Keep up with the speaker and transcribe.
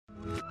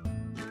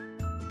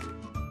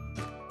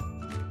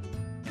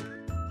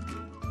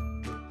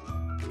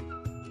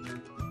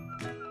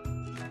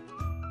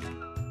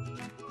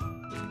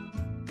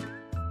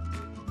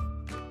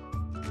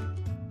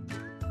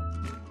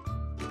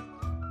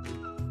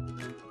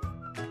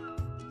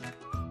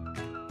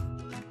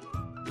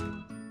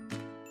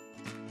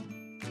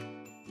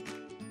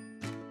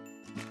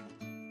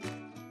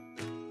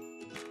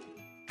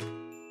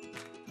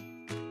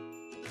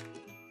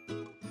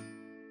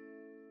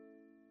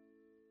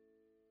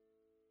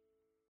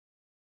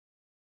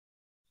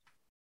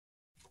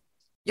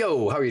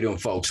Yo, how are you doing,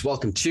 folks?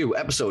 Welcome to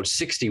episode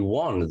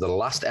 61, the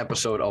last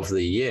episode of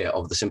the year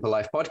of the Simpa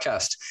Life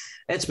podcast.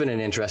 It's been an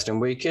interesting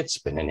week. It's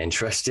been an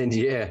interesting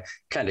year.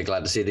 Kind of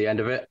glad to see the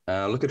end of it.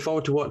 Looking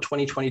forward to what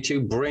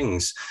 2022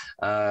 brings.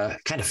 Kind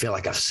of feel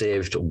like I've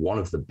saved one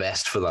of the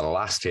best for the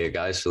last year,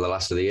 guys, for the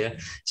last of the year.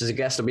 This is a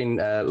guest I've been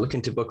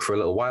looking to book for a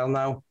little while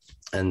now.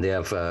 And they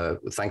have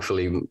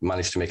thankfully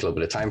managed to make a little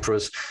bit of time for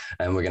us.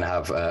 And we're going to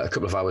have a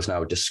couple of hours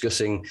now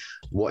discussing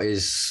what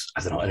is,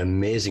 an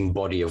amazing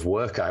body of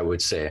work, I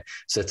would say.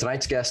 So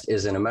tonight's guest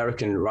is an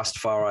American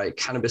Rastafari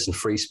cannabis and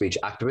free speech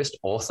activist,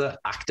 author,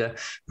 actor,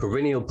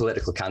 perennial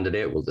political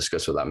candidate. We'll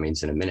discuss what that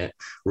means in a minute.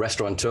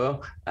 Restaurateur,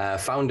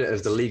 founder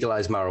of the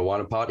Legalized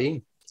Marijuana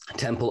Party,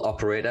 temple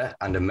operator,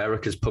 and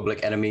America's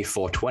public enemy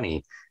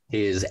 420.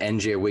 He is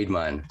NJ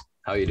Weedman.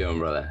 How are you doing,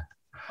 brother?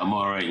 I'm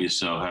all right.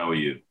 Yourself? How are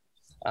you?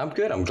 I'm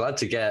good. I'm glad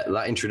to get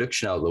that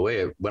introduction out of the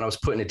way. When I was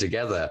putting it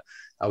together,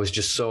 I was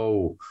just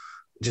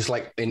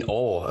like in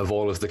awe of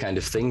all of the kind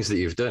of things that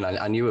you've done.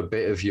 I knew a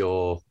bit of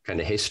your kind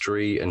of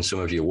history and some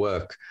of your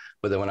work,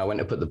 but then when I went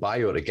to put the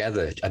bio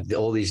together,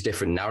 all these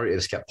different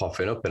narratives kept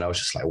popping up and I was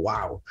just like,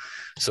 wow.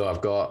 So I've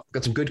got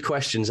some good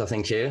questions, I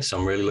think, here. So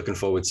I'm really looking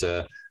forward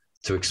to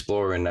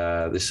exploring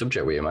this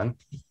subject with you, man.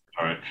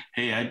 All right.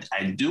 Hey,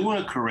 I do want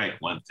to correct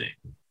one thing.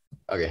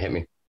 Okay, hit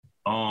me.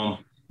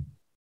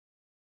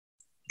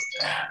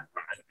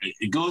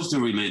 It goes to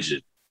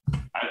religion.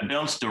 I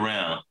bounced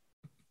around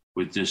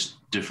with just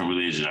different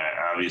religion.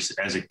 I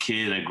obviously, as a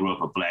kid, I grew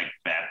up a Black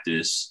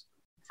Baptist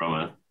from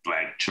a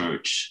Black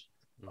church.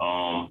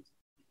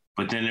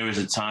 But then there was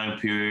a time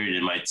period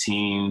in my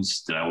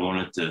teens that I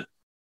wanted to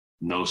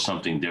know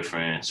something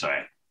different. So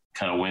I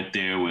kind of went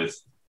there with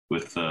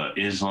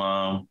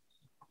Islam.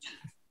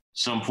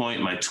 Some point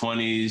in my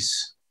 20s,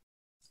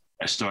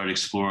 I started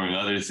exploring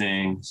other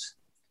things.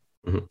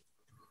 Mm-hmm.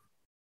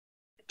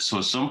 So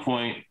at some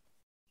point,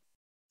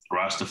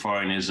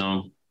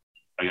 Rastafarianism,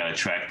 I got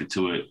attracted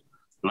to it.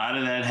 A lot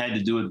of that had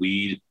to do with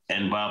weed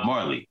and Bob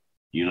Marley.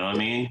 You know what I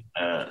mean?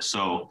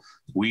 So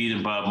weed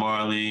and Bob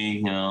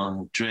Marley,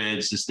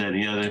 dreads, this, that,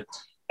 and the other.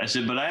 I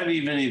said, but I've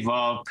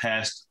evolved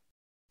past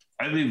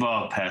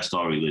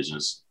all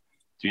religions.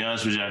 To be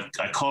honest with you,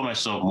 I call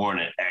myself more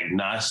an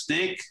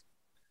agnostic.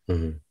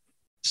 Mm-hmm.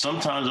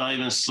 Sometimes I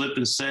even slip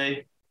and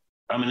say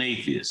I'm an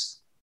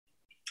atheist.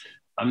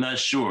 I'm not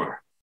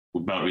sure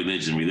about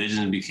religion.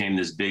 Religion became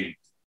this big,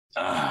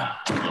 I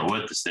don't know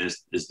what this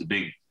is the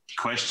big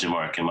question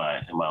mark in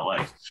my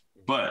life.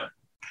 But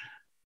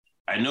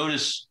I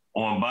notice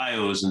on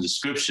bios and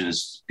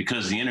descriptions,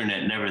 because the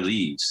internet never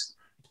leaves,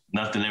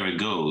 nothing ever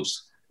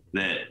goes,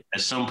 that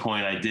at some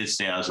point I did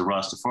say I was a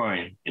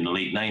Rastafarian in the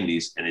late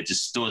 90s, and it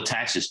just still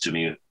attaches to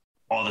me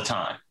all the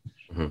time.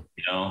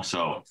 Mm-hmm.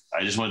 So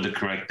I just wanted to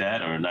correct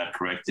that, or not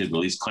correct it, but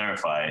at least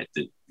clarify it,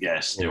 that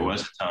yes, there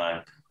was a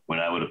time when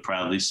I would have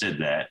proudly said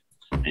that.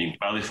 And you can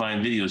probably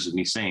find videos of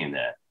me saying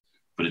that.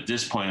 But at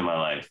this point in my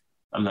life,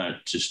 I'm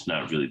not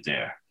really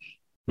there.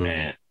 Mm-hmm.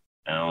 And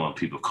I don't want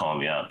people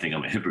calling me out and think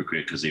I'm a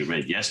hypocrite because they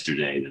read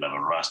yesterday that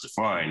I'm a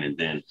Rastafarian. And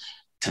then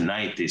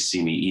tonight they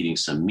see me eating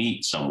some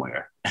meat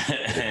somewhere.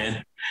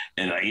 and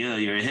like,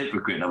 you're a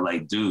hypocrite. And I'm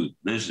like, dude,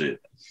 listen,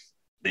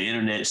 the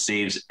internet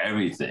saves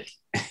everything.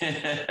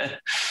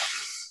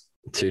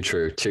 Too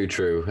true.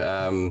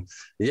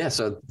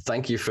 So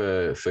thank you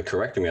for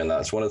correcting me on that.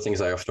 It's one of the things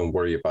I often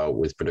worry about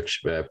with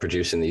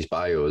producing these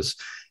bios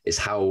is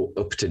how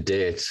up to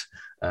date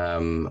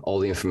all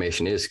the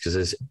information is,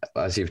 because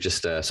as you've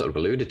just sort of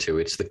alluded to,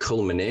 it's the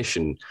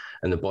culmination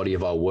and the body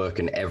of our work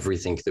and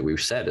everything that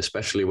we've said,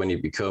 especially when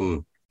you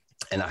become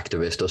an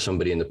activist or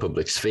somebody in the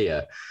public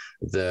sphere.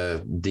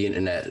 The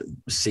internet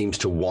seems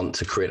to want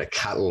to create a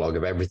catalog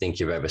of everything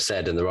you've ever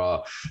said. And there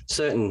are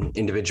certain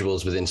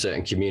individuals within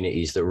certain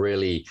communities that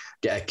really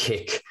get a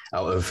kick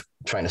out of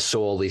trying to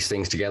sew all these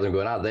things together and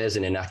going, there's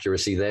an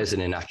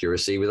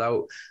inaccuracy,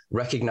 without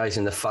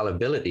recognizing the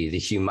fallibility, the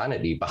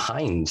humanity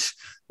behind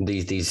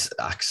these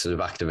acts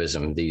of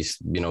activism, these,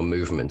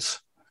 movements.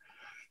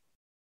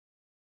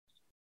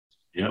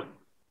 Yep.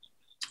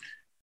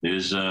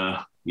 There's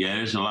a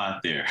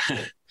lot there.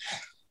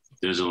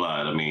 There's a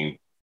lot. I mean,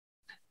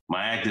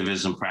 my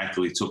activism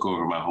practically took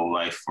over my whole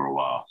life for a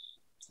while.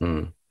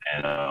 Mm.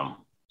 And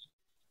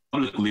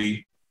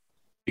publicly,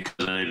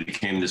 because I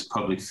became this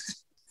public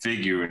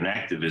figure in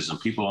activism,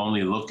 people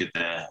only look at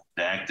the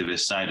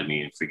activist side of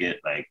me and forget,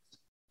 like,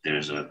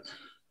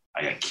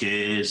 I got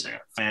kids, I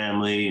got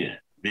family, and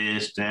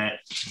this, that.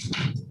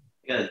 I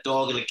got a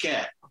dog and a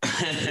cat.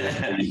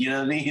 You know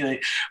what I mean?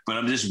 Like, but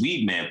I'm just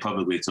Weedman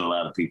publicly to a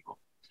lot of people.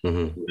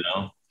 Mm-hmm.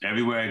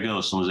 Everywhere I go,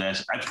 someone's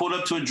asking. I pulled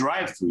up to a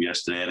drive-thru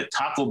yesterday at a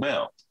Taco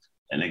Bell,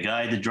 and the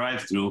guy at the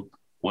drive-thru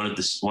wanted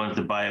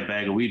to buy a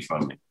bag of weed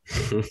from me.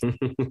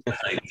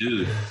 Like,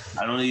 dude,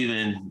 I don't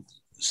even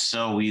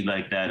sell weed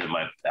like that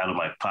out of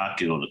my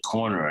pocket or the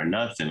corner or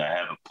nothing. I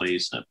have a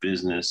place, a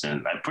business,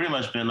 and I've pretty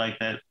much been like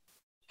that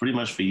pretty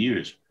much for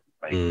years.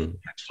 Right?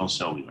 I just don't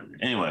sell weed like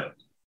that. Anyway,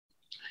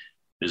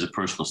 there's a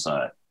personal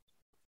side.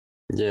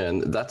 Yeah,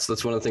 and that's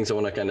one of the things I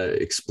want to kind of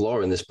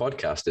explore in this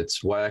podcast.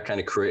 It's why I kind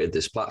of created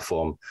this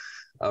platform.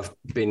 I've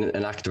been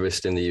an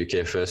activist in the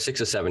UK for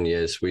 6 or 7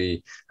 years.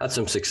 We had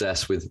some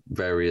success with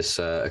various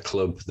a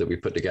club that we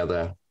put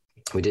together.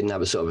 We didn't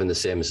have a sort of in the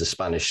same as the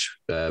Spanish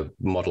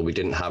model. We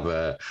didn't have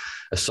a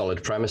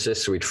solid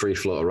premises, so we'd free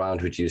float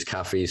around. We'd use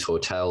cafes,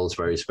 hotels,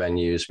 various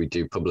venues. We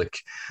do public,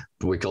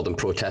 we call them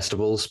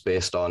protestables,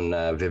 based on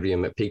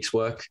Vivian McPeak's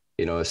work,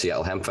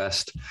 Seattle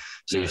Hempfest.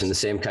 So using the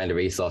same kind of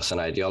ethos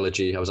and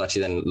ideology. I was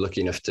actually then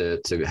lucky enough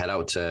to head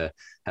out to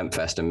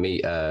Hempfest and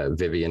meet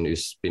Vivian,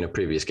 who's been a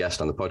previous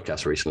guest on the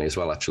podcast recently as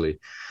well, actually.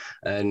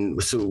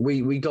 And so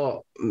we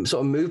got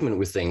sort of movement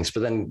with things, but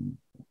then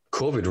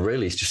COVID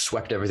really just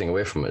swept everything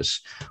away from us.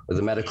 The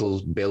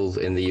medical bill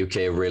in the UK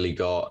really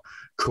got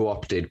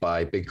co-opted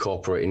by big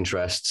corporate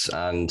interests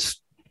and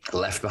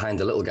left behind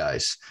the little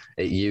guys.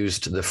 It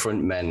used the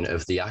front men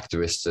of the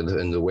activists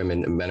and the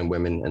women, men and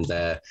women, and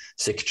their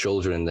sick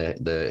children, and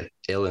the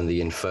ill and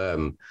the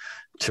infirm,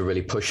 to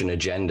really push an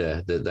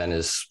agenda that then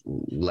has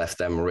left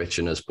them rich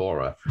and us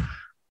poorer.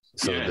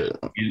 So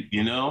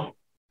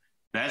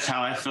that's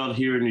how I felt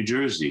here in New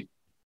Jersey.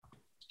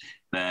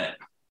 That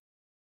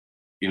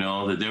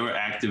there were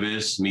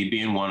activists, me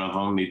being one of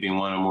them, me being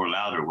one of the more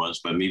louder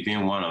ones, but me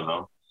being one of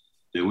them,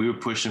 that we were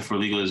pushing for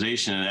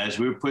legalization. And as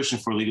we were pushing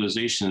for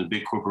legalization, the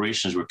big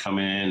corporations were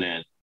coming in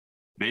and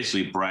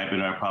basically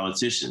bribing our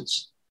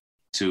politicians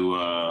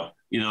to,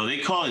 they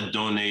call it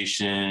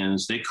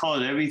donations, they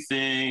call it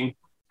everything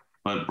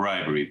but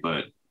bribery,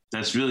 but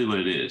that's really what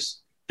it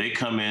is. They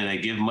come in, they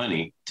give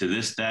money to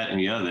this, that, and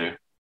the other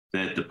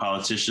that the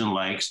politician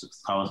likes, the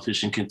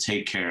politician can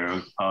take care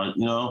of,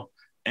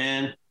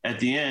 and at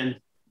the end,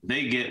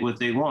 they get what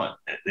they want.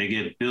 They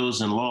get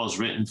bills and laws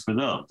written for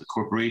them, the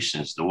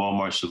corporations, the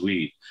Walmarts of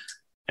weed.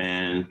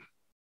 And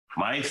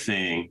my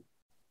thing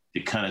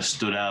that kind of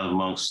stood out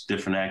amongst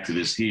different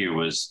activists here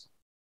was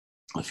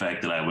the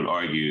fact that I would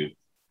argue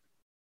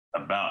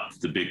about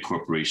the big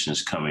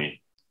corporations coming,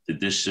 that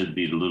this should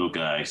be the little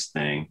guys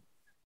thing.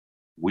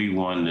 We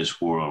won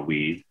this war on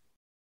weed,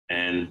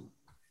 and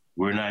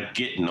we're not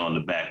getting to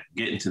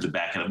the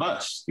back of the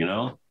bus,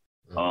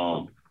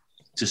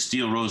 to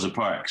steal Rosa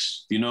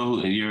Parks. Do you know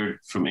who, you're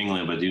from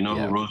England, but do you know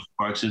who Rosa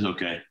Parks is?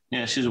 Okay.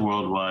 Yeah, she's a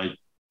worldwide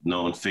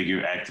known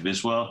figure,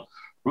 activist. Well,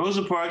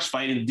 Rosa Parks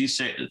fighting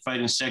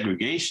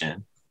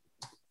segregation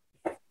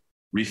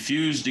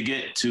refused to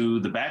get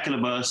to the back of the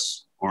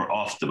bus or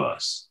off the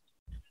bus.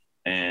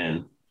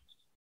 And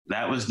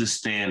that was the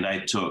stand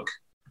I took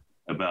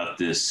about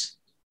this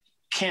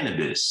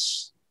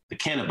cannabis, the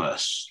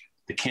cannabis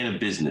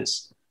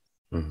business.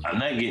 Mm-hmm. I'm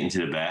not getting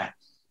to the back.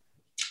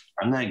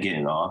 I'm not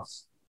getting off.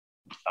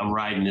 I'm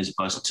riding this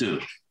bus too.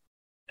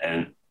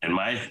 And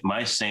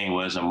my saying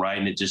was, I'm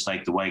riding it just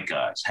like the white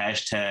guys.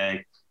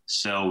 #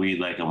 sell weed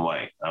like I'm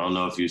white. I don't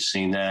know if you've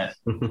seen that,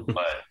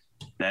 but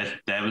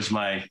that was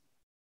I'd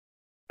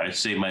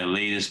say my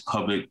latest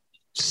public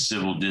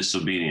civil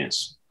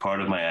disobedience,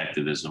 part of my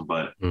activism,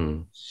 but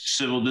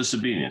civil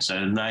disobedience.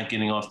 I'm not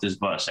getting off this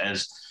bus.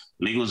 As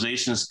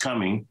legalization is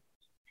coming,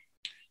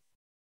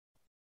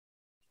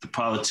 the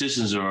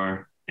politicians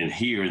are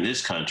here in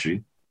this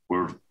country,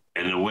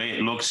 and the way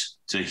it looks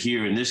to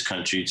here in this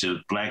country, to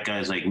black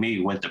guys like me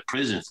who went to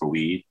prison for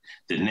weed,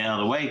 that now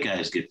the white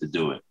guys get to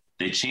do it.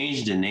 They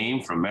changed the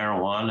name from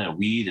marijuana and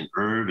weed and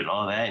herb and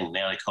all that, and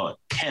now they call it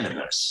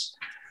cannabis.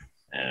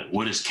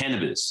 What is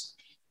cannabis?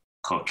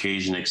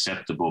 Caucasian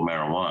acceptable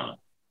marijuana.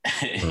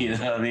 You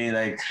know what I mean?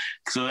 Like,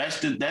 so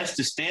that's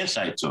the stance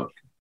I took,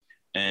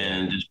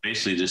 and just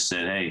basically just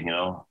said, hey,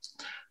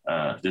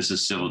 this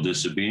is civil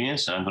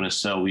disobedience. I'm going to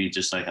sell weed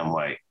just like I'm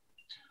white.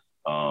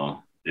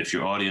 If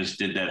your audience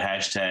did that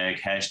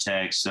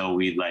hashtag sell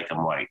weed like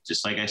I'm white,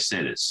 just like I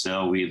said it,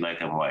 sell weed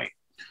like I'm white.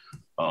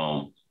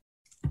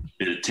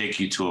 It'll take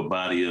you to a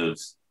body of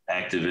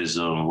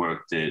activism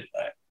work that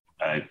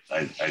I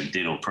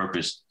did on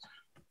purpose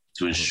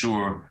to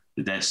ensure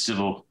that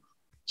civil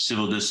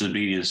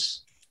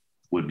disobedience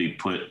would be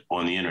put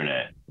on the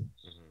internet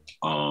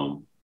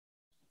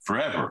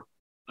forever.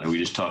 Like we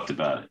just talked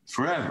about it,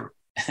 forever.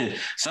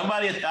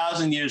 Somebody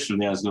 1,000 years from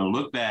now is going to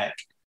look back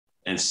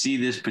and see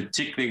this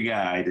particular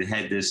guy that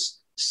had this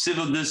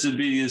civil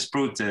disobedience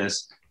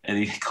protest, and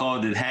he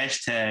called it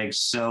hashtag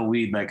sell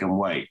weed like I'm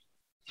white.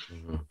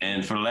 Mm-hmm.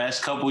 And for the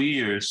last couple of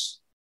years,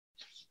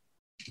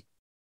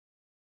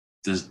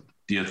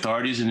 the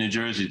authorities in New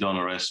Jersey don't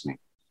arrest me.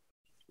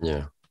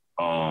 Yeah.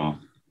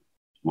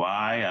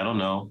 Why? I don't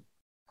know.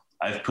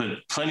 I've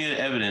put plenty of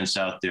evidence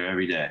out there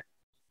every day.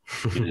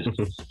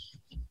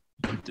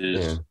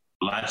 There's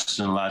lots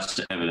and lots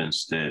of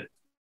evidence that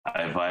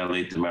I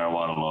violate the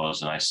marijuana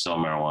laws and I sell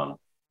marijuana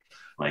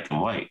like I'm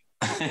white.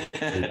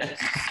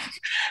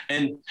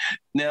 And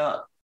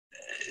now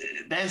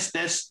that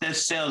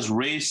sounds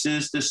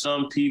racist to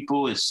some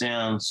people. It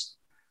sounds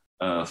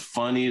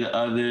funny to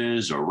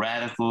others or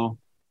radical.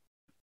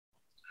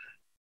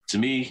 To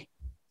me,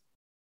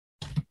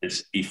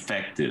 it's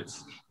effective.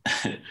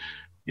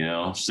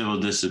 Civil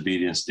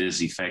disobedience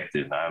is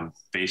effective. I'm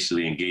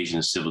basically engaged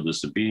in civil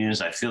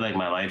disobedience. I feel like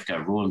my life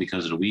got ruined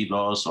because of the weed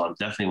laws, so I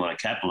definitely want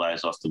to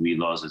capitalize off the weed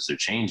laws as they're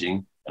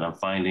changing. And I'm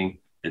finding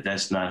that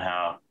that's not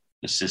how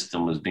the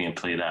system was being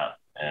played out,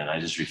 and I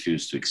just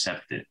refused to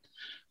accept it.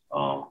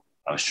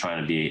 I was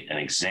trying to be an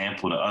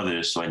example to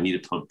others, so I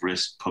needed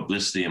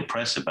publicity and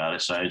press about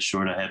it. So I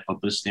ensured I had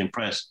publicity and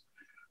press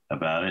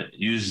about it.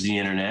 Used the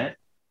internet,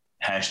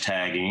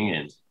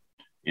 hashtagging,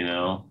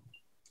 and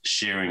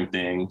sharing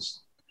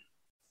things.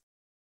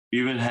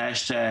 Even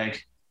hashtag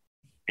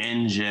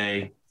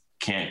NJ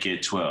can't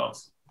get 12.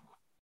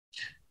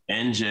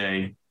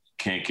 NJ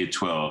can't get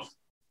 12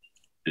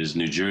 is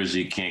New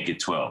Jersey can't get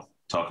 12.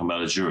 Talking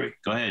about a jury.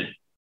 Go ahead,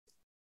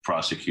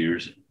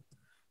 prosecutors.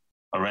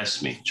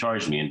 Arrest me,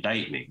 charge me,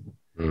 indict me.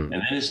 And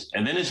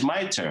then it's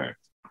my turn.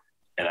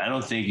 And I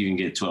don't think you can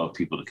get 12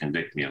 people to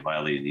convict me of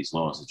violating these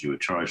laws that you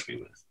would charge me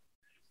with.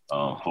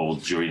 Whole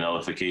jury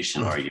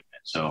nullification argument.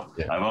 So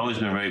I've always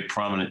been very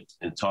prominent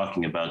in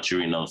talking about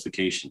jury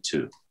nullification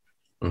too.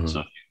 So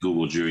if you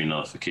Google jury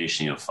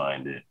nullification, you'll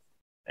find it.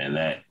 And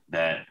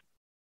that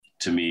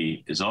to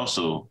me is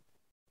also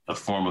a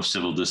form of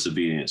civil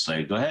disobedience.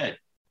 Like, go ahead,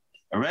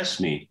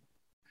 arrest me.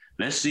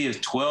 Let's see if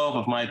 12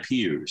 of my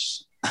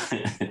peers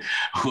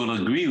will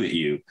agree with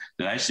you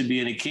that I should be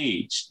in a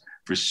cage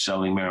for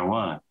selling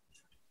marijuana,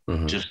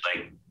 just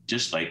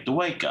like the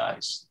white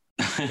guys.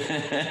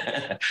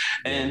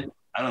 And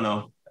I don't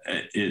know.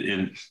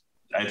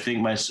 I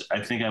think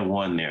I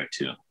won there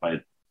too.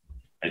 I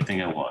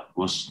think I won.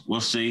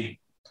 We'll see.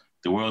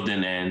 The world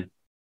didn't end.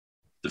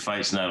 The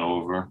fight's not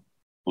over.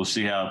 We'll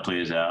see how it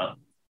plays out.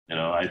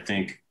 I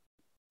think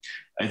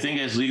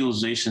as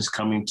legalization's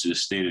coming to the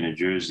state of New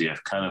Jersey,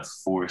 I've kind of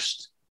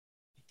forced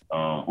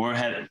or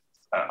had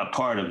a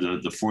part of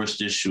the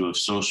forced issue of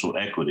social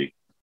equity.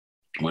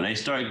 When they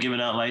start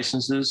giving out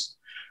licenses,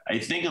 I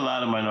think a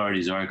lot of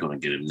minorities aren't going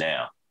to get them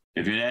now.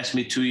 If you'd asked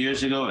me 2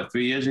 years ago or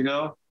 3 years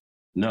ago,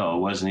 no,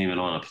 it wasn't even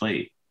on a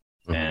plate.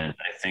 And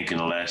I think in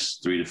the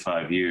last 3 to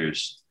 5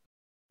 years,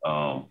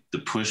 the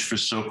push for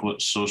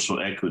social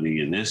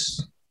equity in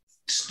this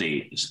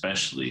state,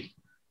 especially,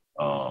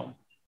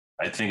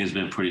 I think has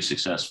been pretty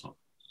successful.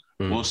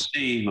 We'll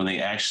see when they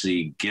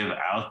actually give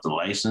out the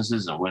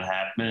licenses and what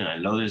happened. And I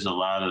know there's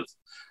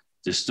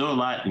still a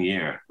lot in the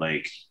air.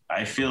 Like,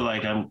 I feel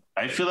like I'm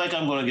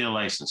going to get a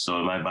license. So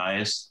am I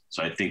biased?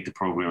 So I think the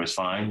program is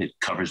fine. It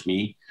covers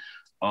me.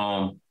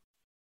 No,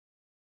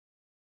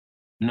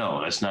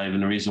 that's not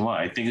even the reason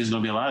why. I think there's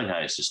going to be a lot of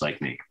guys just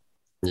like me.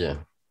 Yeah.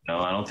 No,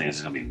 I don't think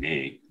it's going to be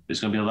me. There's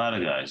going to be a lot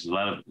of guys.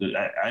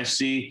 I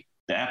see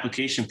the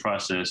application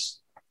process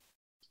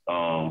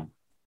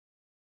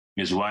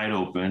is wide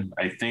open.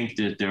 I think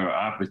that there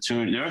are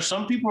opportunities. There are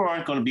some people who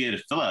aren't going to be able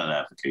to fill out an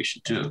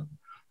application too.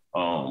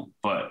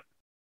 But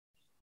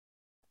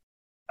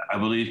I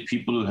believe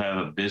people who have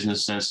a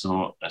business sense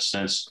in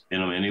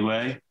them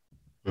anyway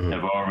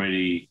have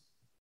already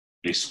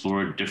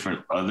explored different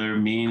other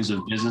means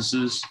of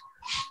businesses.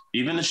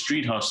 Even the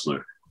street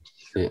hustler,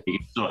 he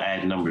can still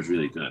add numbers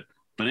really good.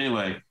 But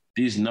anyway,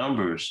 these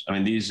numbers,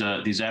 these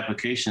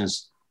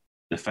applications,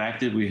 the fact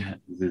that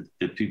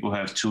that people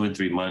have 2 and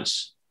 3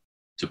 months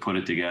to put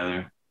it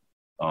together,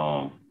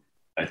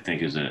 I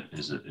think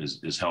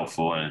is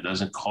helpful, and it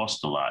doesn't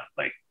cost a lot.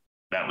 Like,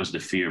 that was the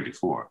fear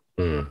before.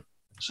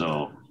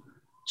 So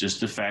just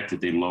the fact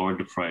that they lowered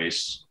the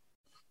price,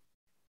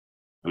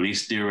 at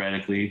least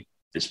theoretically,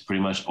 it's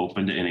pretty much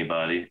open to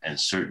anybody, and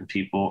certain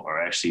people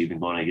are actually even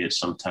going to get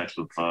some type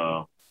of,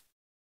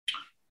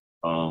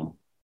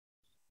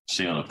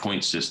 say on a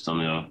point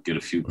system, get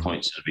a few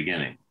points at the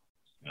beginning.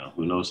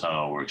 Who knows how it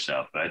all works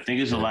out, but I think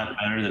it's a lot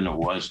better than it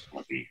was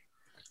going to be.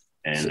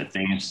 And the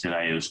things that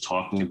I was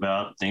talking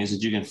about, things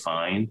that you can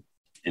find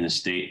in the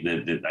state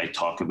that I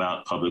talk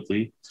about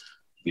publicly,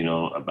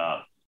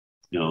 about,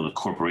 the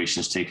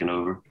corporations taking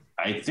over.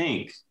 I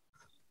think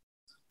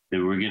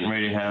that we're getting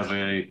ready to have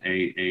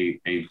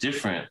a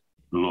different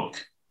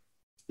look.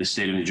 The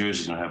state of New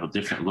Jersey is going to have a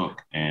different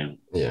look in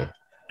a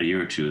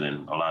year or two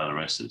than a lot of the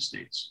rest of the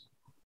states.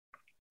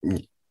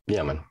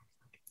 Yeah, man.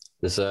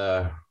 There's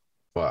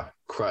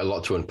quite a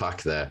lot to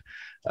unpack there.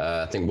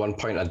 I think one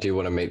point I do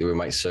want to make that we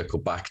might circle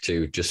back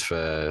to, just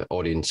for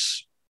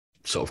audience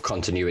sort of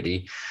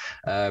continuity.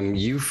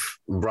 You've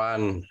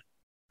ran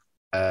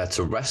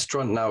to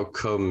restaurant now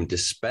come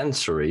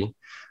dispensary,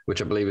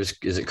 which I believe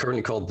is it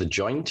currently called The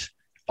Joint,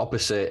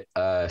 opposite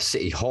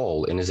City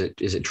Hall, and is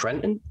it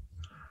Trenton?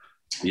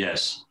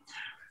 Yes,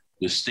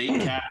 the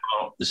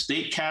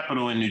state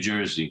capital in New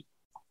Jersey,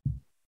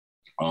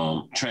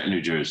 Trenton,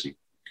 New Jersey.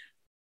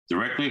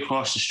 Directly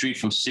across the street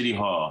from City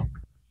Hall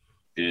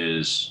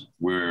is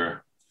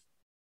where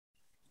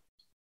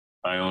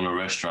I own a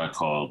restaurant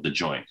called The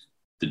Joint,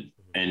 the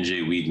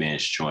NJ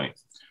Weedman's Joint.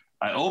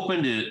 I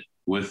opened it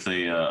with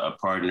a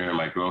partner and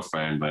my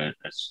girlfriend, but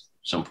at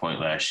some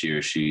point last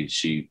year,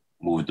 she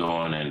moved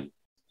on and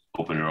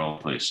opened her own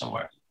place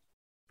somewhere.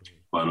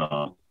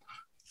 But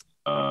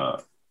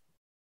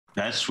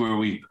that's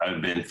where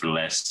I've been for the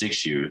last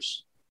 6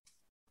 years.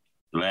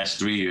 The last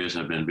 3 years,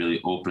 I've been really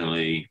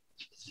openly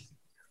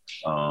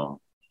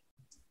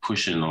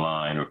pushing the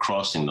line or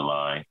crossing the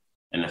line.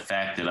 And the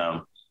fact that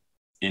I'm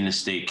in the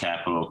state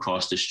capitol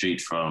across the street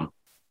from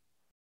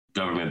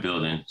government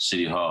building,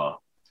 City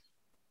Hall,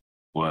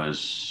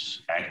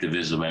 was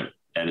activism at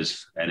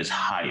its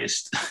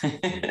highest.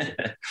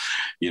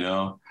 You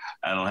know,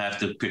 I don't have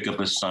to pick up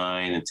a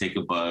sign and take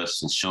a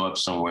bus and show up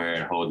somewhere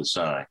and hold the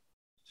sign.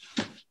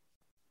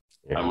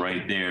 Yeah. I'm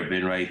right there,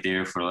 been right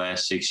there for the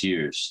last 6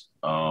 years.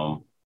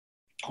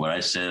 When I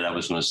said I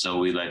was going to sell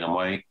weed like I'm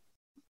white,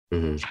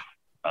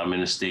 I'm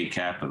in the state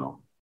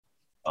capital.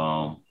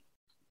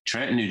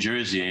 Trenton, New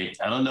Jersey,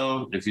 I don't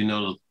know if you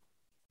know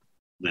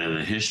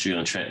the history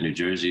on Trenton, New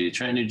Jersey.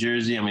 Trenton, New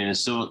Jersey, I mean,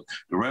 it's still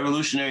the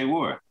Revolutionary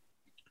War.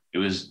 It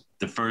was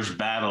the first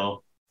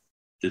battle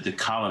that the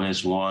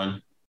colonists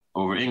won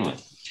over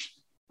England.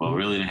 Well,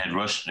 really, they had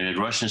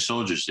Russian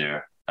soldiers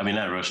there. I mean,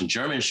 not Russian,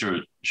 German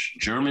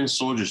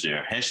soldiers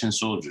there. Hessian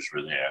soldiers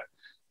were there.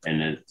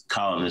 And the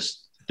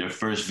colonists, their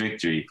first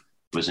victory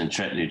was in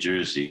Trenton, New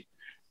Jersey.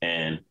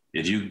 And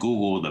if you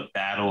Google the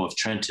Battle of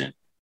Trenton,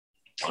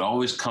 it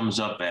always comes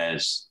up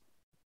as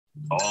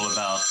all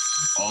about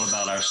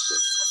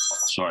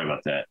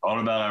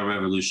our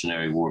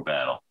Revolutionary War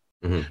battle.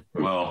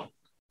 Well,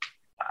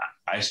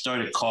 I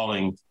started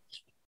calling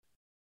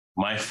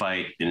my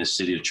fight in the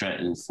city of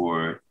Trenton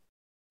for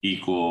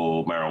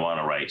equal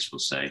marijuana rights, we'll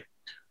say,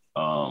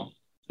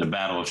 the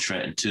Battle of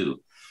Trenton 2.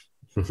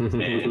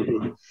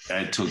 And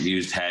I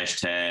used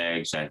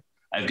hashtags.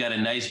 I've got a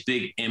nice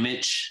big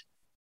image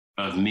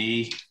of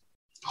me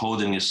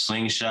holding a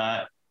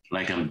slingshot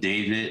like I'm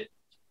David,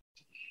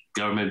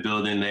 government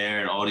building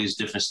there, and all these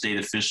different state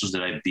officials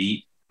that I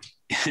beat.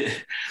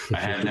 I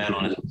have that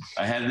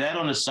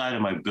on the side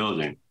of my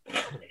building,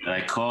 and I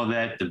call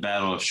that the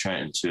Battle of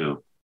Trenton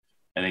 2.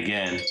 And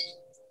again,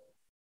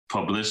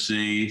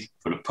 publicity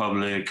for the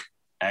public,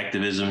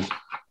 activism.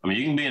 I mean,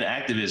 you can be an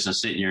activist and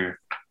sit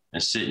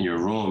in your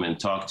room and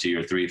talk to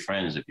your 3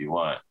 friends if you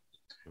want,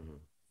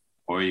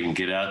 or you can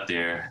get out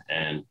there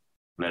and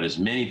let as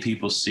many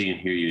people see and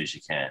hear you as you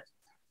can.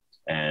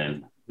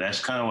 And that's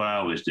kind of what I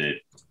always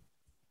did.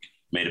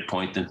 Made a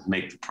point to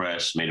make the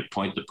press, made a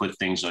point to put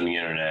things on the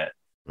internet,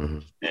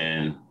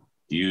 and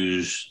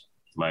use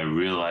my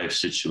real life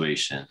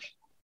situation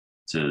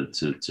to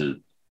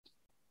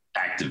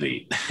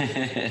activate.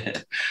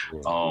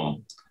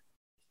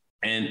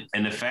 And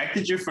the fact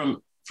that you're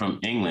from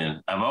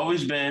England, I've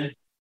always been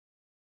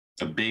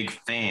a big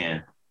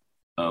fan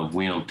of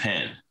William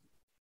Penn,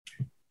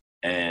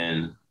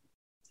 and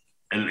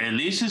at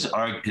least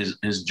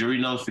his jury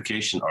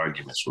nullification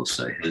arguments, we'll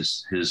say,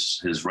 his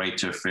right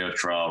to a fair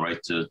trial,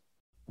 right to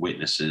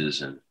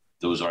witnesses, and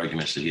those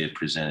arguments that he had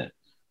presented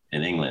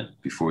in England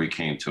before he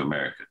came to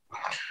America.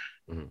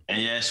 And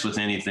yes, with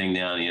anything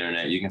now on the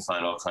internet, you can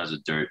find all kinds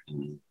of dirt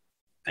and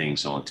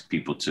things on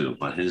people too.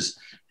 But he's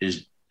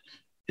like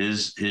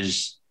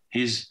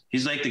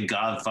the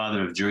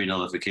godfather of jury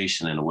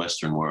nullification in the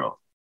Western world.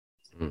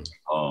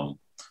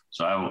 So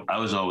I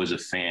was always a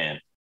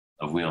fan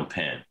of William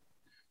Penn.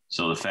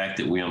 So the fact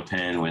that William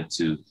Penn went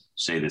to,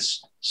 say,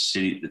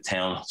 the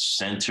town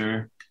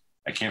center,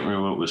 I can't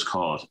remember what it was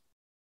called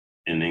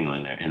in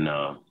England, in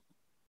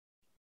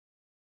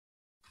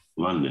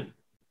London.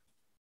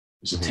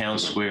 It's a town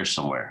square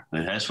somewhere.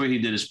 And that's where he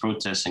did his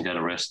protests and got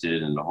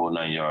arrested and the whole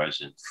 9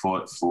 yards, and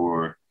fought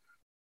for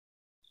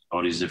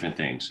all these different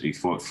things. He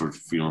fought for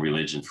freedom of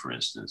religion, for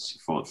instance. He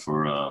fought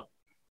for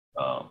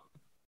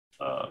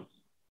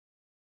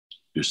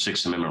your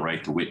Sixth Amendment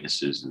right to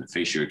witnesses and to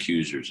face your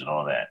accusers and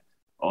all that.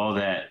 All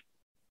that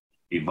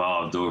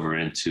evolved over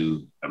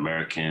into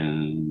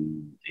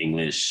American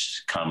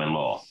English common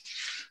law.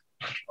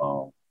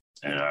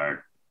 And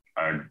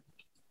our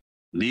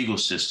legal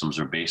systems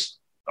are based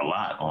a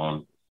lot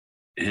on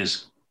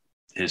his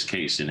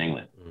case in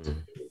England.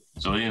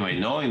 So anyway,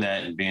 knowing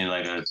that and being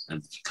like a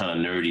kind of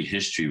nerdy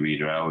history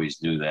reader, I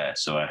always knew that.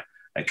 So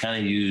I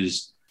kind of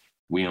used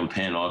William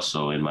Penn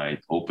also in my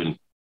open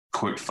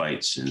court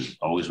fights, and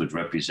always would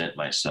represent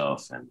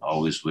myself and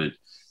always would,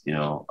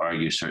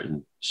 argue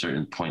certain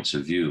points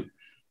of view,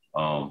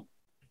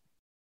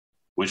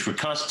 which were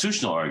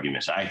constitutional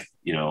arguments.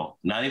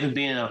 Not even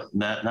being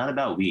not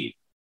about weed,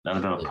 not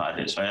about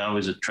pothead. So I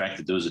always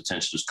attracted those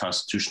attentions,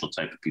 constitutional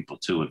type of people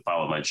too, and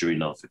followed my jury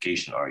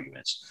nullification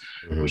arguments,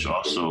 which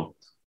also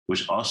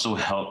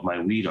helped my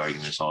weed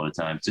arguments all the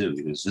time too,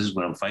 because this is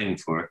what I'm fighting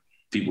for.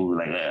 People were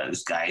like,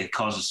 this guy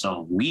calls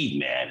himself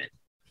Weedman,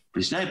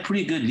 but he's got a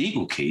pretty good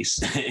legal case.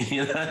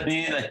 You know what I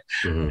mean?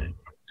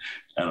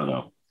 I don't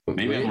know.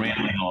 Maybe I'm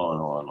rambling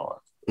on.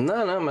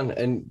 No,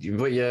 man.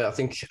 But yeah, I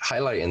think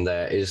highlighting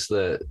there is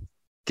the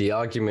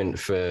argument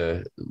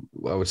for,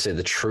 I would say,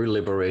 the true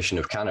liberation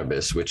of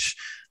cannabis, which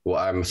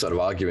what I'm sort of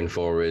arguing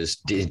for is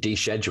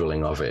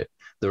descheduling of it,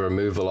 the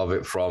removal of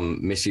it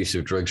from misuse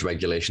of drugs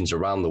regulations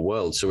around the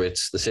world. So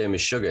it's the same as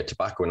sugar,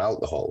 tobacco, and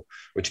alcohol,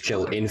 which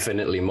kill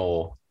infinitely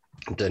more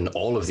than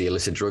all of the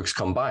illicit drugs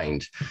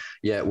combined.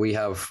 Yet we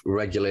have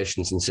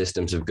regulations and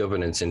systems of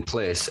governance in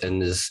place,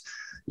 and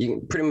you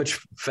can pretty much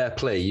fair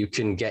play. You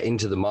can get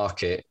into the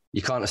market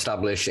You can't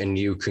establish a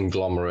new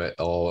conglomerate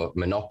or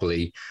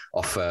monopoly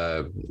off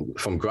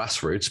from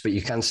grassroots, but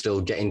you can still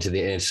get into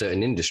the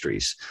certain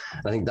industries.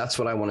 And I think that's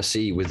what I want to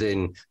see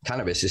within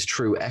cannabis is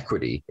true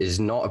equity, is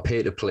not a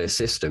pay-to-play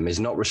system,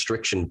 is not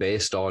restriction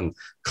based on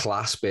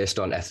class, based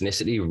on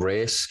ethnicity,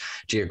 race,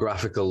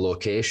 geographical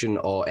location,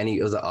 or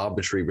any other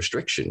arbitrary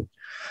restriction.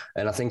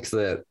 And I think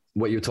that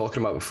what you were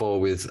talking about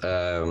before with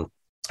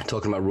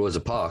talking about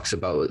Rosa Parks,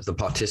 about the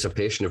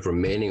participation of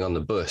remaining on the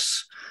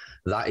bus,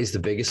 that is the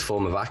biggest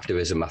form of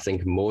activism I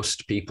think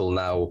most people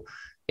now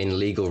in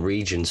legal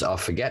regions are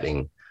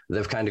forgetting.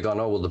 They've kind of gone,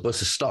 oh, well, the bus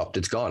has stopped.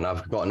 It's gone.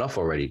 I've got enough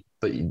already.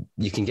 But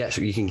you can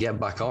get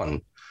back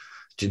on.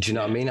 Do you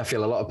know what I mean? I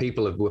feel a lot of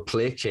people were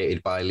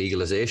placated by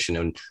legalization.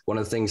 And one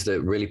of the things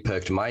that really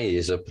perked my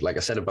ears up, like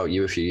I said about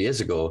you a few years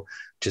ago,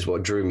 which is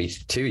what drew me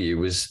to you,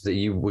 was that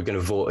you were going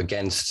to vote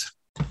against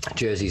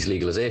Jersey's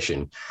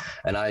legalization.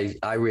 And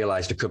I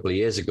realized a couple of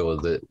years ago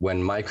that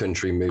when my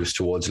country moves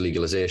towards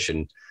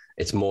legalization,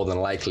 it's more than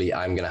likely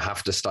I'm going to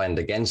have to stand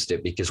against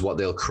it, because what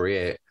they'll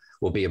create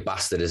will be a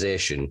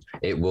bastardization.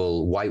 It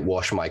will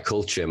whitewash my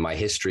culture, my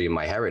history, and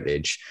my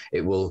heritage.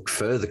 It will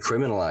further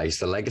criminalize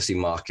the legacy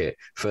market,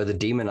 further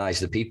demonize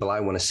the people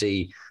I want to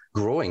see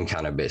growing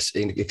cannabis,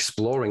 in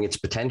exploring its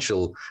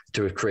potential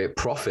to create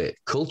profit,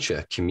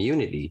 culture,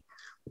 community,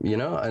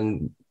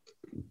 and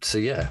so,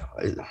 yeah.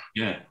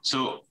 Yeah.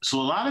 So a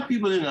lot of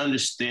people didn't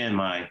understand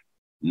my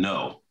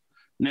no.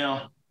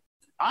 Now,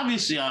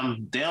 obviously,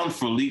 I'm down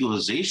for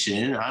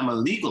legalization. I'm a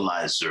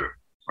legalizer,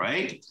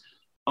 right?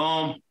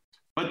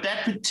 But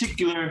that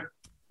particular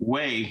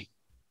way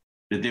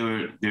that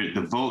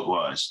the vote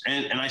was,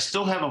 and I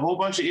still have a whole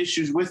bunch of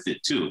issues with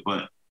it too,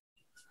 but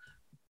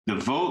the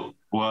vote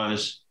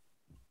was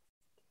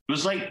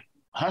like,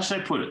 how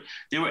should I put it?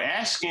 They were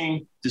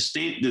asking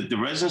the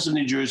residents of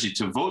New Jersey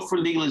to vote for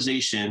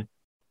legalization,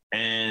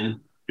 and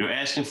they're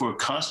asking for a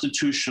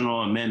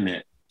constitutional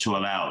amendment to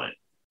allow it.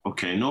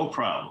 Okay, no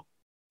problem.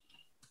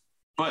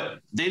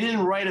 But they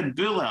didn't write a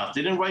bill out.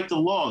 They didn't write the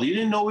law. You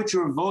didn't know what you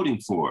were voting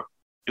for.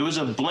 It was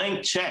a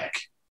blank check.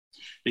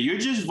 You're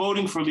just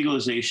voting for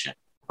legalization,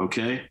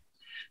 okay?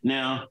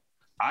 Now,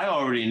 I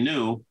already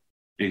knew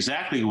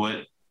exactly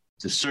what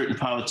the certain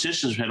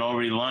politicians had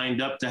already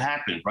lined up to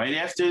happen. Right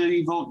after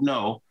you vote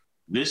no,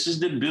 this is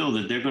the bill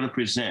that they're going to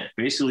present.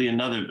 Basically,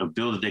 a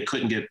bill that they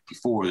couldn't get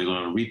before. They're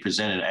going to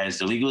represent it as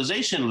the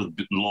legalization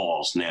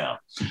laws now.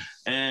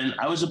 And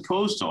I was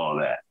opposed to all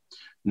that.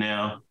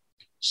 Now,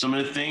 some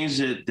of the things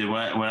that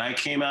when I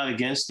came out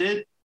against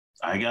it,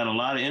 I got a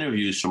lot of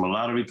interviews from a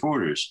lot of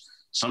reporters.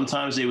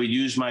 Sometimes they would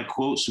use my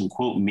quotes and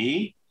quote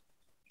me.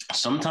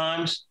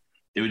 Sometimes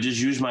they would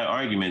just use my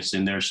arguments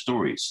in their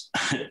stories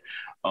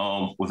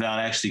without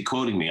actually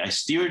quoting me. I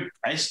steered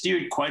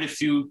quite a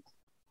few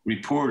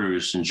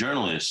reporters and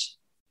journalists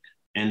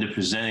into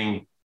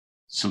presenting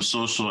some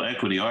social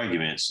equity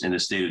arguments in the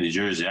state of New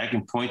Jersey. I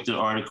can point to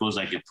articles,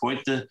 I can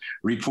point to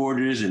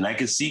reporters, and I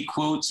can see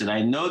quotes, and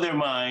I know their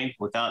mind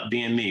without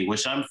being me,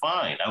 which I'm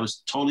fine. I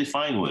was totally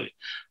fine with it.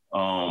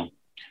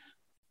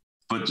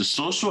 But the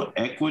social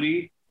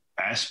equity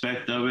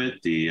aspect of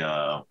it, the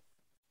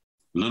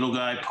little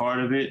guy part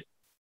of it,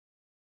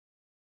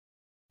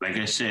 like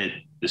I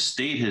said, the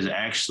state has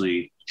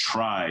actually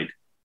tried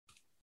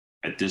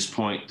at this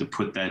point to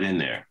put that in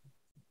there.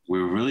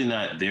 We're really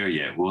not there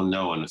yet. We'll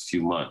know in a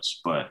few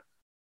months, but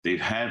they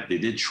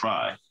did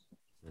try.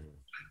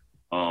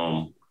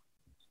 I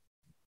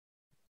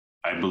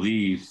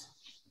believe,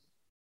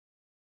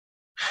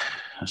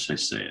 how should I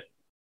say it?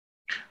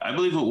 I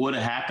believe what would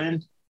have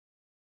happened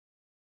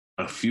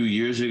a few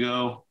years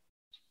ago,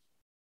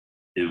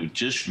 it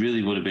just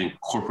really would have been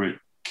corporate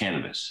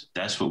cannabis.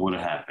 That's what would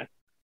have happened.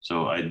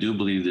 So I do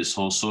believe this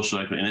whole social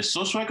equity, and this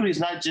social equity is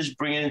not just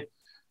bringing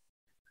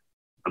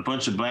a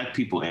bunch of Black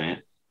people in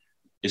it.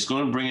 It's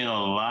going to bring in a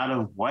lot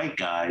of white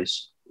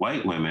guys,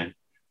 white women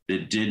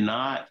that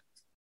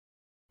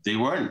they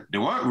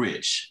weren't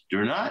rich.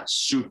 They're not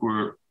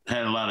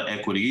had a lot of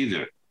equity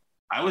either.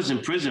 I was in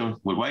prison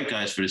with white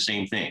guys for the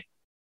same thing.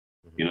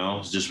 It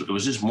was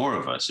just more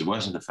of us. It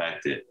wasn't the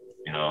fact that,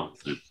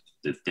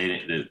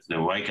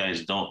 the white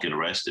guys don't get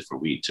arrested for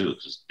weed too,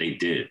 because they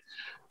did.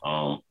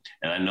 And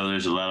I know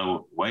there's a lot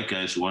of white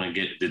guys who want to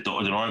get, that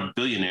aren't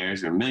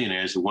billionaires or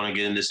millionaires, who want to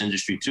get in this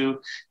industry too.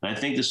 And I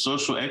think the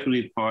social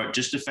equity part,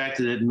 just the fact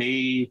that it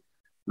made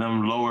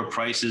them lower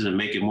prices and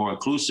make it more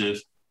inclusive,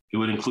 it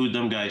would include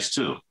them guys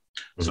too.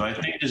 So I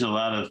think there's a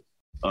lot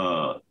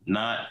of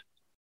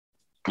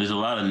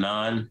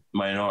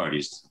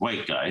non-minorities,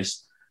 white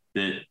guys,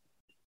 that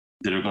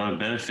are going to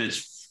benefit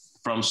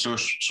from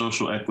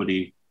social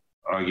equity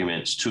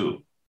arguments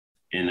too,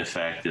 in the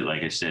fact that,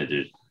 like I said,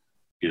 that,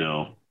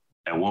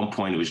 at one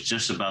point it was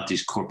just about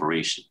these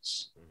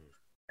corporations,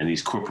 and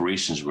these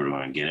corporations were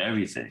going to get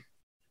everything.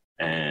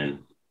 And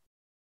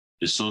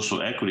the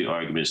social equity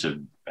arguments have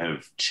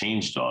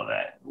changed all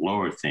that,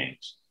 lowered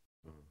things,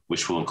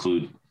 which will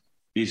include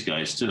these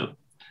guys too,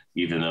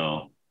 even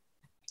though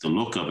the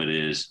look of it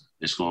is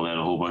it's going to let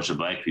a whole bunch of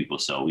Black people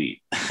sell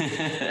weed.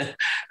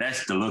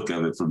 That's the look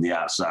of it from the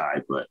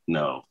outside, but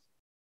no.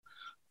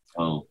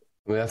 Oh,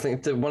 I mean, I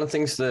think that one of the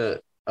things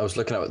that I was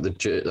looking at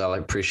that I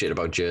appreciate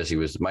about Jersey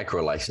was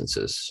micro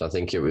licenses. So I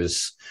think it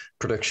was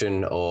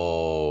production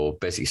or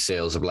basically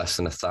sales of less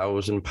than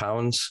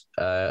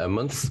 £1,000 a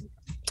month.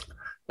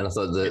 And I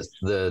thought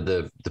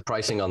that the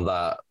pricing on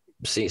that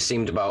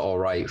seemed about all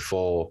right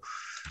for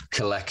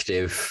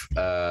collective sort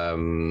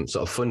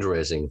of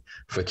fundraising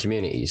for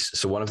communities.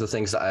 So one of the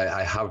things that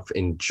I have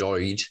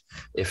enjoyed,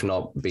 if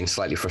not been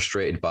slightly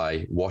frustrated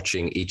by,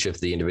 watching each of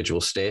the individual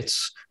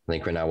states, I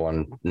think we're now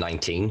on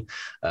 19,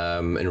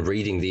 and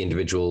reading the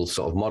individual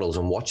sort of models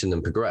and watching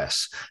them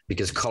progress.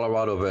 Because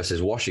Colorado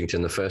versus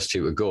Washington, the first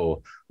two to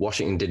go,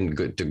 Washington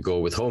didn't go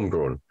with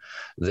homegrown.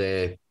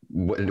 They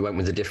went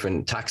with a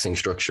different taxing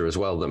structure as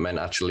well that meant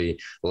actually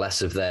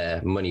less of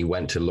their money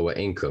went to lower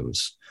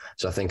incomes.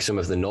 So I think some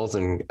of the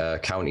northern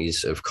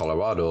counties of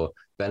Colorado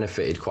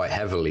benefited quite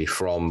heavily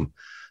from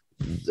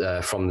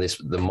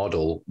the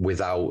model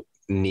without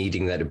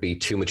needing there to be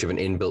too much of an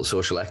inbuilt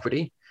social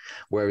equity.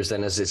 Whereas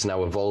then as it's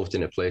now evolved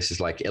into places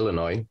like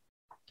Illinois,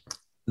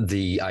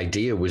 the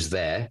idea was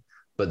there,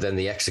 but then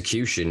the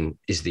execution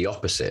is the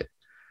opposite.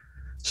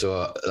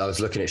 So I was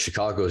looking at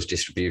Chicago's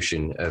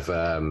distribution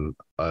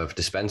of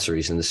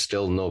dispensaries, and there's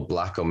still no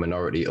Black or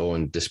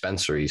minority-owned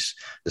dispensaries,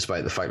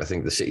 despite the fact I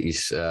think the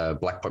city's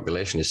Black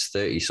population is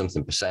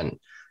 30-something%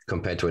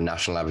 compared to a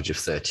national average of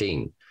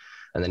 13.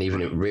 And then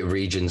even in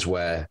regions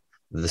where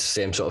the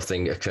same sort of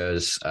thing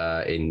occurs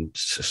in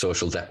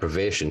social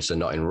deprivation, so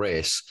not in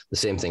race, the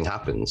same thing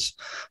happens.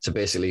 So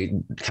basically,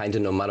 kind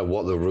of no matter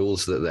what the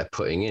rules that they're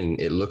putting in,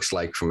 it looks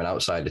like from an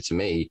outsider to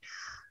me,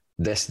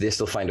 they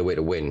still find a way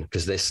to win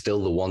because they're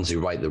still the ones who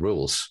write the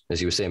rules,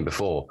 as you were saying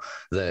before.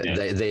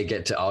 They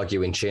get to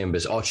argue in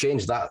chambers, or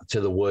change that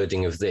to the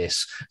wording of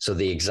this. So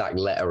the exact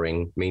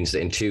lettering means that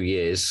in 2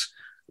 years,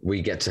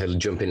 we get to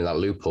jump into that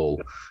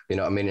loophole. You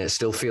know what I mean? It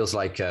still feels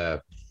like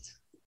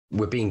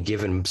we're being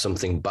given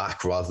something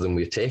back rather than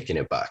we're taking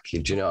it back.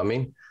 Do you know what I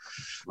mean?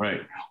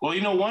 Right. Well,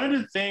 you know, one of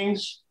the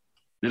things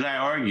that I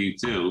argue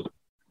too,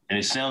 and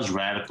it sounds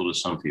radical to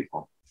some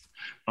people,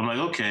 I'm like,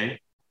 okay,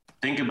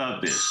 think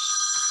about this.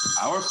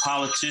 Our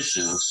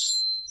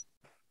politicians,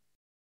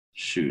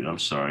 shoot, I'm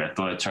sorry. I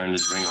thought I turned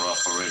this ringer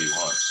off already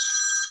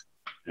once.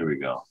 There we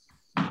go.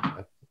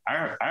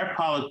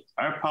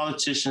 Our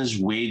politicians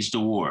waged a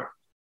war,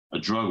 a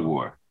drug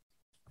war,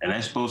 and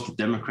that's both the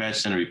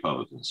Democrats and the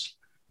Republicans.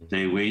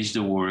 They waged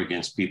a war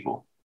against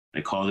people.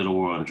 They called it a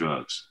war on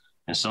drugs.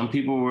 And some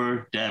people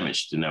were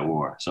damaged in that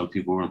war. Some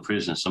people were in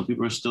prison. Some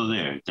people are still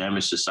there,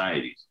 damaged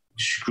societies,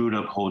 screwed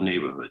up whole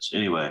neighborhoods.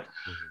 Anyway,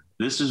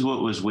 this is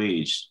what was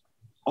waged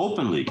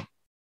openly.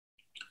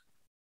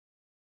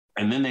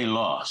 And then they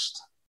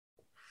lost,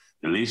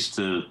 at least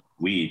to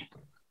weed.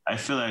 I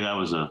feel like I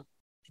was a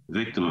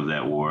victim of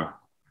that war.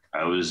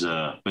 I was,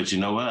 but you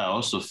know what? I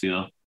also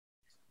feel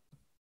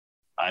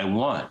I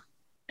won,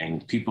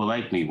 and people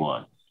like me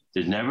won.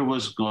 There never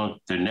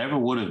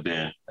would have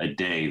been a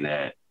day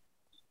that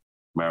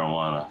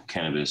marijuana,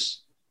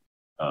 cannabis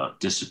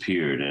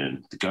disappeared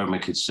and the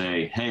government could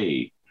say,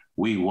 hey,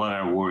 we won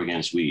our war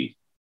against weed.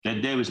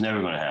 That day was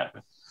never going to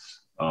happen.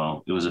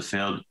 It was a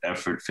failed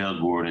effort,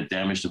 failed war, and it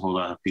damaged a whole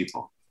lot of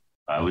people.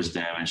 I was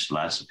damaged.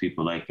 Lots of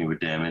people like me were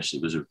damaged.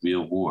 It was a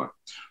real war.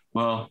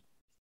 Well,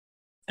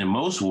 in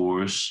most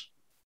wars,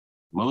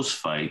 most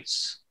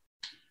fights,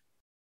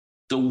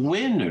 the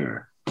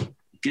winner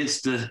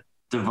gets to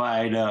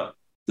divide up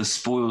the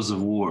spoils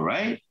of war,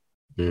 right?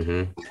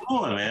 Mm-hmm. Come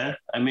on, man.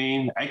 I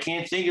mean, I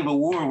can't think of a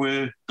war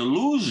where the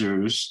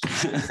losers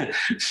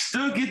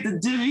still get to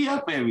divvy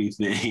up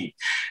everything.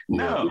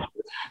 No.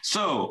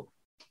 So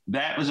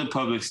that was a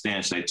public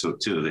stance I took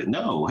too, that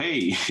no,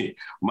 hey,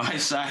 my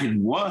side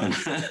won.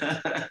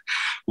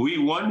 We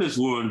won this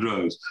war on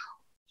drugs.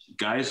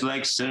 Guys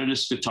like Senator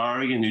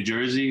Scutari in New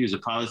Jersey, who's a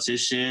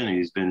politician, and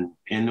he's been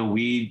in the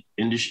weed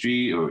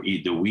industry or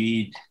the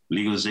weed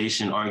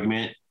legalization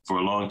argument for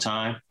a long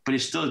time, but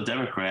he's still a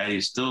Democrat.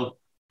 He's still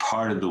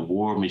part of the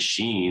war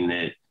machine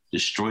that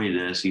destroyed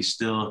us. He's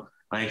still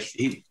like,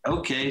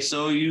 okay,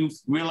 so you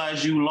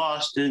realize you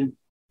lost and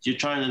you're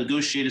trying to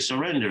negotiate a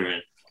surrender.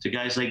 And to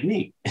guys like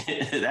me,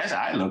 that's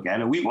how I look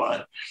at it. We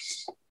won.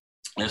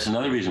 That's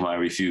another reason why I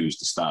refuse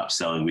to stop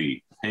selling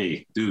weed.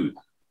 Hey, dude,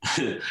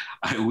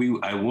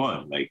 I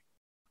won. Like,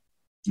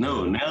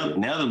 no,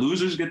 now the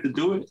losers get to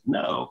do it.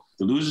 No,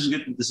 the losers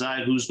get to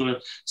decide who's going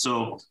to.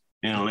 So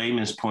in a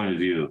layman's point of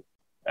view,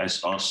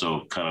 that's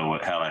also kind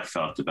of how I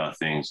felt about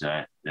things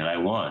that I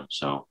won.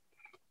 So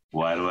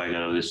why do I got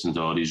to listen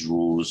to all these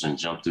rules and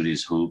jump through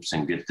these hoops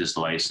and get this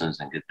license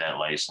and get that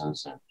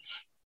license and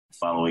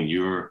following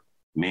your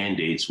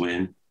mandates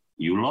when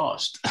you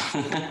lost?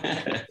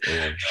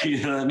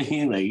 You know what I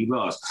mean? Like, you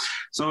lost.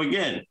 So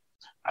again,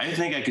 I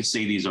think I could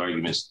say these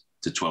arguments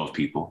to 12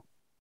 people.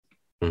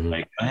 Mm-hmm.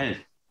 Like, go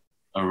ahead,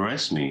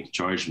 arrest me,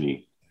 charge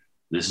me.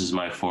 This is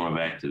my form of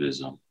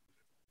activism.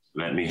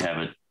 Let me have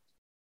a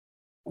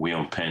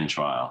William Penn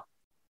trial.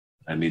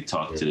 Let me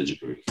talk to the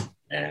jury.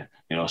 And,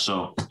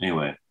 so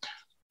anyway,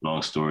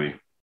 long story.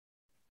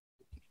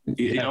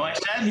 I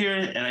sat here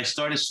and I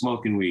started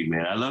smoking weed,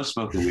 man. I love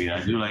smoking weed.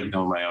 I do like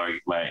doing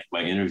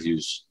my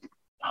interviews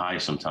high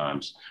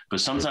sometimes, but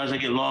sometimes I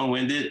get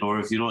long-winded, or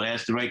if you don't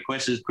ask the right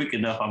questions quick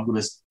enough, I'm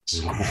gonna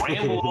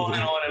ramble on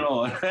and on and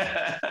on.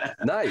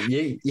 No,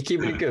 you're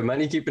keeping it good, man.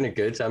 You're keeping it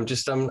good. I'm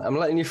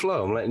letting you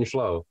flow. I'm letting you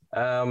flow.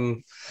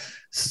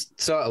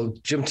 So I'll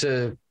jump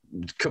to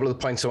a couple of the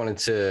points I wanted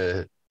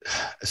to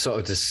sort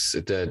of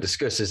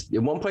discuss. Is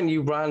at one point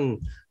you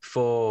ran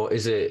for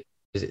is it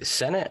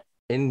Senate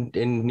in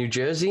New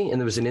Jersey,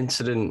 and there was an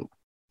incident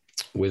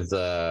with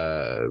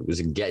was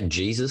it Get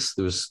Jesus?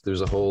 There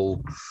was a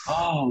whole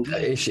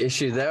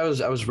issue there.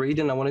 I was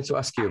reading. I wanted to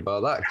ask you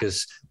about that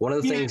because one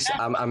of the things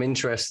I'm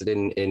interested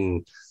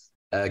in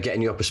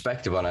getting your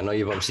perspective on. I know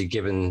you've obviously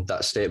given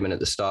that statement at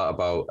the start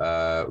about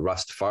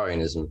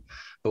Rastafarianism,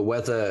 but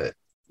whether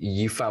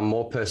you found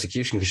more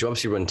persecution because you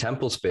obviously run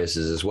temple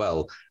spaces as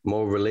well,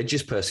 more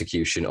religious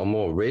persecution or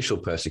more racial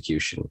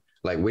persecution,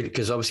 like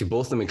because obviously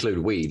both of them include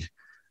weed.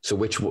 So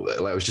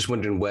I was just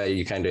wondering where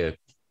you kind of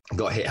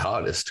got hit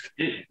hardest.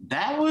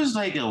 That was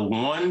like a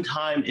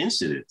one-time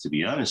incident, to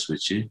be honest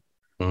with you.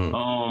 Mm-hmm.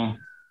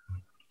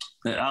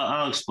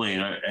 I'll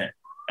explain.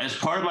 As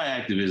part of my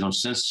activism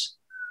since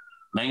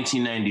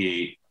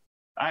 1998,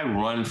 I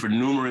run for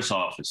numerous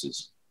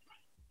offices.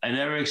 I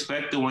never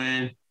expect to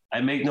win. I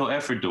make no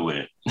effort to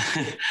win.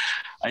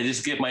 I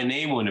just get my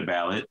name on the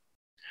ballot.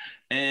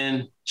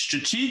 And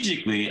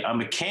strategically,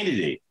 I'm a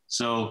candidate.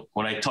 So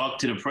when I talk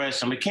to the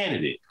press, I'm a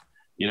candidate.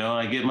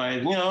 I get I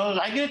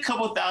get a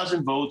couple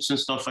thousand votes and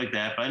stuff like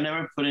that, but I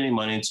never put any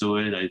money into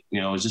it.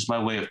 It's just my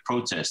way of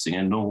protesting.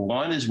 And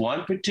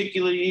one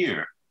particular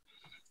year,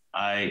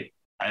 I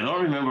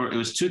don't remember, it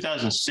was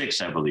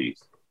 2006, I believe.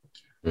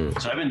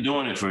 So I've been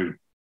doing it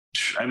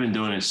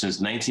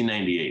since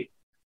 1998.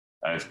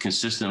 I've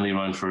consistently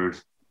run for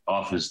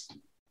office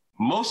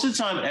most of the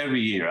time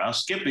every year. I'll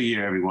skip a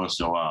year every once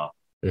in a while.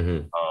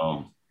 Mm-hmm.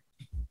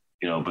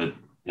 But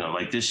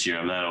like this year,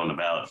 I'm not on the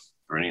ballot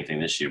or anything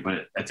this year,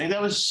 but I think that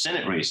was a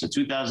Senate race in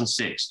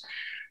 2006.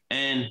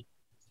 And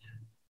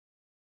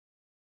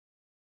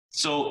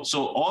so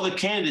all the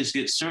candidates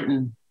get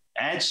certain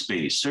ad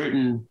space,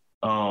 certain,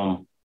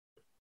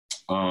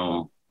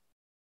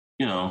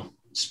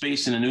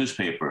 space in the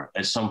newspaper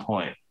at some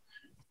point.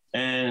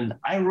 And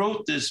I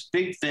wrote this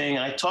big thing.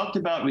 I talked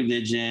about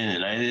religion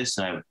and I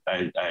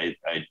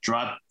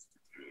dropped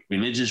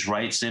religious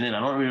rights in it. I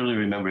don't really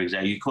remember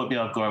exactly. You caught me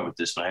off guard with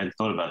this one. I hadn't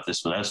thought about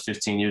this one. That was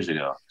 15 years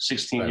ago,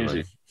 16 years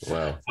ago.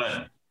 Wow.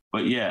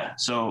 But yeah,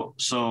 so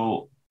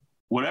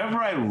whatever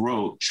I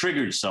wrote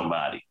triggered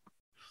somebody.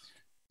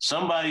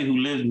 Somebody who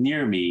lived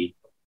near me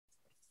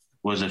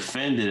was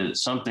offended at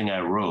something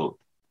I wrote.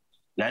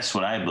 That's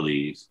what I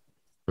believe.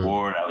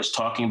 Or I was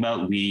talking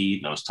about weed.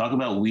 And I was talking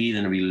about weed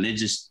in a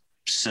religious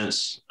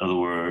sense of the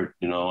word.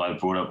 I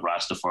brought up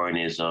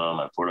Rastafarianism.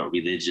 I brought up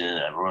religion.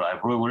 I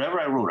wrote whatever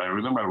I wrote. I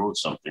remember I wrote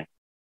something.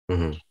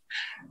 Mm-hmm.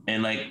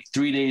 And like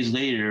 3 days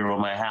later on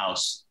my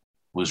house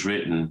was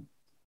written,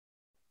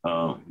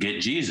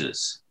 Get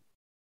Jesus.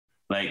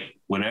 Like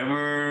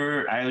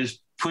whatever I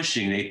was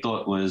pushing, they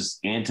thought was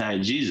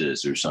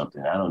anti-Jesus or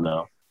something. I don't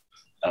know.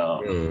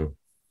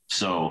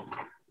 So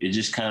it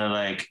just kind of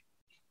like,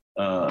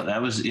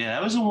 that was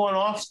a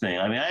one-off thing.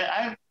 I mean,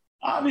 I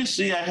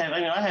obviously I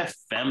have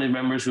family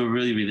members who are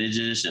really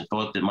religious and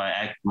thought that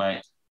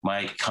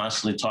my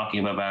constantly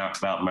talking about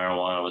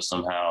marijuana was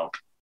somehow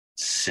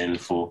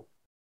sinful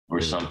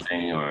or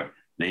something, or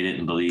they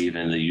didn't believe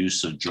in the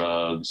use of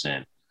drugs,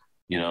 and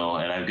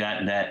and I've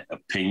gotten that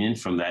opinion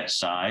from that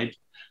side.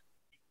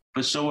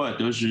 But so what?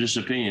 Those are just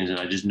opinions, and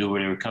I just knew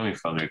where they were coming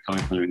from. They're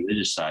coming from the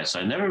religious side, so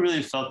I never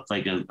really felt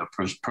like a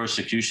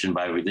persecution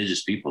by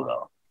religious people,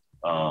 though.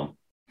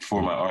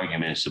 For my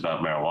arguments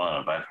about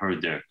marijuana, but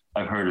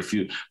I've heard a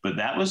few, but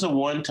that was a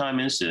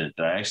one-time incident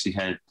that I actually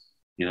had,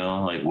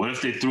 like, what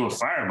if they threw a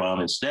firebomb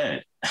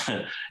instead?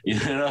 You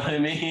know what I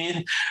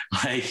mean?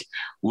 Like,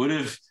 what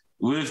if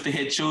they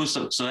had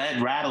chosen? So that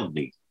rattled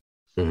me.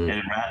 Mm-hmm.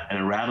 and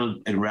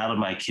it rattled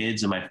my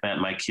kids, and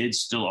my kids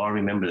still all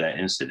remember that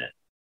incident.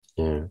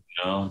 Mm.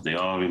 They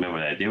all remember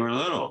that. They were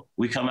little.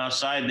 We come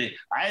outside.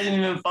 I didn't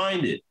even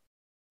find it.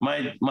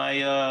 My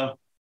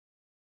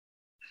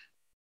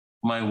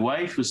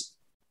wife was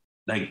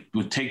like,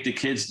 would take the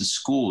kids to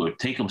school or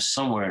take them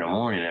somewhere in the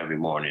morning every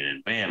morning,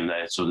 and bam,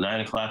 so 9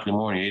 o'clock in the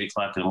morning, 8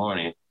 o'clock in the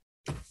morning,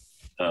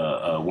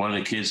 one of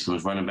the kids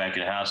comes running back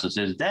in the house and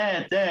says,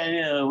 Dad,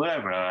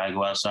 whatever. I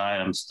go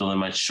outside, I'm still in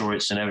my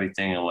shorts and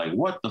everything. I'm like,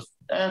 what the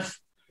F?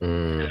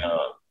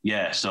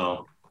 Yeah.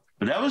 So,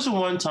 but that was a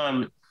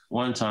one-time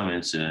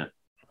incident.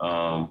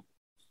 I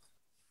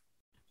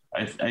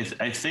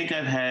think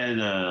I've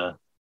had,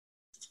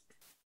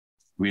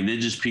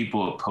 religious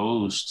people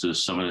opposed to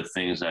some of the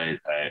things I've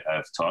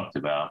talked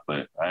about,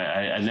 but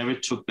I never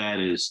took that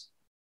as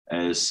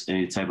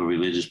any type of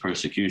religious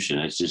persecution.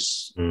 It's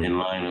just in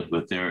line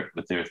with their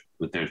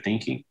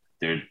thinking.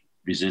 They're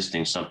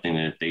resisting something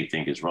that they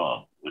think is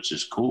wrong, which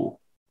is cool.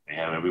 They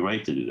have every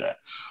right to do that.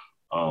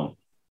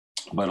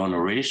 But on the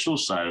racial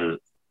side of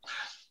it,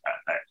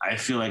 I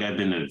feel like I've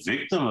been a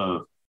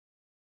victim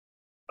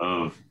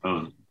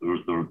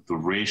the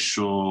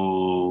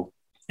racial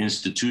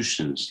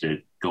institutions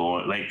that go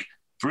on. Like,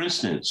 for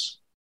instance,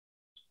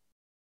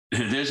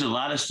 there's a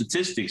lot of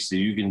statistics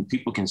that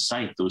people can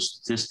cite those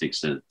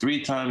statistics that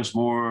 3 times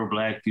more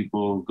Black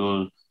people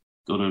go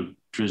to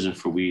prison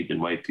for weed than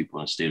white people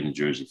in the state of New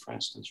Jersey, for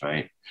instance,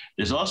 right?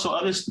 There's also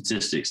other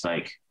statistics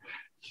like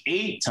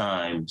 8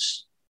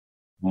 times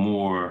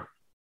more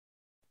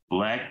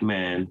Black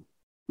men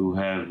who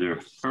have their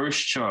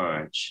first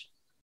charge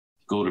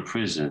go to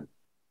prison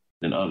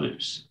than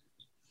others.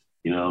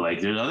 You know, like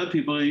there's other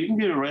people, you can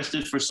get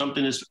arrested for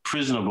something that's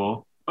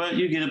prisonable, but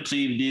you get a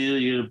plea deal,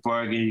 you get a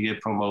bargain, you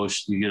get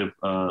promotion, you get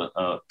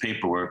a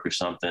paperwork or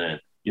something, and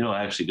you don't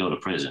actually go to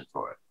prison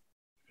for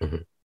it. Mm-hmm.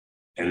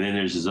 And then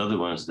there's these other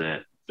ones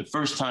that the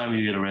first time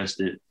you get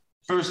arrested,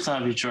 first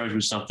time you're charged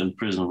with something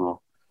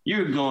prisonable,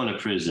 you're going to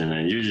prison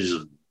and you're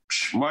just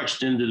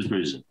marched into the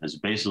prison. It's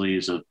basically,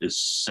 it's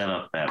set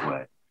up that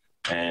way.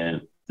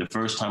 And the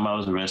first time I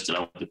was arrested, I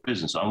went to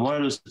prison. So I'm one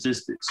of those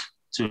statistics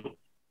too,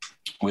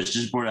 which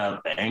just brought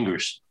out the anger.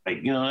 Like,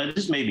 you know, it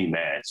just made me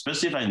mad,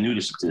 especially if I knew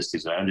the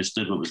statistics. I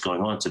understood what was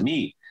going on to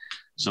me.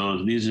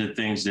 So these are the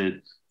things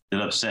that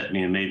upset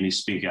me and made me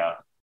speak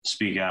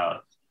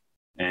out.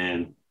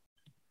 And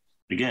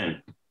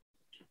again,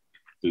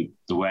 the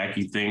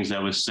wacky things I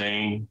was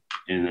saying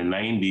in the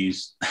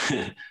 90s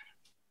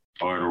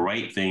are the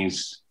right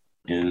things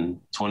in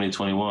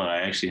 2021.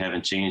 I actually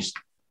haven't changed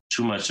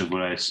too much of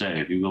what I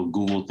say. If you go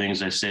Google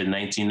things I said in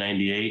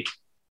 1998,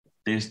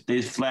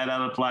 they flat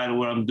out apply to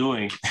what I'm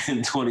doing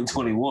in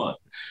 2021.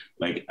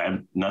 Like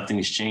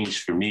nothing's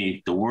changed for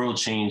me. The world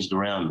changed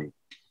around me.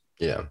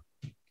 Yeah.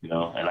 You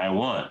know, and I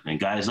won, and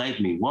guys like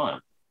me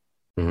won.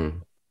 Mm-hmm.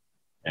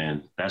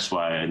 And that's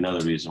why another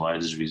reason why I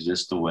just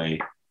resist the way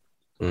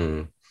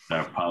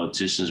our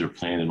politicians are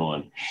planning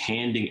on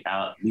handing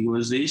out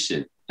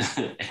legalization.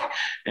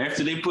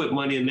 After they put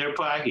money in their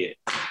pocket,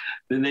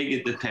 then they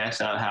get to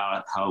pass out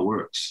how it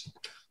works.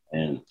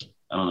 And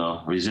I don't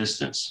know,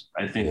 resistance.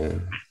 I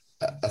think,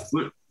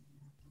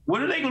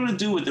 what are they going to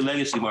do with the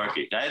legacy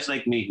market? Guys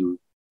like me who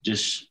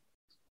just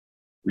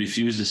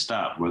refuse to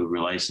stop, whether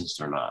we're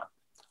licensed or not.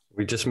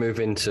 We just move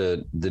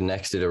into the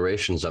next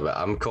iterations of it.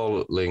 I'm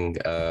calling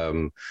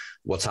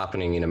what's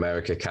happening in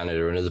America,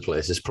 Canada, and other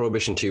places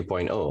Prohibition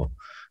 2.0,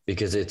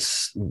 because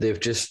they've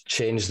just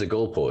changed the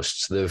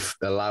goalposts. They've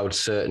allowed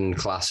certain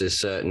classes,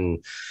 certain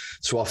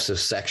swaths of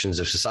sections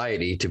of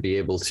society to be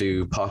able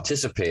to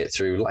participate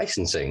through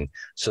licensing.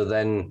 So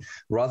then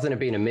rather than it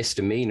being a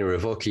misdemeanor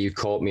of, okay, you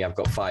caught me, I've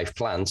got 5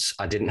 plants,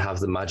 I didn't have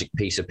the magic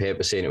piece of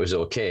paper saying it was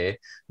okay,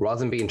 rather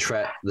than being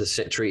treated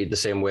the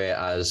same way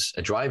as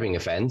a driving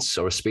offense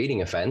or a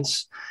speeding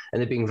offense,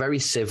 and they're being very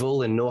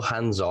civil and no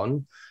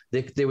hands-on,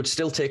 they would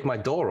still take my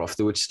door off.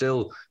 They would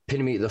still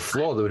pin me to the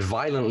floor. They would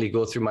violently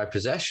go through my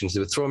possessions.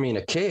 They would throw me in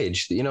a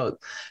cage. You know,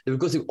 they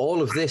would go through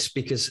all of this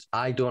because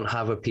I don't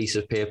have a piece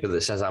of paper that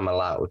says I'm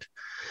allowed.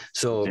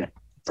 So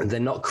they're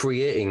not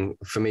creating,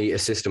 for me, a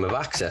system of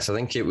access. I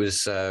think it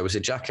was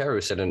it Jack Herrer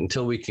who said,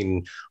 until we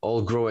can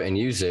all grow it and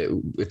use it,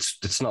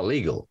 it's not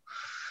legal.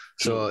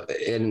 So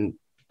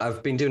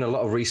I've been doing a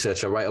lot of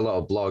research. I write a lot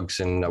of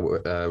blogs and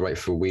I write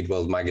for Weed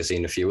World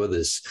magazine, a few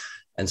others.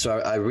 And so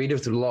I read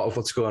a lot of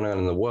what's going on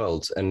in the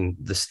world, and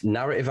this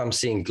narrative I'm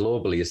seeing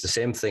globally is the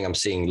same thing I'm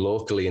seeing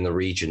locally in the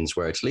regions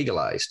where it's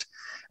legalized.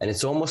 And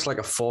it's almost like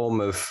a form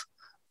of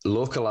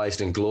localized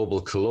and global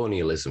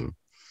colonialism.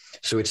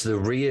 So it's the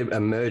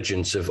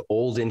re-emergence of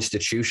old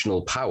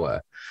institutional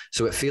power.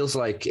 So it feels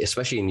like,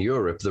 especially in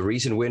Europe, the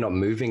reason we're not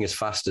moving as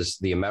fast as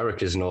the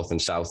Americas, North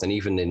and South, and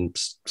even in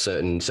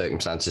certain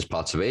circumstances,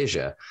 parts of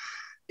Asia,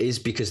 is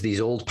because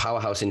these old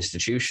powerhouse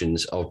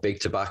institutions of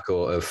big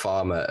tobacco, of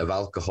pharma, of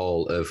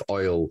alcohol, of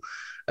oil,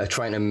 are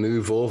trying to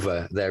move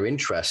over their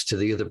interests to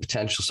the other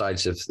potential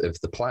sides of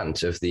the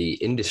plant, of the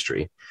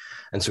industry.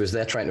 And so as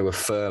they're trying to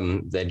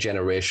affirm their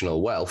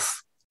generational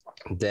wealth,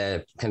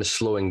 they're kind of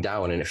slowing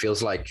down. And it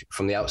feels like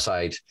from the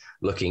outside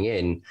looking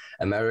in,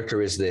 America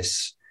is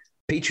this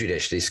petri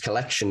dish, this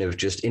collection of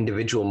just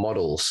individual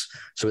models.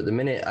 So at the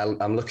minute,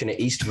 I'm looking at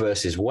East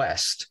versus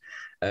West,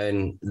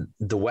 and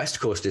the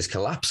West Coast is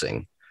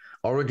collapsing.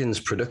 Oregon's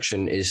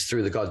production is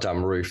through the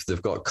goddamn roof.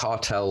 They've got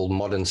cartel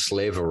modern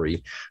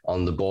slavery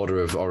on the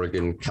border of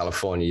Oregon,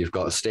 California. You've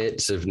got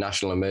states of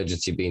national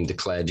emergency being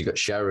declared. You've got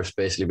sheriffs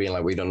basically being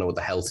like, we don't know what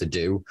the hell to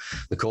do.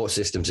 The court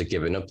systems are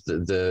giving up.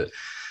 The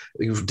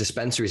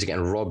dispensaries are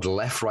getting robbed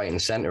left, right,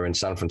 and center in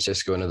San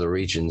Francisco and other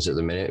regions at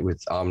the minute,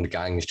 with armed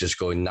gangs just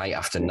going night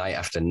after night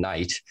after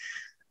night.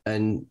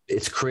 And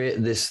it's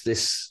created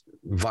this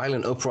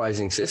violent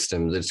uprising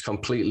system that's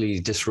completely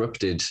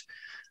disrupted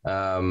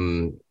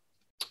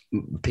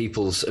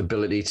people's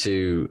ability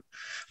to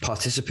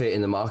participate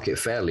in the market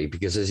fairly,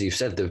 because as you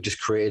said, they've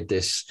just created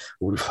this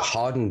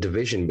hardened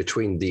division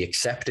between the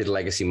accepted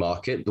legacy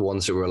market, the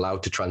ones that were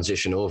allowed to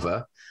transition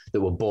over,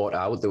 that were bought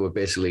out, that were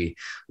basically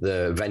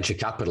the venture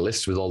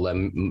capitalists with all their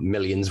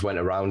millions, went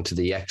around to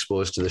the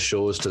expos, to the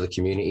shows, to the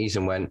communities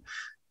and went,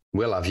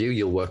 we'll have you,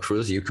 you'll work for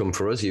us, you come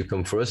for us, you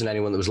come for us. And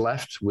anyone that was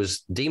left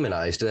was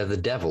demonized. They're the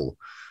devil.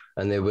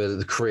 and they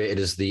were created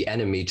as the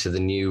enemy to the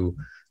new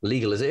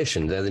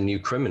legalization. They're the new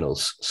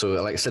criminals. So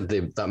like I said,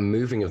 that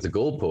moving of the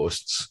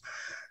goalposts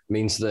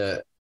means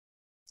that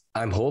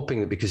I'm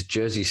hoping that because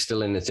Jersey's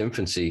still in its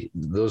infancy,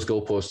 those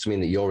goalposts mean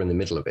that you're in the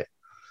middle of it.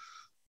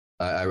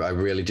 I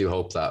really do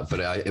hope that.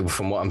 But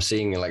from what I'm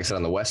seeing, like I said,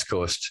 on the West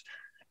Coast,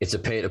 it's a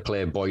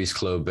pay-to-play boys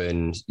club,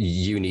 and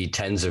you need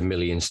tens of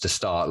millions to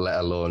start, let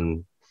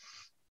alone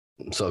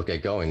sort of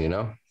get going, you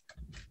know?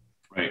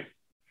 Right.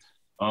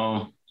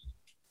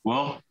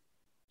 Well,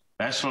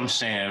 that's what I'm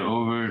saying.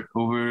 Over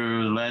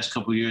the last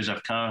couple of years,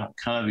 I've kind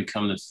of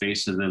become the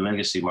face of the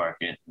legacy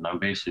market, and I'm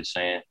basically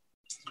saying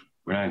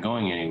we're not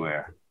going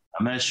anywhere.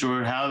 I'm not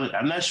sure how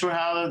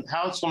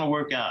it's going to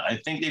work out. I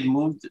think they've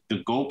moved.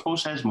 The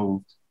goalpost has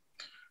moved.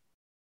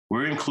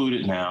 We're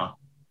included now.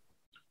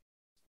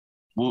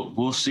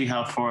 We'll see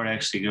how far it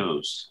actually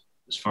goes.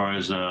 As far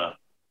as like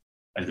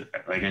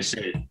I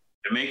said,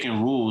 they're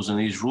making rules, and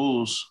these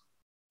rules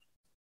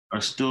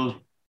are still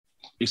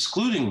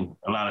excluding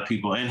a lot of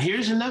people. And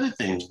here's another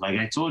thing. Like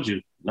I told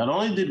you, not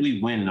only did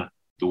we win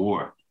the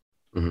war,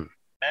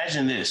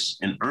 imagine this: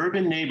 in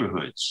urban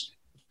neighborhoods,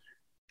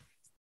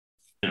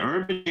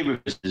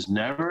 there's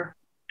never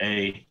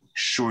a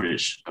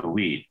shortage of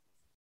weed.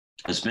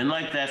 It's been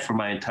like that for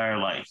my entire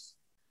life.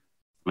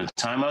 From the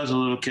time I was a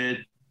little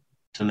kid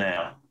to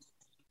now,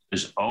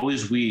 there's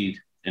always weed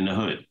in the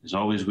hood. There's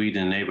always weed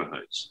in the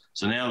neighborhoods.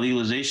 So now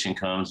legalization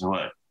comes, and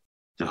what?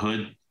 The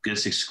hood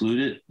gets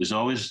excluded. There's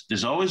always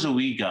a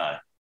weed guy.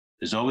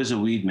 There's always a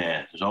weed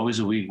man. There's always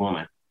a weed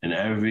woman in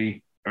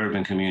every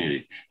urban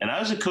community. And I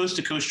was a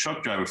coast-to-coast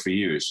truck driver for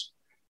years.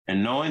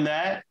 And knowing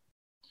that,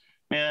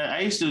 man,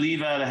 I used to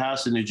leave out of the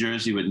house in New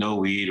Jersey with no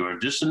weed or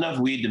just enough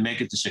weed to make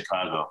it to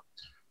Chicago.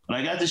 When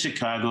I got to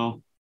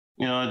Chicago,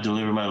 you know, I'd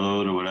deliver my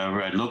load or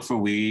whatever. I'd look for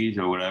weed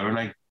or whatever, and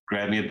I'd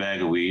grab me a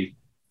bag of weed,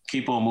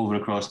 keep on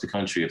moving across the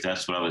country if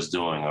that's what I was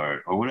doing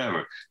or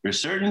whatever. There's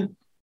certain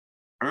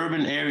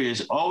urban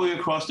areas all the way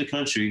across the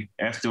country.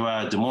 After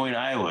Des Moines,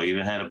 Iowa,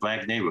 even had a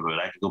black neighborhood.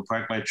 I could go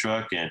park my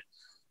truck and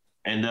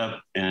end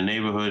up in a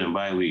neighborhood and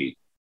buy weed.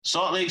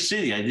 Salt Lake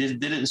City, I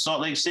did it in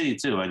Salt Lake City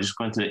too. I just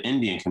went to the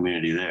Indian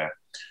community there.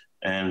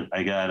 And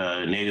I got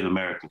a Native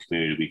American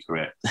community, to be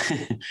correct,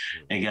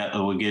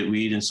 and would get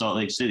weed in Salt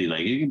Lake City.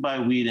 Like, you can buy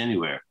weed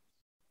anywhere,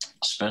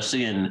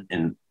 especially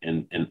in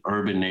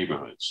urban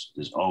neighborhoods.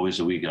 There's always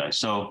a weed guy.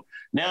 So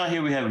now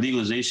here we have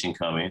legalization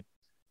coming,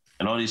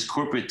 and all these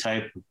corporate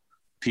type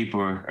people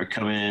are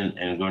coming in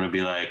and going to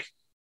be like,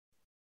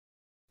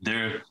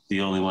 they're the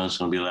only ones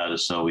going to be allowed to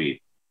sell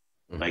weed.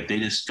 Mm-hmm. Like, they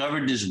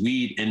discovered this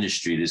weed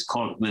industry, this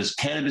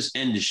cannabis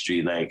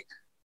industry, like,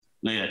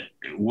 yeah,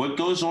 what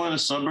goes on in the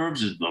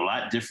suburbs is a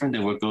lot different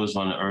than what goes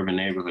on in urban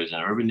neighborhoods.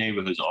 And urban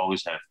neighborhoods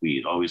always have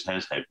weed, always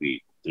has had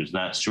weed. There's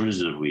not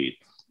shortages of weed.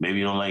 Maybe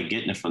you don't like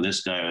getting it from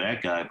this guy or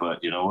that guy,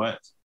 but you know what?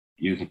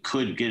 You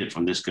could get it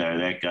from this guy or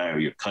that guy or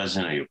your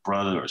cousin or your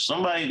brother or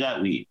somebody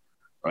got weed,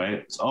 right?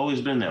 It's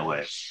always been that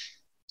way.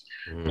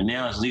 Mm. And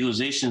now as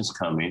legalization's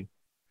coming,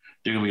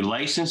 they're going to be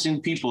licensing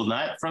people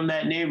not from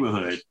that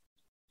neighborhood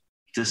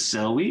to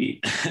sell weed.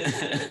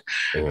 But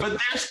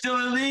they're still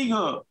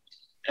illegal.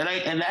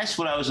 And that's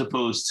what I was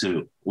opposed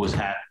to, was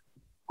happening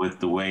with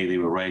the way they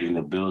were writing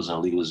the bills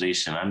on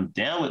legalization. I'm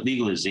down with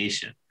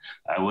legalization.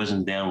 I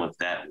wasn't down with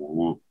that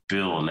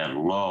bill and that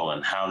law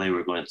and how they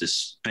were going to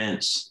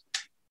dispense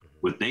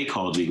what they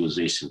called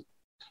legalization,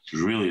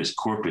 which really is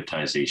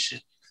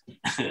corporatization.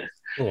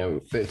 You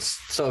know, it's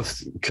sort of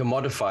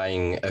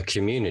commodifying a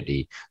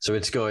community. So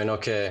it's going,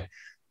 okay,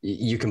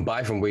 you can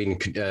buy from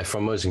weed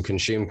from us and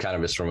consume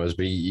cannabis from us,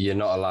 but you're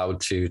not allowed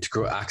to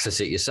access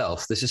it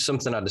yourself. This is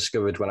something I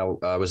discovered when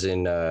I was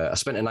I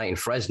spent a night in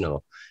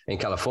Fresno in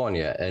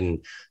California.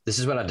 And this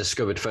is when I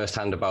discovered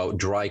firsthand about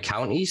dry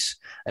counties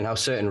and how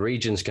certain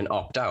regions can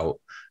opt out.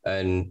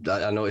 And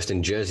I noticed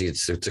in Jersey,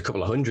 it's a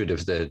couple of hundred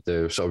of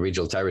the sort of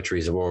regional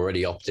territories have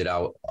already opted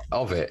out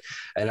of it.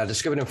 And I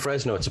discovered in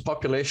Fresno, it's a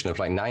population of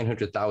like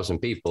 900,000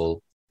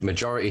 people,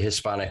 majority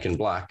Hispanic and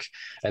Black,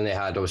 and they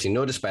had obviously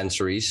no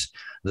dispensaries.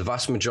 The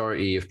vast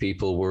majority of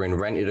people were in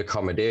rented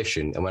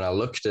accommodation. And when I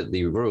looked at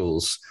the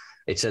rules,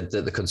 it said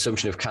that the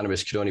consumption of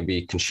cannabis could only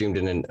be consumed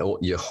in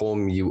your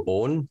home you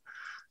own.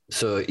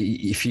 So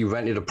if you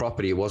rented a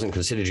property, it wasn't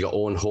considered your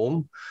own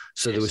home.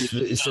 So there was the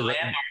landlord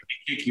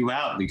could kick you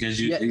out because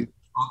you're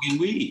smoking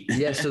weed.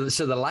 Yeah, so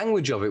the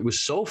language of it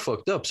was so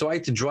fucked up. So I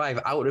had to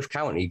drive out of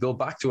county, go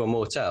back to a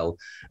motel,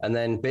 and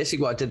then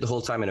basically what I did the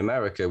whole time in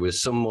America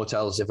was some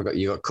motels, if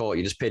you got caught,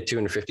 you just paid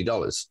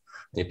 $250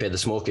 and you paid the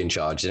smoking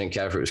charge. You didn't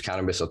care if it was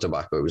cannabis or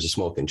tobacco; it was a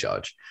smoking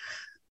charge.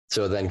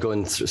 So then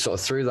going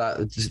through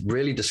that,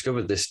 really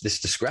discovered this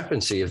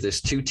discrepancy of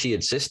this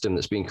two-tiered system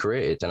that's been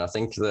created, and I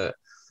think that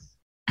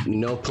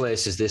no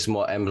place is this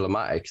more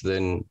emblematic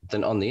than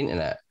on the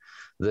internet,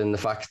 than the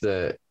fact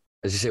that,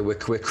 as you say, we're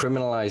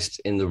criminalized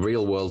in the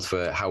real world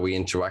for how we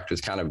interact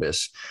with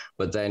cannabis,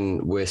 but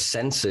then we're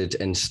censored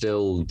and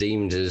still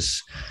deemed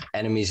as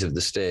enemies of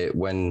the state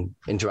when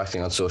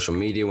interacting on social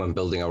media, when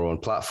building our own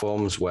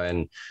platforms,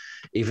 when,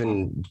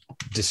 even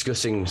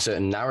discussing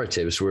certain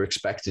narratives, we're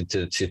expected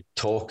to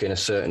talk in a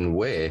certain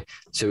way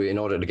in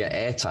order to get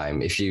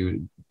airtime. If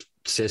you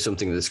say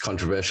something that's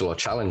controversial or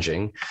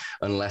challenging,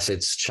 unless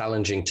it's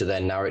challenging to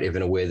their narrative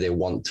in a way they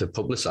want to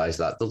publicize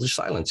that, they'll just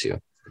silence you.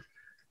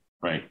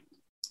 Right.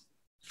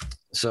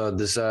 So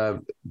there's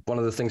one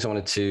of the things I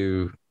wanted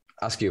to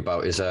ask you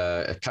about is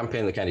a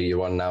campaign that kind of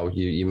you're on now.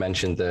 You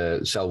mentioned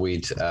the sell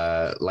weed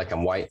like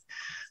I'm white.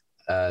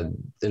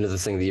 Another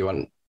thing that you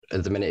want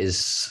at the minute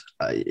is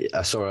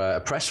I saw a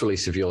press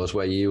release of yours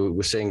where you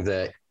were saying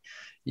that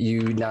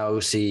you now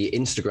see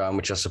Instagram,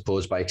 which I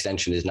suppose by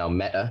extension is now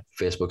Meta,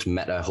 Facebook's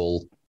Meta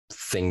whole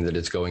thing that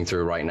it's going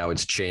through right now,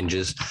 its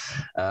changes,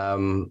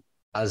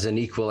 as an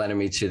equal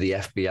enemy to the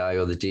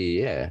FBI or the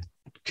DEA.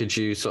 Could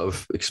you sort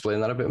of explain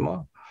that a bit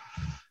more?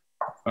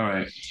 All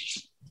right.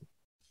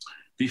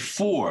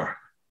 Before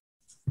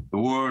the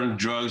war on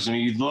drugs, I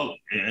mean, you look,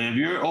 if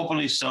you're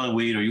openly selling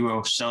weed or you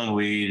are selling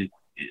weed,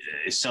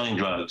 selling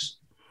drugs,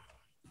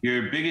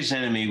 your biggest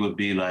enemy would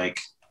be like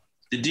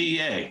the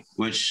DEA,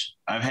 which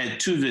I've had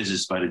 2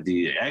 visits by the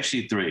DEA,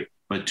 actually 3,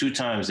 but 2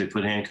 times they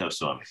put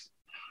handcuffs on me.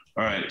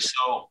 All right,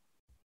 so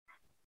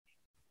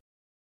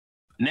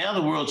now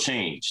the world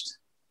changed,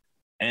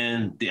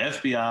 and the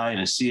FBI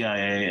and the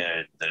CIA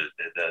and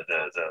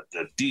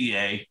the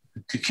DEA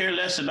could care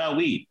less about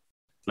weed.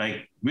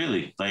 Like,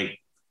 really, like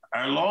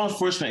our law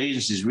enforcement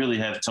agencies really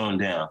have toned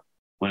down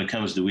when it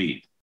comes to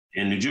weed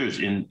in New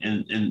Jersey,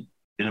 in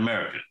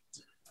America.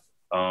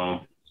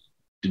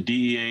 The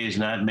DEA is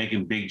not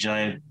making big,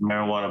 giant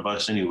marijuana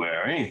busts anywhere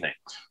or anything.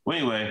 Well,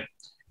 anyway,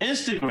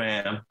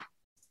 Instagram,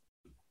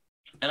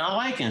 and I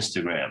like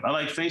Instagram. I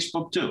like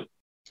Facebook too.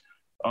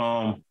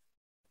 But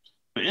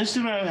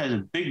Instagram has a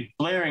big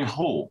blaring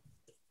hole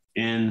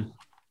in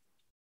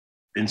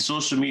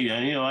social media.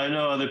 And, I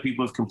know other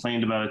people have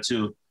complained about it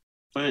too,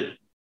 but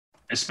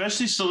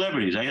especially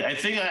celebrities. I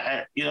think,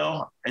 at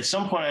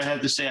some point I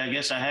have to say, I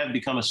guess I have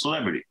become a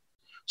celebrity.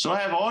 So I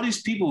have all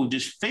these people who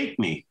just fake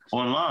me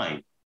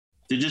online.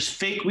 They're just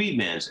fake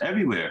Weedmans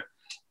everywhere.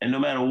 And no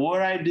matter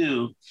what I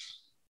do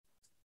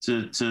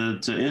to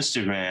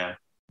Instagram,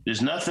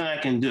 there's nothing I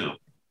can do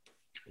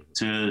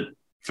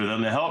for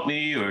them to help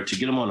me or to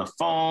get them on the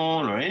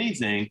phone or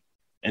anything.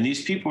 And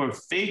these people are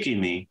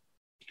faking me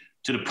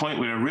to the point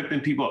where they're ripping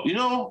people up. You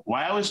know,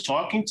 while I was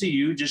talking to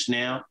you just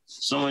now,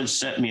 someone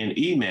sent me an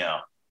email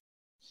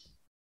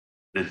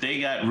that they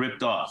got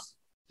ripped off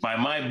by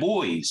my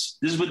boys.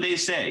 This is what they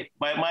say,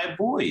 by my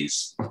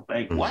boys.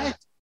 Like, what?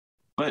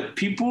 But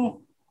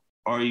people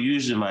are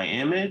using my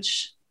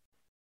image.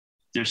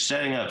 They're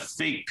setting up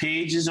fake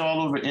pages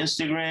all over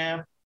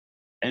Instagram,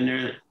 and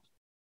they're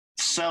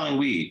selling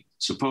weed,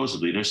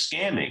 supposedly. They're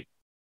scamming.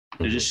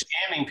 They're just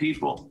scamming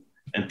people,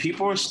 and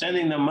people are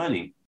sending them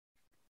money.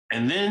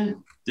 And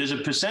then there's a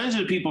percentage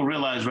of the people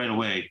realize right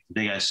away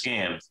they got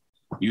scammed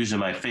using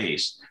my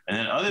face. And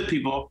then other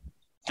people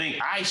think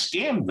I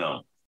scammed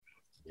them.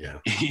 Yeah.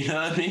 You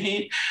know what I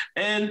mean?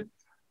 And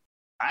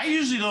I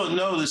usually don't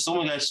know that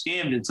someone got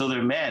scammed until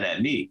they're mad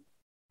at me.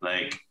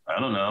 Like, I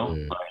don't know.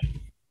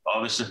 Like, all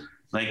of a sudden,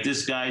 like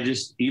this guy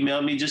just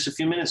emailed me just a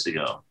few minutes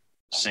ago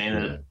saying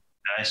that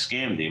I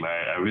scammed him.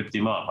 I ripped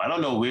him off. I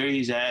don't know where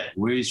he's at,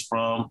 where he's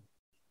from,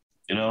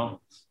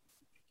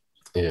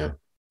 Yeah.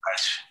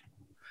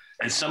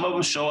 And some of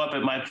them show up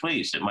at my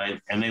place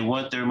and they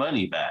want their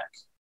money back.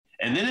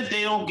 And then if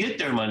they don't get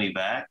their money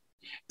back,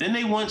 then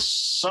they want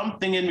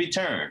something in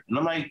return. And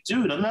I'm like,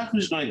 dude, I'm not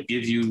just going to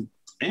give you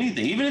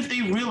anything. Even if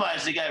they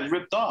realize they got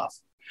ripped off,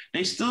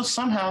 they still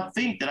somehow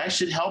think that I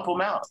should help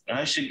them out and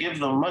I should give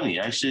them money.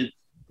 I should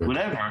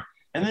whatever.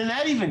 And then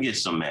that even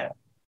gets them mad.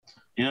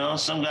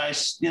 Some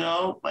guys,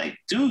 like,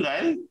 dude,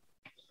 I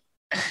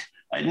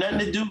had nothing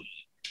to do.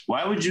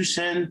 Why would you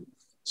send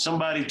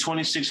somebody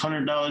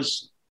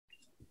 $2,600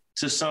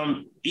 to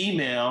some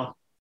email,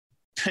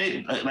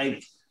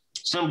 like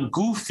some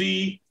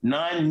goofy,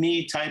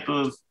 non-me type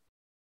of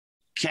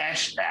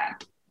cash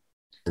app?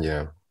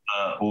 Yeah.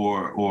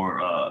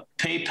 Or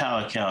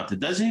PayPal account that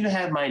doesn't even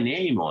have my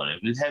name on it.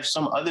 It would have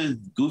some other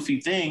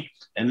goofy thing,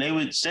 and they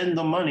would send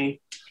them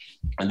money,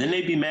 and then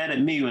they'd be mad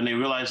at me when they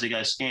realize they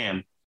got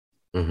scammed.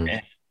 Mm-hmm.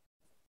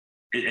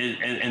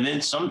 And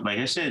then some, like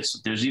I said,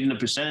 there's even a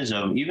percentage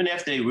of them, even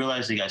after they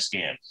realize they got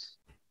scammed,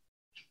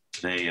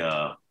 they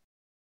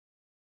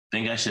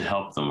think I should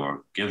help them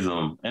or give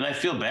them, and I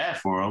feel bad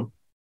for them.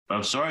 But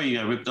I'm sorry you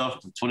got ripped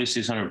off for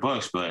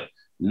 $2,600, but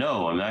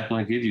no, I'm not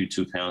going to give you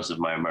 2 pounds of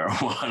my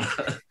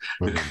marijuana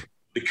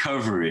to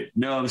cover it.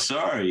 No, I'm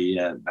sorry.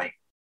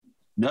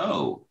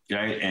 No,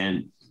 right?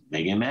 And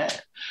they get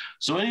mad.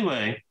 So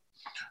anyway,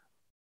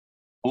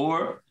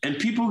 and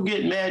people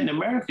get mad in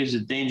America is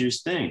a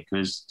dangerous thing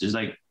because there's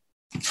like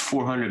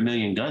 400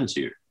 million guns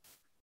here.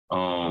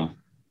 And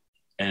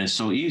it's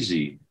so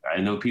easy. I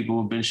know people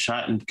have been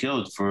shot and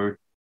killed for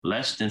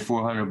less than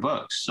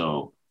 $400.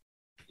 So,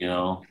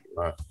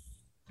 right.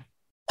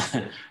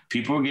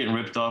 People are getting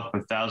ripped off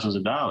for thousands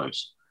of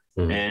dollars.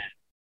 Mm-hmm. And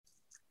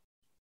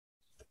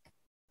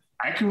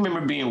I can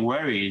remember being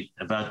worried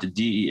about the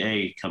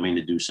DEA coming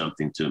to do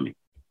something to me.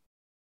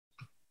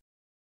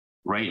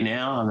 right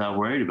now, I'm not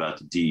worried about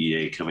the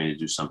DEA coming to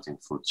do something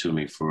to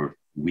me for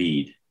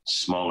weed,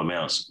 small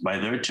amounts. By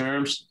their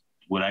terms,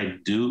 what I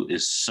do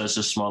is such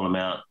a small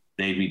amount,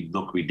 they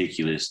look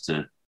ridiculous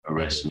to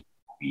arrest me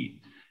for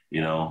weed,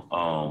 you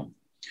know.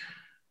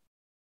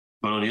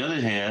 But on the other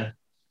hand,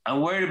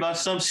 I'm worried about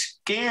some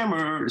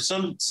scammer,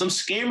 some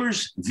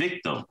scammer's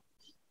victim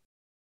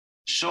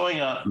showing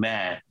up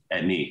mad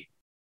at me,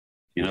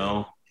 you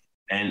know,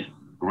 and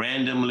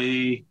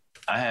randomly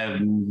I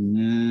have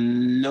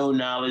no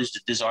knowledge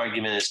that this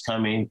argument is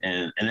coming,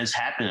 and it's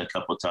happened a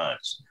couple of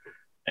times.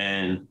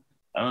 And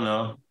I don't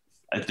know,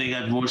 I think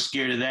I'm more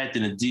scared of that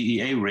than a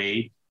DEA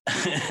raid.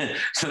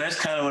 So that's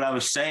kind of what I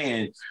was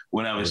saying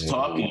when I was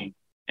talking,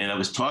 and I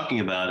was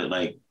talking about it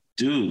like,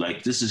 dude,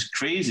 like this is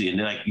crazy. And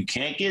they're like, you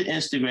can't get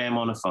Instagram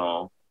on the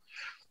phone.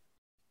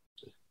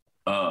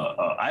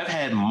 I've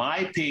had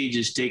my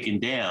pages taken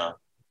down,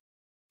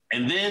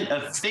 and then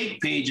a fake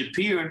page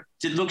appeared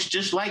that looks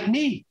just like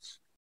me.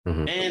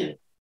 Mm-hmm. And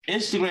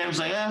Instagram's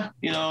like,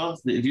 you know,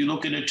 if you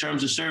look at the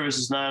terms of service,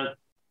 it's not,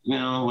 you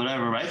know,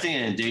 whatever. I think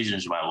it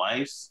endangers my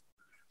life.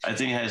 I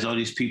think it has all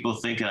these people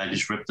thinking I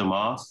just ripped them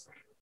off.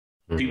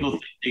 Mm-hmm. People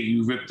think that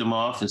you ripped them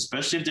off,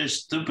 especially if they're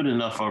stupid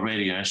enough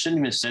already. And I shouldn't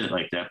even say it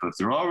like that, but if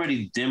they're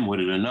already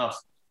dim-witted enough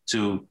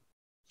to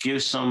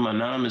give some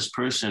anonymous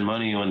person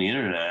money on the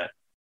internet,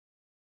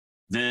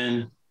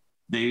 then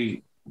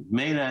they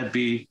may not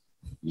be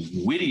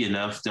witty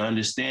enough to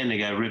understand they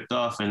got ripped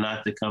off and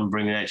not to come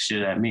bring that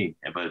shit at me.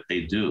 But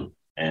they do.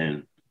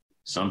 And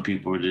some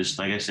people are just,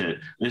 like I said,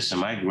 listen,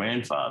 my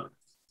grandfather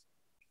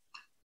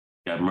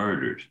got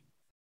murdered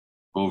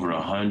over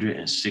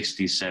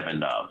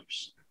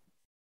 $167.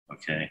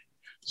 Okay.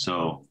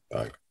 So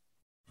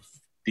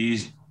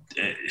these,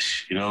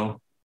 you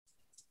know,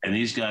 and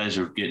these guys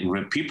are getting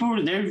ripped.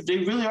 People, they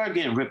really are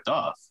getting ripped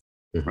off.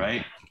 Mm-hmm.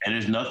 Right. And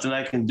there's nothing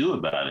I can do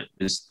about it.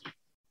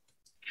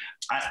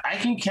 I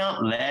can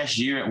count last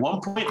year. At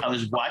one point, I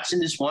was watching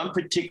this one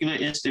particular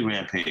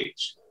Instagram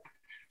page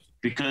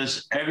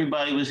because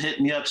everybody was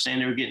hitting me up saying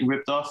they were getting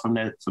ripped off from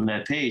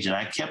that page. And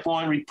I kept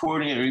on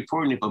reporting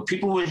it. But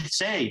people would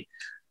say,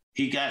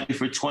 he got me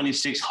for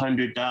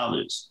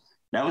 $2,600.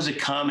 That was a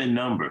common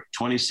number,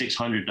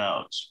 $2,600.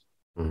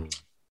 Mm-hmm.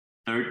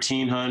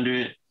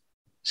 $1,300,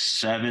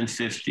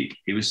 $750.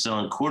 He was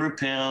selling quarter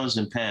pounds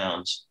and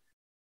pounds.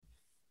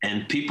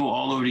 And people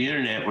all over the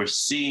internet were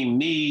seeing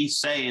me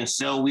saying,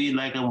 sell weed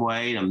like I'm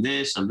white, I'm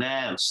this, I'm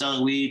that, I'm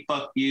selling weed,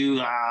 fuck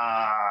you,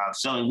 I'm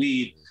selling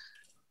weed.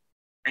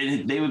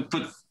 And they would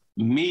put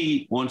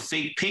me on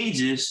fake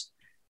pages,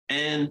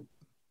 and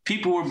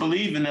people were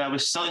believing that I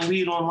was selling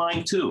weed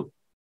online too.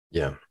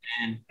 Yeah.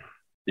 And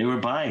they were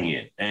buying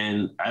it.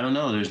 And I don't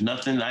know, there's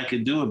nothing I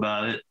could do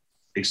about it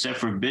except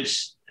for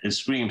bitch and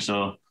scream.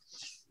 So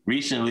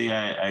recently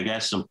I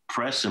got some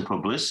press and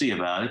publicity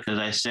about it because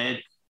I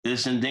said,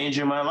 this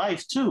endanger my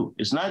life too.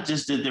 It's not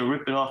just that they're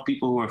ripping off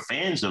people who are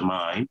fans of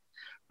mine,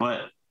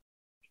 but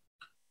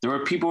there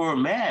are people who are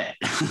mad.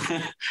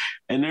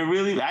 And they're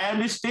really, I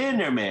understand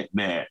they're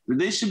mad.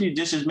 They should be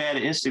just as mad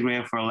at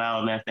Instagram for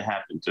allowing that to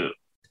happen too.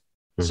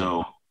 Mm-hmm.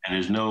 So, and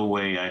there's no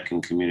way I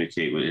can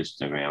communicate with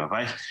Instagram.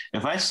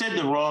 If I said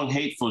the wrong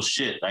hateful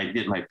shit, I'd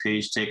get my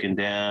page taken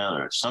down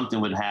or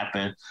something would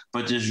happen,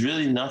 but there's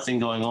really nothing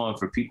going on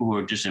for people who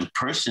are just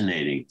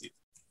impersonating you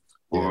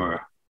or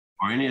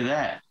any of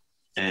that.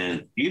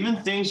 And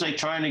even things like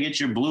trying to get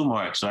your blue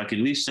mark. So I could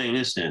at least say,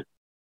 listen,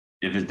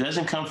 if it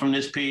doesn't come from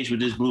this page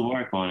with this blue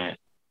mark on it,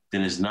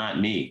 then it's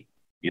not me.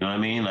 You know what I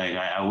mean? Like,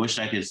 I wish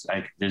I could,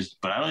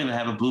 but I don't even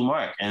have a blue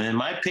mark. And then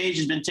my page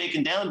has been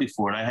taken down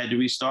before and I had to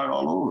restart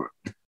all over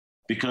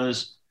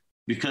because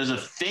a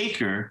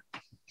faker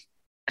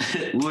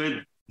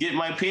would get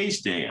my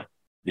page down,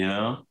 you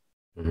know?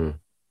 Mm-hmm. And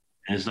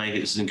it's like,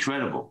 it's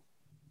incredible.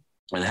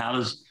 And I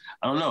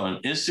don't know,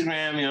 on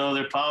Instagram, you know,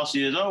 their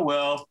policy is, oh,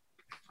 well,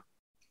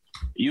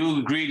 you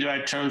agreed to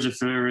our terms of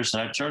service,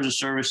 and our terms of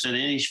service said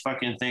any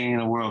fucking thing in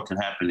the world could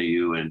happen to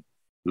you and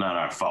not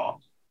our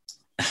fault.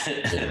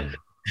 Yeah.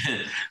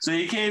 So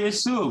you can't even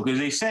sue them because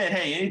they said,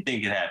 hey,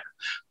 anything can happen.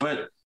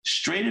 But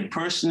straight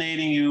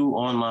impersonating you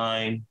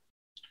online,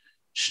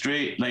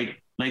 straight,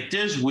 like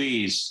there's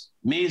ways,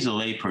 me as a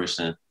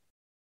layperson,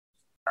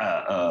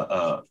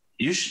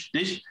 you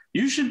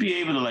should be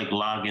able to like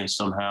log in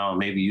somehow,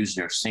 maybe using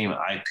your same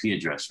IP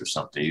address or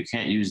something. You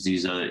can't use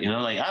these other, you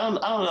know, like, I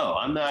don't know.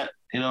 I'm not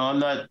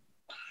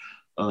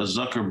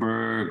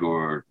Zuckerberg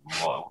or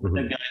what's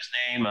that guy's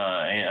name?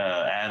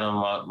 Adam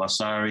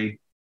Masari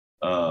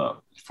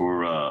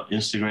for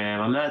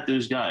Instagram. I'm not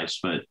those guys,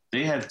 but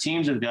they have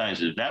teams of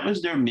guys. If that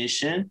was their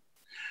mission,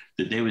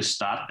 that they would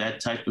stop that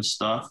type of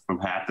stuff from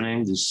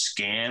happening, the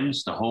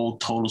scams, the whole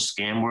total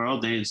scam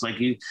world. It's like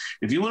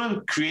if you want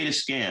to create a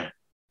scam,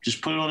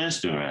 just put it on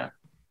Instagram.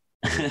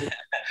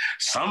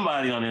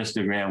 Somebody on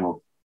Instagram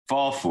will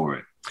fall for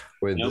it.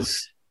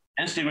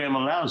 Instagram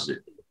allows it.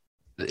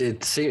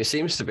 It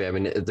seems to be. I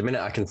mean, at the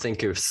minute, I can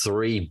think of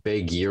 3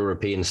 big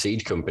European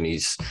seed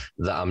companies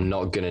that I'm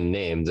not going to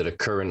name that are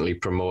currently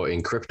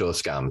promoting crypto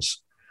scams.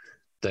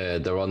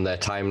 They're on their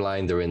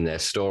timeline, they're in their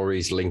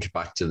stories, linked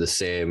back to the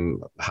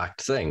same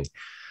hacked thing.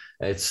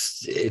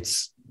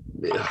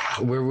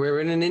 We're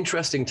in an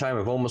interesting time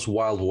of almost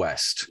Wild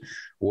West,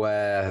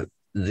 where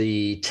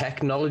the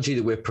technology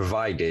that we're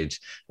provided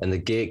and the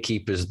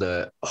gatekeepers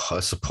that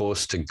are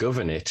supposed to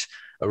govern it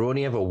are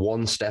only ever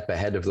one step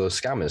ahead of those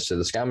scammers. So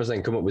the scammers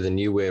then come up with a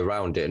new way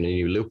around it and a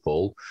new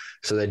loophole.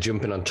 So they're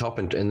jumping on top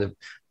and they're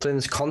playing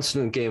this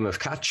constant game of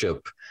catch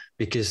up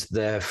because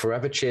they're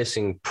forever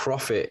chasing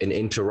profit and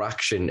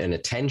interaction and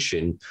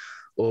attention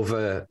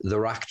over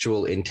their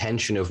actual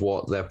intention of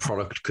what their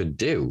product could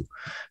do.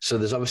 So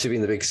there's obviously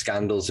been the big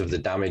scandals of the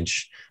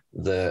damage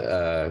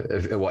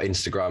what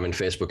Instagram and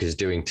Facebook is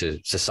doing to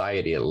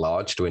society at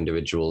large, to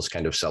individuals'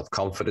 kind of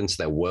self-confidence,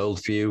 their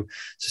worldview,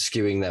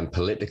 skewing them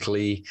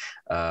politically,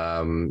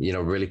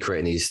 really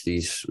creating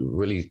these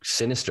really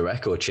sinister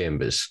echo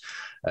chambers.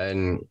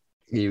 And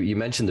you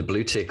mentioned the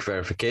blue tick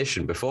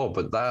verification before,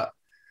 but that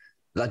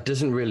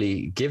doesn't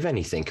really give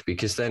anything,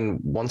 because then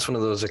once one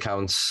of those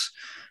accounts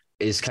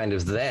is kind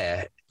of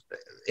there,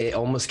 it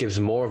almost gives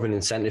more of an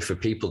incentive for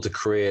people to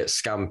create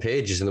scam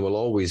pages, and there will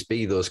always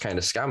be those kind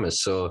of scammers.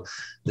 So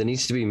there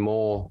needs to be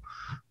more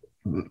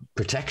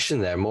protection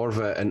there, more of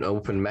an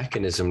open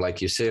mechanism,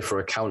 like you say, for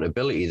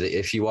accountability, that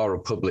if you are a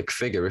public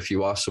figure, if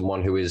you are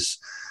someone who is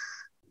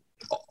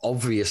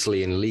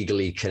obviously and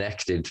legally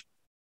connected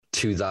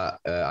to that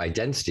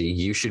identity,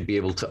 you should be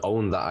able to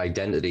own that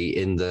identity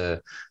in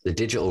the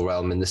digital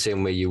realm in the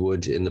same way you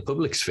would in the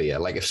public sphere.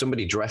 Like if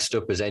somebody dressed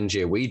up as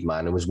NJ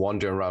Weedman and was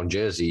wandering around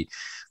Jersey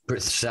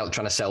trying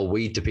to sell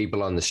weed to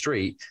people on the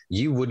street,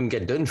 you wouldn't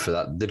get done for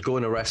that. They'd go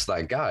and arrest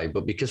that guy.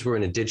 But because we're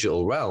in a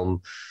digital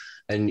realm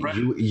and right,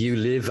 you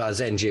live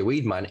as NJ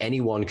Weedman,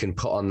 anyone can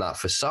put on that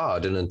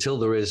facade. And until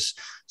there is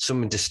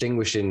some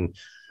distinguishing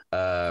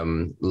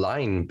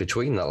line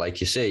between that, like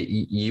you say,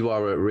 you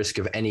are at risk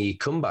of any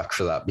comeback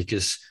for that,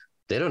 because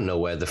they don't know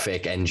where the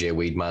fake NJ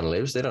Weedman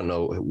lives. They don't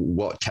know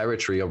what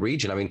territory or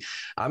region. I mean,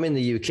 I'm in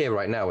the UK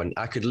right now, and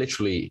I could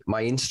literally,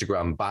 my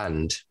Instagram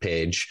banned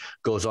page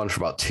goes on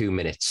for about 2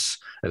 minutes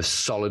of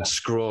solid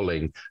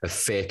scrolling of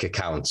fake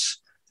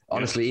accounts.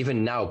 Honestly,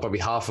 even now, probably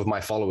half of my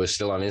followers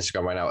still on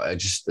Instagram right now are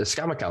just the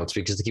scam accounts,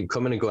 because they keep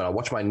coming and going. I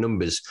watch my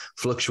numbers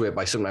fluctuate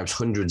by sometimes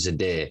hundreds a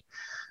day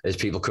as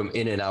people come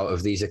in and out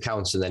of these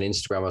accounts, and then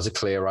Instagram has a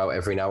clear out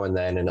every now and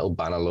then, and it'll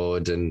ban a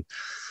load. And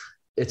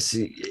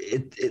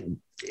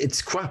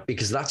it's crap,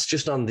 because that's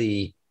just on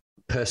the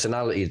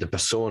personality, the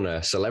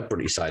persona,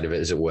 celebrity side of it,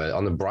 as it were.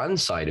 On the brand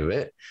side of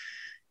it,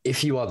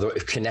 if you are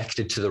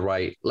connected to the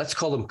right, let's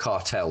call them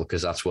cartel,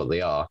 because that's what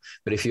they are.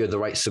 But if you're the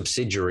right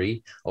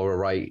subsidiary or a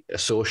right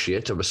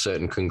associate of a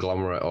certain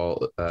conglomerate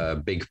or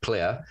big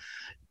player,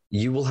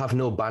 you will have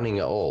no banning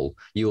at all.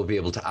 You will be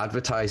able to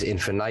advertise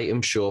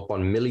infinitum, show up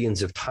on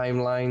millions of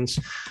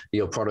timelines.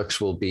 Your products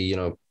will be,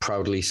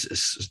 proudly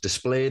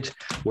displayed.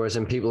 Whereas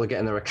then people are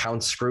getting their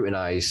accounts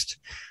scrutinized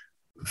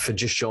for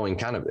just showing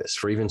cannabis,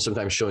 for even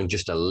sometimes showing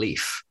just a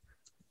leaf.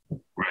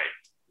 Right.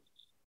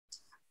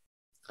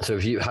 So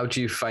how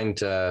do you find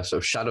sort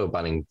of shadow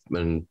banning?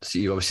 And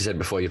you obviously said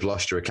before you've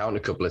lost your account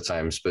a couple of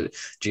times, but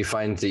do you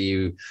find that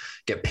you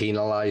get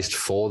penalized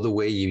for the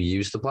way you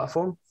use the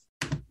platform?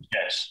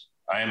 Yes.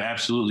 I am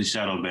absolutely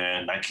shadow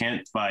banned. I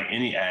can't buy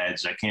any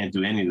ads. I can't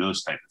do any of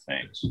those type of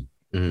things.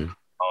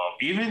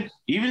 Mm-hmm.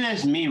 Even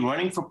as me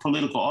running for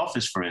political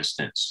office, for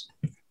instance,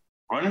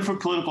 running for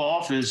political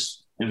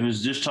office, if it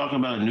was just talking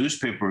about a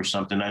newspaper or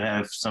something, I'd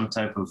have some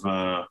type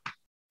of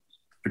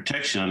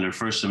protection under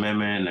First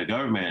Amendment and the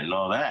government and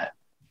all that.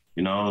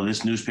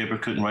 This newspaper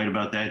couldn't write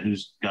about that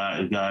news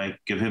guy,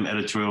 give him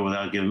editorial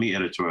without giving me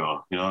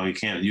editorial. You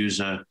can't you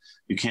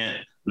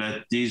can't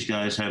let these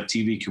guys have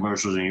TV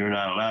commercials and you're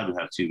not allowed to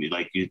have TV,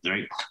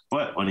 right?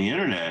 But on the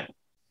internet,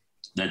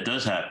 that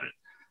does happen.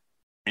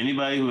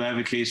 Anybody who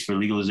advocates for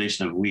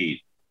legalization of weed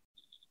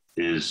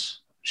is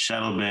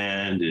shadow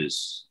banned,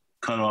 is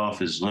cut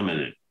off, is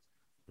limited.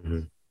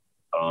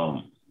 Mm-hmm.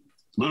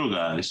 Little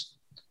guys,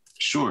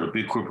 sure, the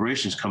big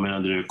corporations come in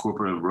under their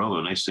corporate umbrella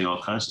and they say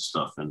all kinds of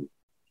stuff, and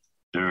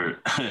they're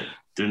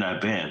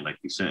not banned, like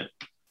you said.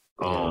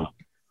 So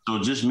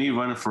just me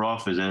running for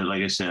office, and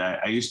like I said,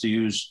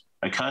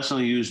 I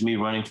constantly use me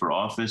running for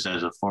office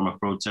as a form of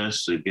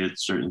protest to get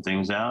certain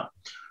things out.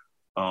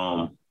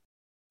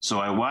 So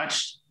I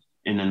watched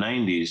in the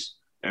 90s,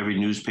 every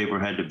newspaper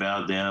had to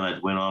bow down.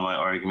 I'd win all my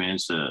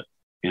arguments. Not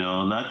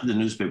that the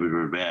newspapers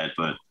were bad,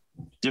 but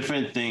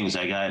different things.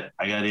 I got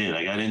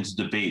into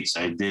debates.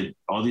 I did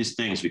all these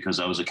things because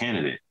I was a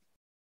candidate,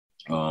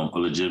 a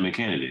legitimate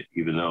candidate,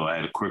 even though I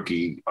had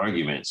quirky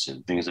arguments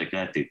and things like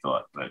that, they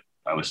thought, but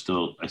I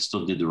still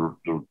did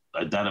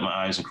I dotted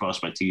my I's and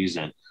crossed my T's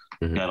and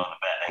mm-hmm.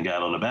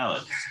 got on the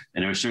ballot.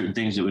 And there were certain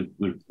things that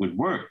would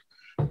work,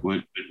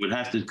 would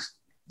have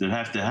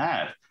to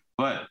have.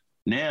 But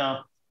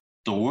now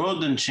the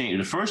world didn't change.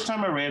 The first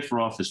time I ran for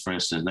office, for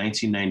instance,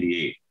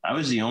 1998, I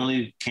was the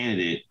only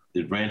candidate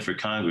that ran for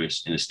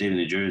Congress in the state of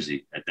New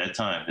Jersey at that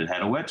time that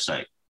had a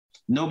website.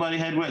 Nobody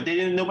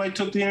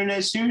took the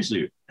internet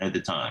seriously at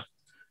the time.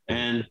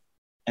 And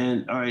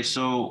all right,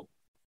 so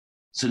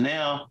So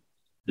now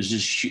it's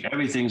just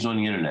everything's on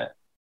the internet.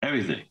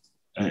 Everything,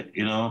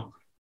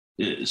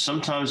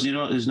 sometimes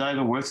it's not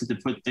even worth it to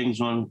put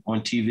things on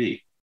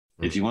TV.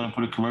 If you want to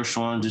put a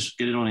commercial on, just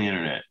get it on the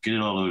internet, get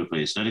it all over the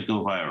place, let it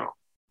go viral,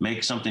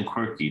 make something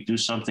quirky, do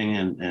something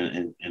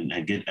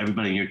and get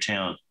everybody in your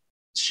town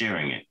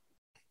sharing it.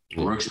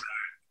 Works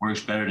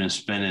better than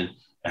spending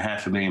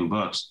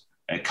 $500,000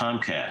 at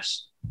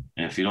Comcast.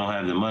 And if you don't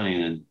have the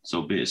money, then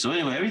so be it. So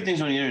anyway,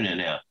 everything's on the internet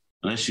now,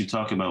 unless you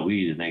talk about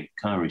weed and they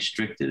kind of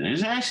restrict it. And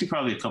there's actually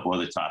probably a couple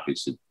other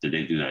topics that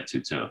they do that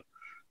too.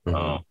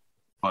 Mm-hmm.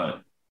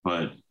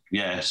 But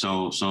yeah,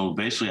 so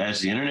basically as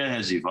the internet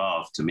has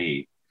evolved to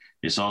me,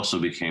 it's also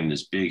became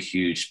this big,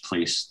 huge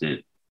place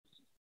that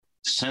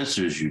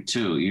censors you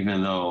too,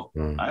 even though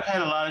I've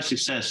had a lot of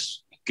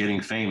success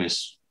getting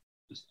famous.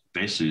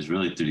 Basically is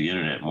really through the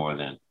internet more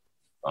than,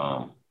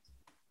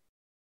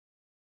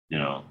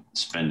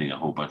 spending a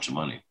whole bunch of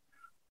money.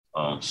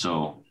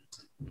 So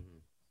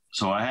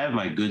I have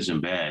my goods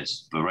and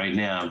bads, but right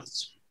now,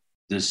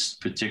 this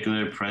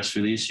particular press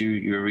release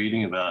you're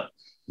reading about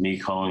me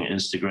calling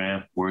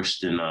Instagram worse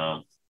than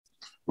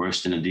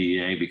the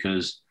DEA,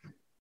 because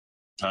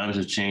times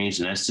have changed,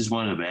 and that's just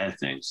one of the bad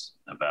things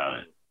about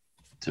it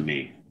to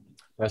me.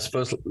 I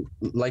suppose,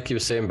 like you were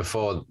saying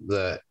before,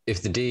 that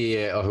if the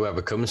DEA or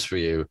whoever comes for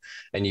you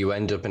and you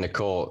end up in a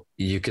court,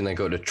 you can then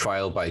go to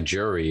trial by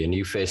jury and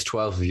you face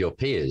 12 of your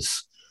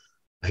peers.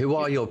 Who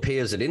are your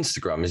peers at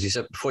Instagram? As you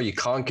said before, you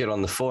can't get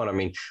on the phone. I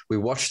mean, we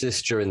watched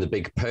this during the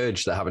big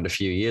purge that happened a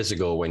few years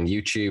ago when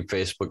YouTube,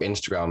 Facebook,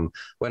 Instagram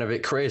went a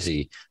bit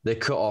crazy. They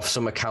cut off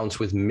some accounts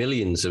with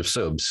millions of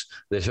subs.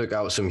 They took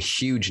out some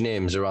huge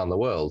names around the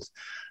world.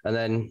 And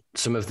then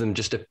some of them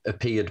just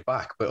appeared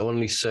back, but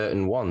only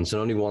certain ones,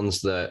 and only ones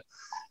that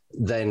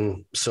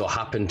then so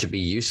happen to be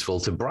useful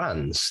to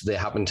brands. They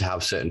happen to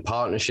have certain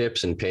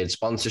partnerships and paid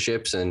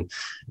sponsorships, and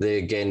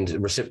they gained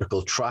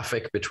reciprocal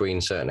traffic between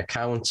certain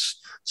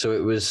accounts. So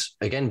it was,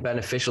 again,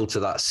 beneficial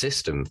to that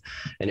system.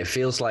 And it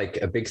feels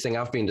like a big thing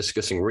I've been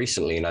discussing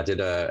recently, and I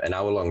did an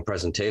hour-long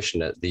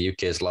presentation at the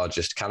UK's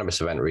largest cannabis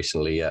event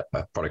recently at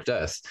Product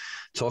Earth,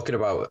 talking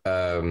about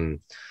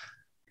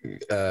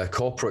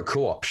corporate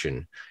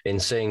co-option, in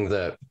saying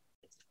that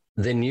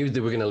they knew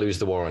they were going to lose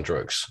the war on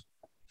drugs.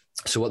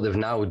 So what they've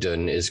now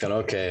done is gone,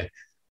 okay,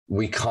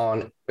 we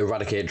can't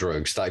eradicate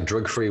drugs. That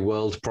drug-free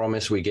world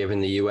promise we gave in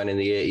the UN in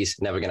the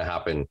 80s, never going to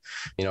happen.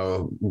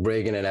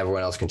 Reagan and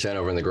everyone else can turn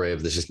over in the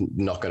grave. This is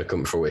not going to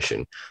come to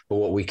fruition. But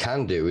what we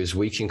can do is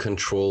we can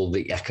control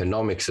the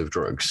economics of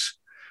drugs.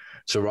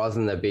 So rather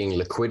than there being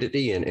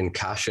liquidity and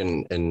cash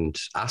and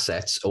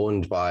assets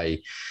owned by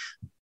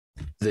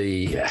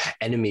the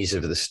enemies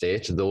of the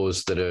state,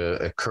 those that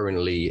are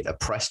currently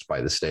oppressed by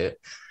the state,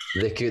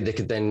 they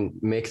could then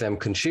make them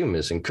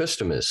consumers and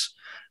customers,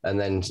 and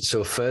then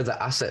so further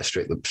asset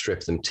strip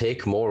them,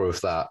 take more of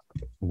that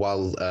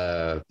while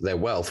their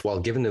wealth, while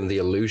giving them the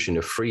illusion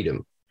of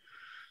freedom.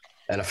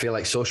 And I feel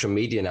like social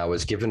media now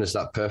has given us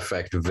that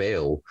perfect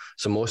veil.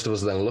 So most of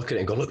us then look at it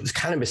and go, look, there's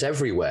cannabis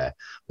everywhere.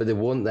 But they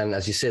won't then,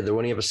 as you said, they're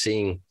only ever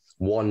seeing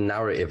one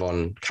narrative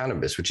on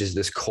cannabis, which is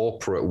this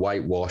corporate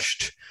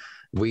whitewashed,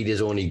 weed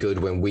is only good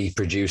when we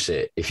produce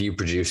it. If you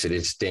produce it,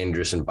 it's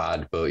dangerous and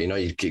bad. But,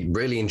 you can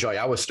really enjoy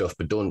our stuff,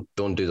 but don't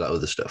do that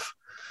other stuff.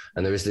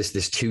 And there is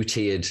this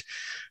two-tiered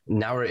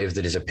narrative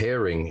that is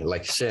appearing.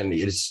 Like you're saying,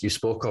 you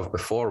spoke of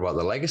before about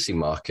the legacy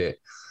market.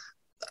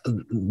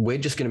 We're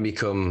just going to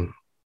become,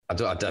 I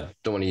don't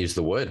want to use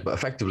the word, but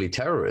effectively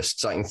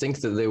terrorists. I can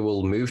think that they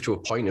will move to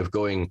a point of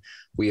going,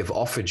 we have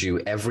offered you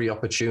every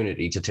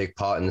opportunity to take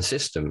part in the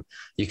system.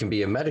 You can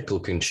be a medical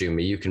consumer.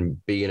 You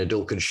can be an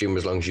adult consumer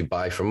as long as you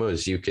buy from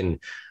us. You can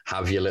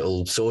have your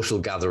little social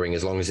gathering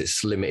as long as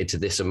it's limited to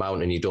this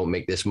amount and you don't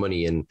make this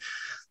money. And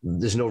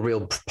there's no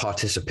real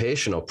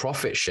participation or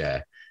profit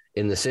share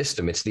in the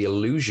system. It's the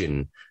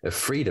illusion of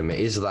freedom. It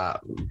is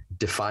that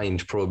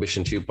defined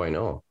Prohibition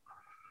 2.0.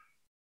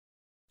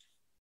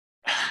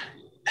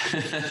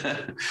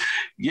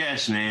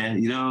 Yes,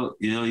 man. You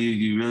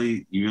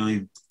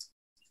really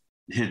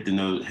hit the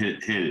note,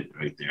 hit it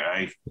right there.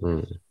 I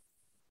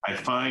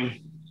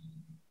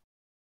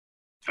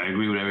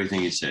agree with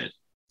everything you said.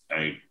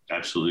 I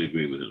absolutely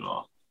agree with it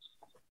all.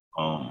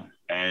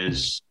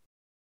 As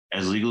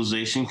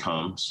legalization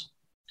comes,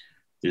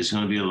 there's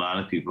going to be a lot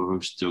of people who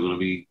are still going to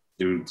be,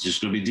 they're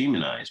just going to be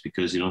demonized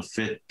because they don't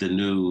fit the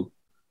new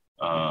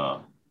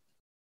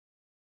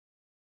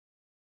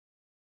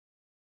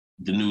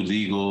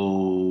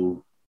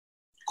legal,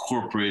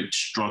 corporate,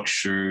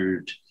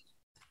 structured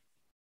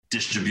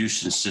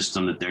distribution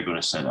system that they're going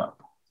to set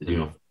up.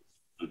 I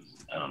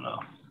don't know.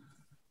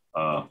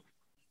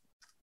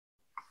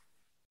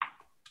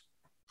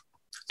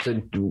 So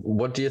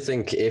what do you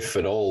think, if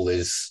at all,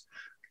 is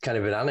kind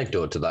of an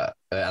antidote to that,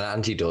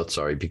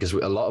 because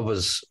a lot of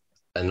us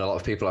and a lot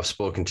of people I've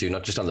spoken to,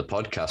 not just on the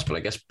podcast, but I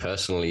guess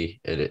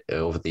personally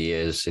over the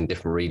years in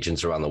different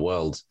regions around the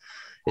world,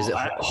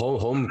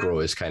 home grow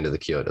is kind of the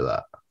cure to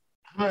that?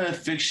 I'm an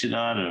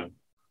aficionado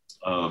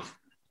of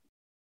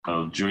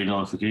of jury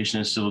nullification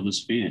and civil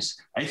disobedience.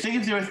 I think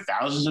if there are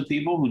thousands of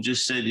people who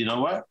just said, you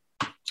know what,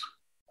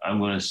 I'm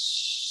going to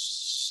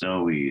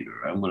sell weed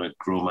or I'm going to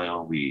grow my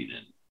own weed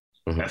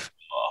and F the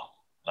law,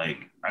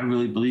 like, I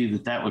really believe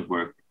that that would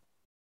work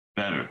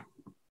better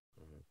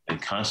than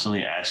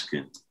constantly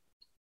asking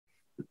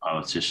the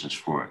politicians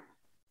for it.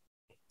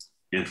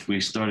 If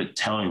we started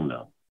telling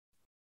them,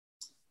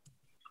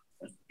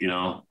 you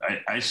know,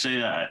 I say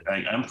that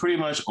I'm pretty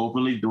much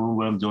openly doing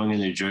what I'm doing in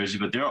New Jersey,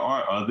 but there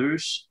are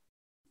others,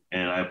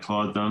 and I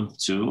applaud them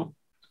too.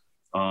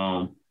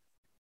 But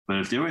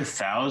if there were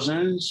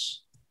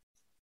thousands,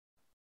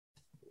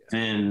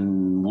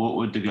 then what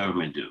would the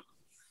government do?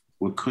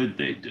 What could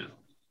they do?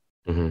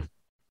 Mm-hmm.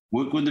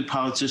 What would the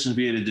politicians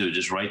be able to do?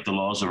 Just write the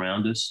laws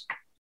around us?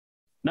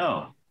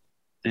 No,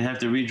 they have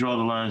to redraw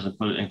the lines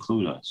and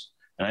include us.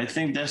 And I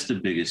think that's the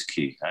biggest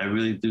key. I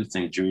really do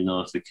think jury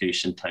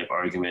nullification type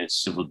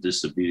arguments, civil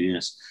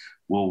disobedience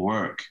will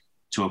work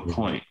to a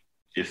point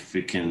if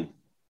you can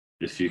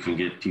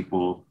get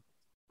people,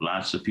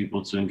 lots of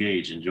people to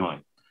engage and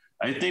join.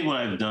 I think what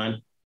I've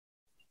done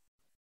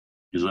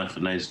is left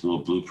a nice little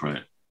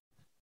blueprint.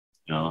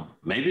 You know,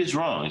 maybe it's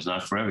wrong. It's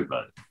not for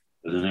everybody.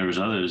 But then there was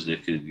others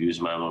that could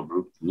use my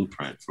little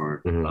blueprint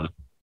for others.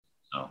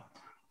 So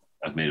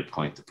I've made a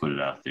point to put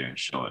it out there and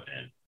show it.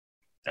 And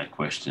that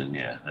question,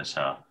 yeah, that's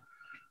how.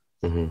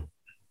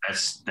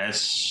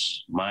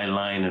 That's my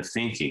line of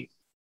thinking,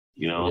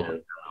 you know. Yeah.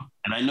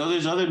 And I know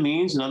there's other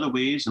means and other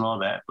ways and all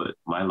that, but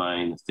my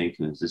line of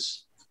thinking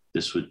is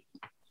this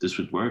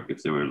would work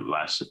if there were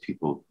lots of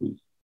people who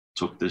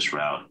took this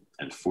route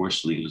and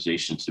forced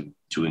legalization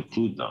to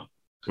include them,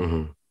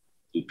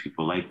 include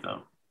people like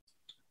them.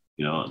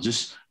 You know,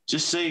 just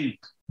say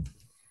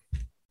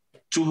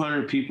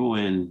 200 people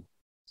in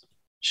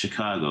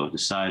Chicago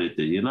decided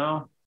that, you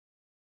know,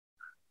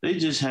 they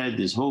just had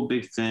this whole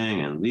big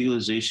thing and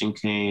legalization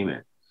came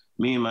and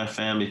me and my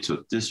family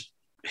took this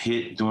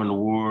hit during the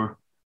war.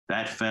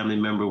 That family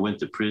member went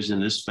to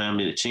prison. This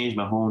family that changed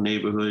my whole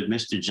neighborhood.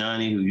 Mr.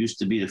 Johnny, who used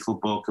to be the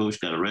football coach,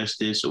 got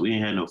arrested. So we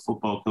ain't had no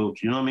football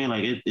coach. You know what I mean?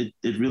 Like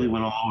it really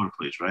went all over the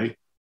place, right?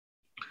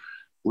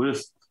 What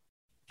if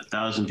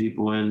 1,000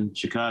 people in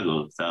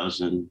Chicago,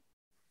 1,000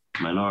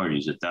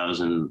 minorities,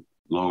 1,000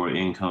 lower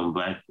income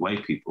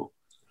white people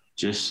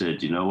just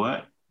said, you know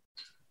what?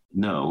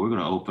 No, we're going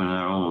to open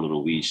our own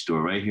little weed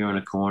store right here on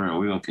the corner, and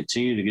we're going to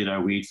continue to get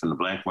our weed from the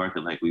black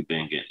market like we've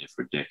been getting it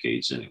for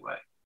decades anyway.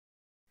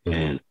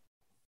 And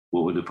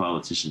what would the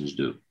politicians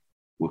do?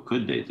 What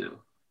could they do?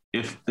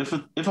 If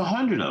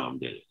 100 of them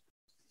did it,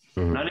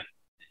 not,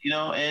 you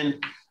know, and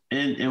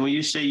when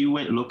you say you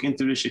went looking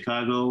through the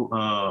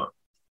Chicago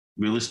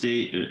real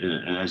estate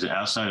and as an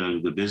outsider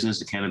of the business,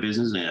 the cannabis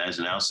business, and as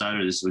an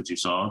outsider, this is what you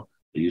saw.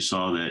 You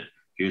saw that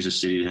here's a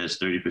city that has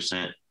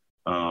 30%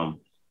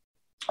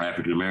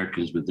 African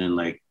Americans, but then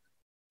like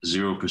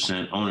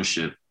 0%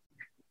 ownership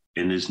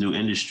in this new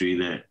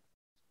industry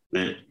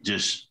that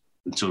just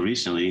until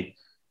recently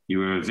you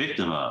were a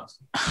victim of,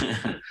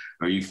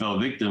 or you fell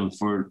victim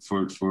for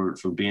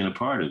being a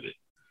part of it.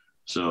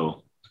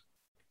 So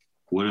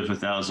what if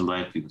 1,000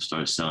 Black people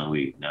start selling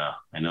weed? Now,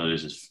 I know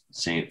there's this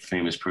same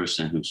famous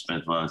person who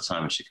spent a lot of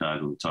time in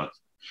Chicago who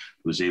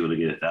was able to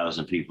get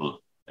 1,000 people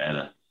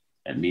at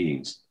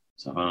meetings.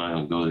 So I'm not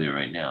going to go there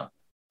right now.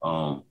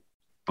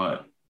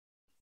 But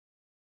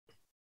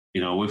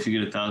you know, what if you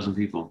get 1,000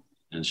 people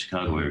in the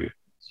Chicago area?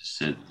 Just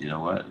said, you know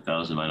what,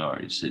 1,000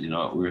 minorities said, you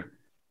know what,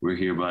 we're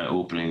hereby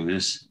opening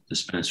this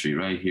dispensary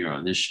right here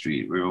on this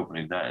street. We're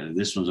opening that, and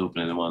this one's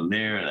opening the one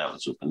there, and that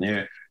one's open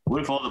there.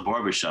 What if all the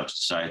barbershops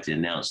decided to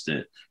announce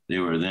that they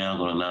were now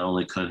going to not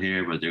only cut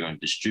hair, but they're going to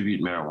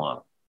distribute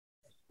marijuana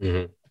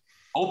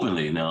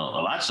openly?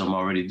 Now, lots of them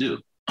already do.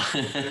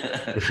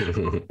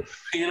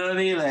 You know what I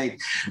mean? Like,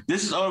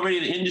 this is already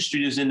an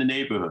industry that's in the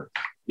neighborhood.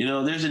 You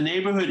know, there's a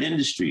neighborhood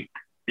industry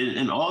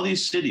in all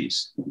these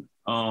cities. You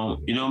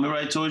know, remember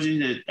I told you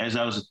that as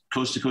I was a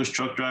coast-to-coast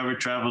truck driver,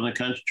 traveling the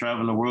country,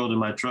 traveling the world in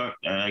my truck,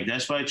 like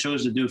that's what I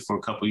chose to do for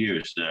a couple of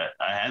years.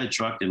 I had a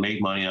truck to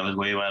make money. I was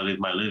way where I lived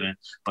my living,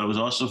 but it was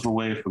also a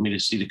way for me to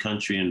see the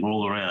country and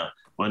roll around.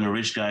 Wasn't a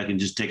rich guy can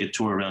just take a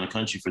tour around the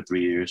country for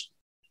 3 years.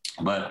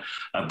 But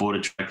I bought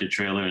a tractor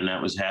trailer, and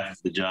that was half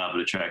of the job of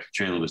the tractor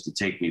trailer was to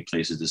take me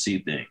places to see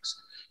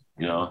things.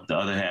 You know, the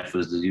other half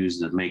was to use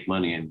to make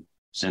money and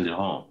send it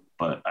home.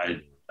 But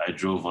I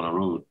drove on a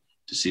road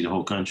to see the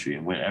whole country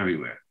and went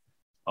everywhere.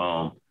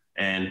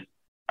 And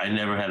I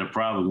never had a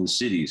problem in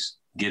cities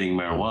getting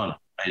marijuana.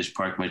 I just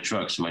parked my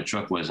truck, so my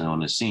truck wasn't on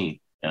the scene,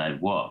 and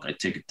I'd walk. I'd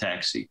take a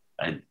taxi.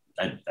 I'd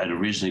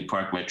originally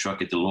park my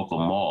truck at the local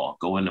mall,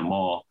 go in the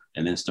mall,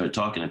 and then start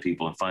talking to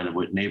people and find out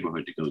what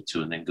neighborhood to go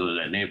to, and then go to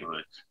that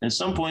neighborhood. And at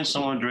some point,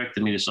 someone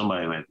directed me to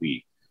somebody who had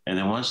weed. And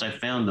then once I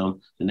found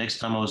them, the next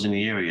time I was in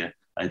the area,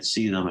 I'd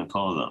see them and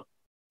call them.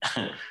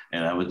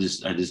 And I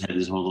just had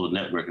this whole little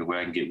network of where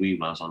I can get weed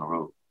when I was on the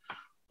road.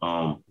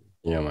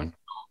 Yeah, man.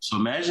 So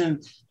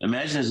imagine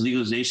as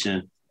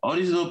legalization, all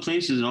these little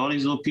places and all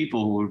these little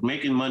people who are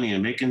making money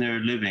and making their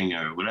living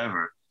or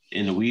whatever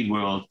in the weed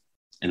world,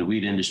 in the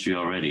weed industry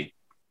already,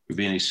 We're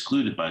being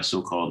excluded by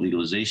so-called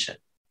legalization.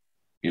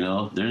 They're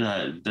not,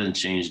 it doesn't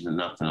change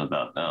nothing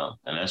about them.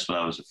 And that's what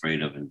I was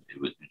afraid of in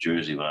New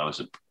Jersey when I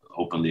was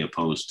openly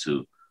opposed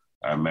to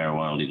our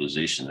marijuana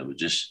legalization. It would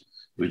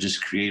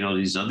just create all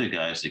these other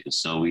guys that can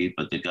sell weed,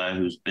 but the guy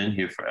who's been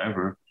here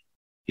forever,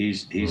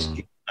 he's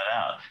cut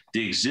out.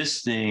 The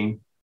existing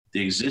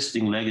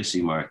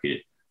legacy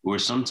market, where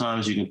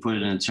sometimes you can put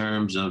it in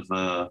terms of,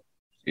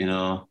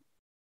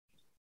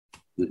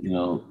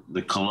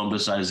 the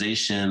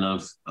Columbusization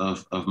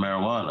of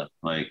marijuana.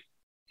 Like,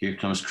 here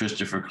comes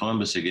Christopher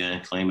Columbus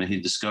again, claiming he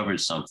discovered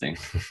something.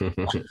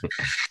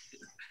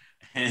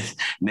 And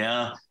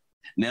now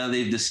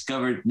they've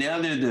discovered,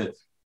 now they're the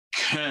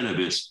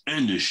cannabis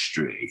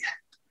industry.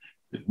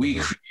 We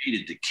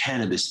created the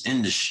cannabis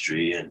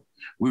industry and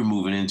we're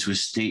moving into a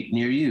state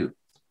near you.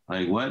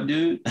 Like, what,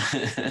 dude?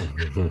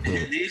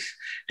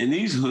 in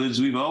these hoods,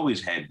 we've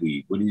always had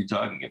weed. What are you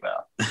talking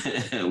about?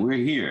 We're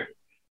here.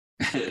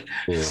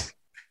 Yeah.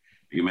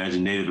 You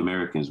imagine Native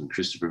Americans when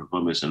Christopher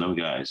Columbus and them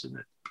guys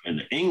and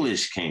the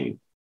English came,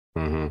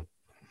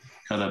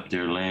 cut up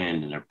their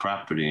land and their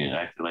property and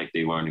acted like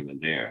they weren't even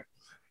there.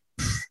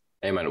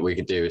 Hey man, we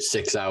could do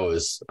 6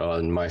 hours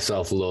on my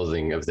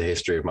self-loathing of the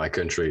history of my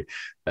country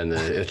and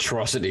the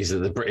atrocities that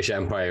the British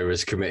Empire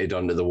has committed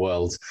onto the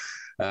world.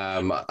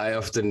 I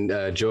often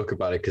joke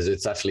about it because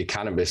it's actually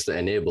cannabis that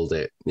enabled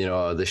it.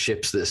 The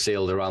ships that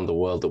sailed around the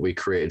world that we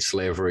created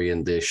slavery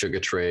and the sugar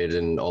trade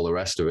and all the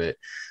rest of it,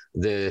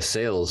 the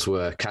sails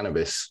were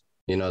cannabis.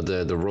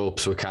 The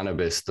ropes were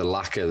cannabis, the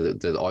lacquer,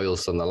 the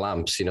oils on the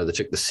lamps, they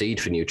took the seed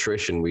for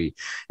nutrition.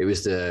 It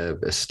was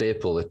a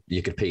staple that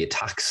you could pay your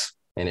tax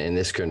in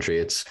this country.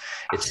 It's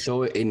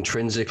so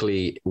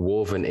intrinsically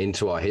woven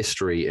into our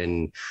history,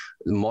 and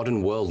the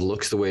modern world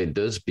looks the way it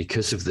does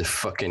because of the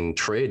fucking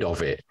trade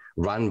of it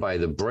ran by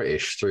the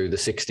British from the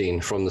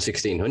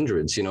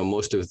 1600s.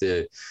 Most of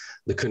the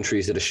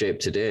countries that are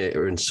shaped today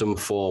are in some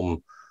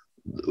form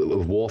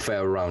of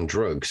warfare around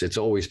drugs. It's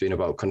always been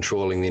about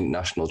controlling the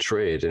international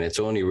trade, and it's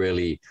only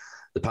really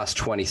the past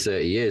 20,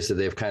 30 years that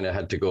they've kind of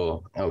had to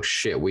go, oh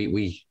shit,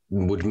 we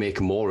would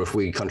make more if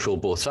we control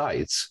both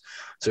sides.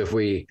 So if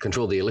we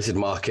control the illicit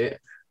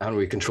market and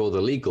we control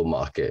the legal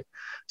market,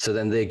 so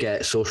then they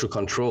get social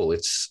control.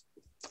 It's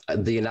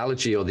the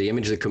analogy or the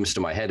image that comes to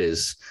my head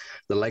is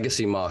the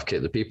legacy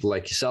market, the people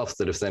like yourself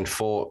that have then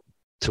fought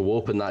to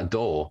open that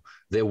door.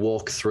 They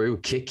walk through,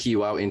 kick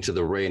you out into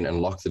the rain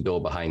and lock the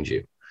door behind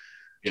you.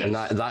 Yes. And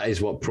that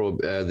is what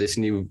this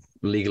new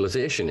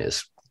legalization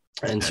is.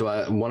 And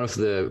so one of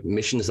the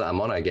missions that I'm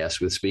on, I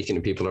guess, with speaking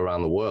to people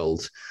around the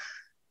world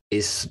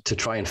is to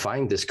try and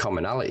find this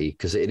commonality,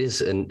 because it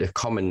is a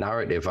common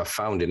narrative I've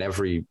found in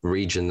every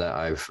region that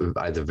I've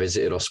either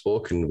visited or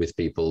spoken with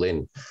people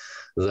in,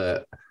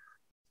 that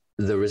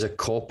there is a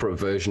corporate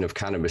version of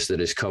cannabis that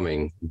is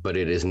coming, but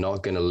it is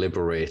not going to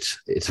liberate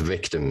its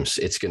victims.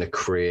 It's going to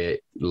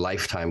create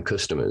lifetime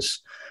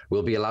customers.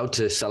 We'll be allowed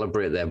to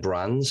celebrate their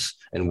brands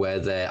and wear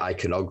their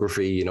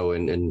iconography,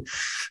 and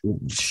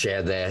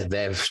share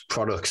their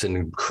products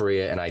and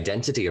create an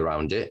identity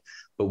around it.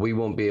 But we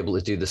won't be able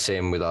to do the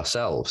same with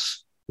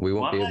ourselves. We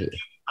won't be able to.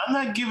 I'm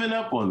not giving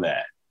up on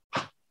that.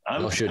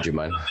 Nor should you,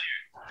 man.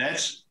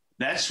 That's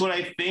what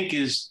I think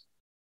is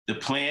the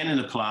plan and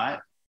the plot.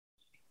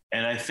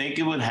 And I think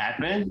it would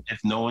happen if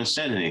no one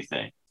said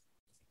anything.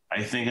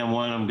 I think I'm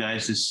one of them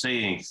guys to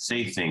say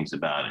things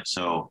about it.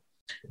 So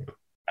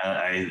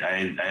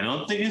I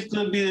don't think it's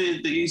going to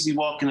be the easy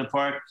walk in the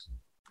park.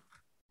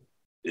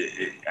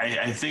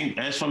 I think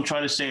that's what I'm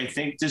trying to say. I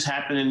think this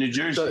happened in New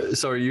Jersey.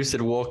 Sorry, you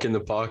said walk in the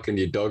park and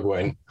your dog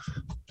went,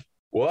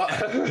 what?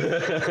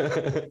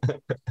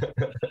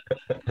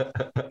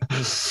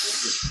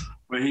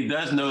 But he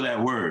does know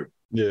that word.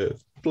 Yeah.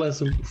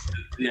 Bless him.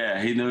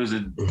 Yeah, he knows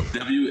it.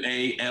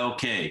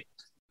 WALK.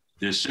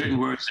 There's certain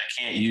words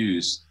I can't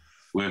use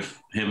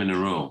with him in the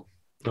room.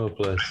 Oh,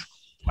 bless.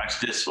 Watch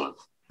this one.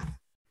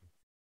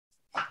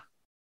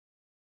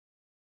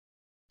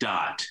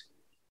 Dot.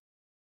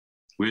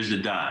 Where's the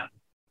dot?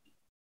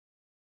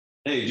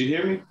 Hey, did you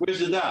hear me? Where's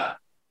the dot?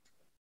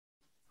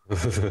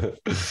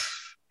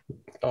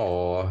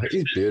 Oh,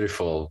 he's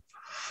beautiful.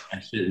 I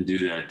shouldn't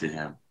do that to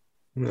him.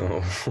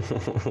 No.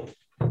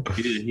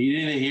 He didn't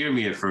hear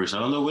me at first. I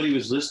don't know what he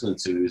was listening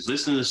to. He was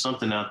listening to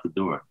something out the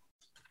door.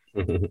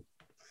 But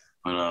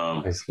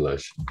nice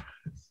flush.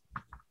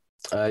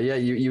 Yeah,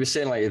 you were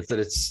saying like that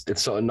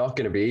it's sort of not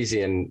going to be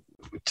easy, and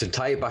to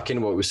tie it back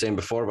into what we were saying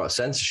before about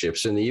censorship.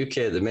 So in the UK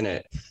at the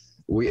minute,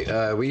 we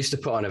used to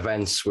put on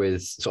events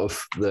with sort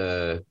of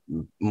the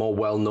more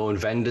well-known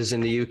vendors in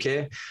the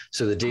UK.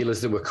 So the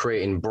dealers that were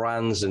creating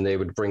brands, and they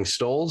would bring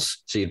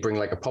stalls. So you'd bring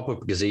like a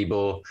pop-up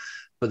gazebo,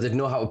 but they'd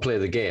know how to play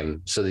the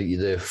game. So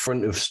the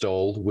front of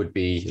stall would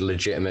be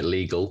legitimate,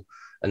 legal,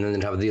 and then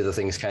they'd have the other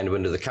things kind of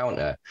under the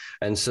counter.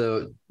 And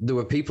so there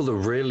were people that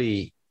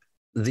really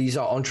these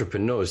are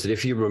entrepreneurs that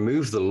if you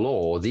remove the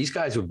law, these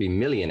guys would be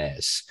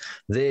millionaires.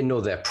 They know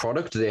their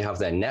product. They have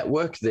their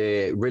network.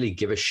 They really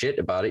give a shit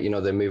about it. You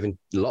know, they're moving.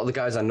 A lot of the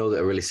guys I know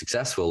that are really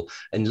successful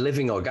and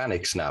living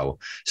organics now.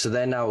 So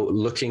they're now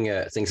looking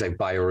at things like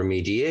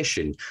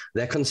bioremediation.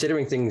 They're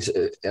considering things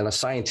on a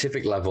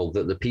scientific level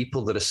that the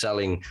people that are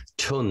selling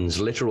tons,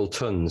 literal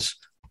tons,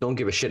 don't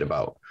give a shit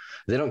about.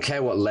 They don't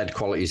care what lead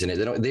quality is in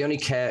it. They only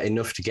care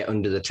enough to get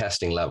under the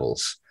testing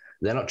levels.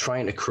 They're not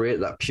trying to create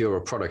that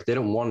purer product. They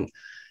don't want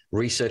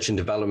research and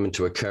development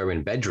to occur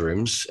in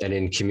bedrooms and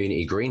in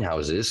community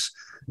greenhouses.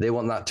 They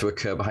want that to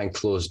occur behind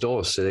closed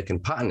doors so they can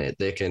patent it.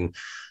 They can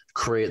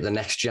create the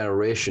next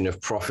generation of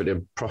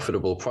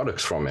profitable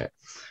products from it.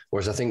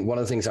 Whereas I think one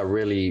of the things I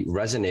really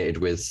resonated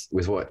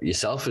with what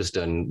yourself has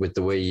done, with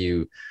the way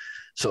you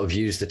sort of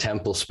used the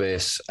temple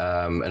space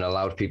and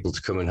allowed people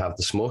to come and have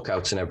the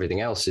smokeouts and everything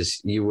else, is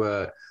you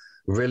were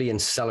really in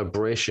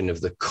celebration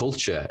of the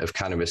culture of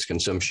cannabis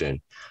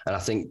consumption. And I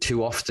think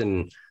too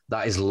often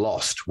that is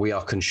lost. We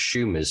are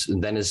consumers.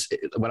 And then as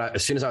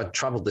soon as I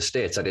traveled the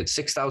States, I did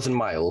 6,000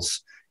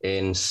 miles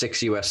in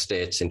 6 US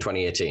states in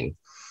 2018.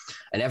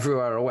 And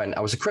everywhere I went,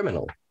 I was a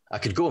criminal. I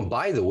could go and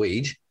buy the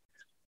weed,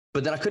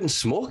 but then I couldn't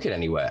smoke it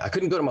anywhere. I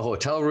couldn't go to my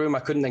hotel room. I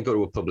couldn't then go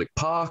to a public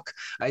park.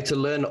 I had to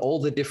learn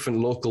all the different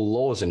local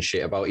laws and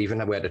shit about even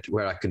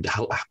where I could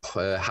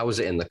house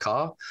it in the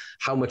car,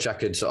 how much I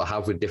could sort of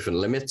have with different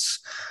limits.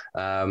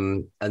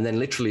 And then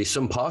literally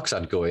some parks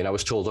I'd go in, I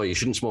was told, oh, you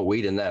shouldn't smoke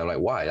weed in there. I'm like,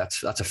 why?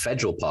 That's a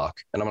federal park.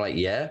 And I'm like,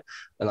 yeah.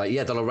 And like,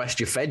 yeah, they'll arrest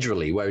you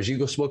federally. Whereas you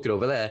go smoke it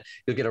over there,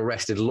 you'll get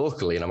arrested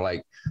locally. And I'm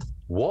like,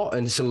 what?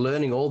 And so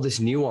learning all this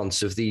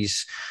nuance of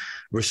these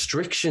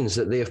restrictions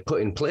that they have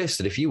put in place,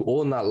 that if you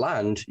own that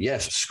land,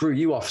 yes, screw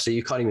you off, so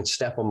you can't even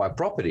step on my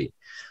property.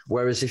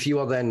 Whereas if you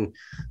are then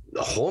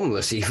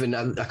homeless, even,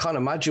 I can't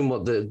imagine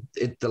what the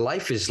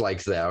life is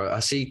like there.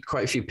 I see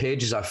quite a few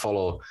pages I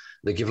follow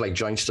that give like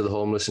joints to the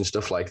homeless and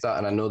stuff like that.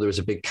 And I know there is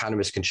a big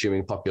cannabis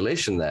consuming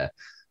population there,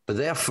 but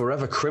they are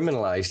forever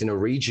criminalized in a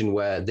region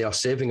where they are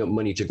saving up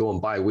money to go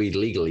and buy weed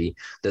legally,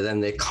 that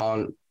then they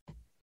can't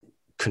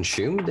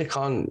consume. They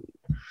can't,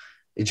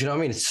 do you know what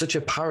I mean? It's such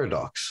a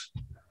paradox.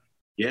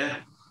 Yeah,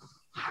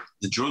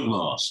 the drug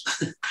laws.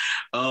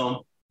 I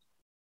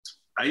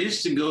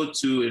used to go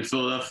to, in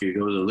Philadelphia,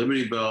 go to the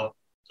Liberty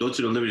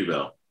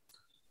Bell.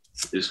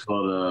 It's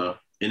called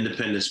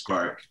Independence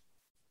Park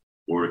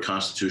or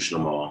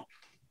Constitutional Mall.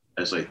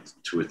 That's like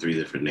 2 or 3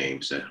 different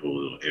names, that whole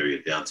little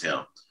area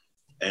downtown.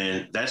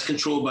 And that's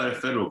controlled by the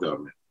federal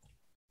government.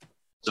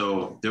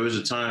 So there was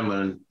a time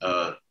when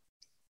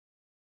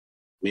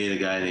me and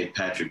a guy named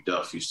Patrick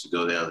Duff used to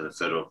go down to the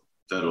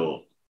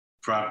federal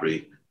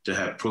property to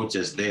have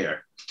protests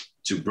there,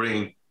 to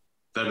bring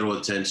federal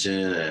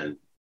attention. And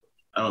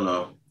I don't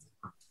know,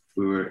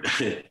 we were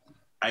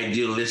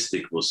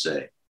idealistic, we'll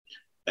say.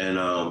 And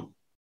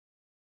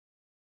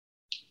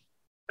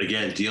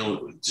again,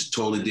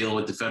 totally dealing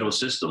with the federal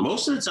system.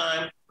 Most of the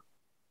time,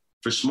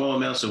 for small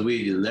amounts of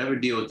weed, you'll never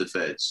deal with the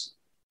feds.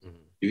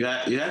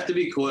 Mm-hmm. You have to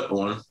be caught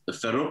on the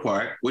federal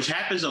park, which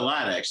happens a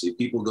lot, actually.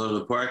 People go to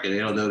the park and they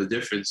don't know the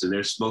difference, and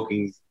they're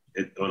smoking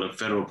on a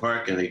federal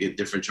park and they get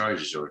different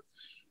charges.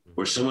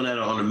 Or someone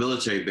on a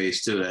military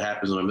base too. That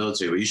happens on a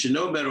military base. You should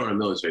know better on a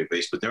military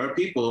base, but there are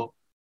people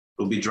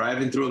who'll be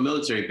driving through a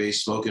military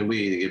base smoking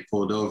weed, they get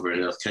pulled over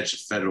and they'll catch a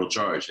federal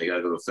charge. They got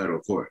to go to federal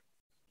court.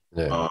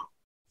 Yeah.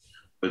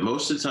 But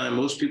most of the time,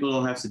 most people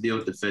don't have to deal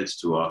with the feds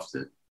too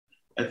often.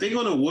 I think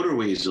on the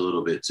waterways a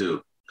little bit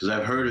too, because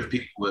I've heard of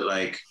people that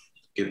like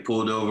get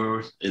pulled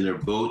over in their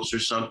boats or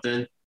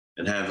something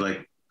and have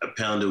like a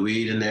pound of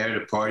weed in there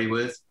to party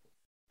with,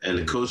 and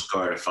the Coast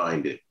Guard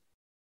find it,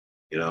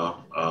 you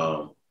know.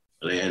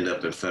 And they end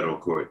up in federal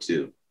court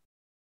too.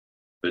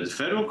 But the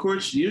federal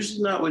court's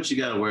usually not what you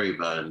got to worry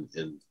about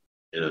in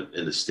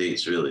the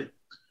states, really.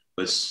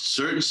 But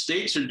certain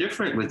states are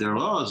different with their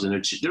laws,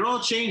 and they're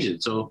all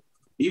changing. So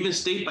even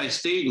state by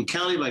state and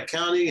county by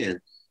county, and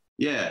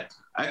yeah,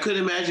 I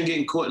couldn't imagine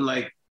getting caught in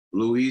like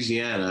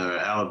Louisiana or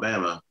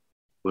Alabama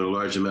with a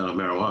large amount of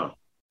marijuana.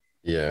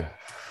 Yeah.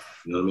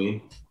 You know what I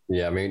mean?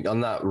 Yeah, I mean,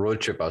 on that road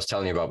trip I was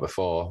telling you about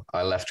before,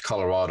 I left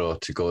Colorado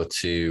to go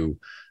to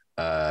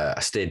I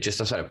stayed just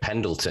outside of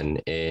Pendleton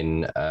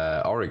in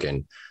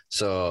Oregon.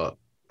 So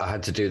I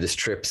had to do this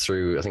trip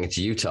through, I think it's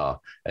Utah.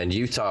 And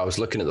Utah, I was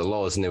looking at the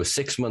laws and there was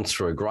 6 months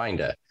for a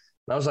grinder.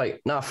 And I was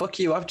like, nah, fuck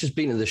you. I've just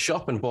been to the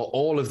shop and bought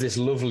all of this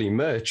lovely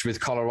merch with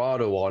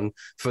Colorado on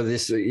for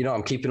this. You know,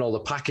 I'm keeping all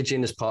the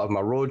packaging as part of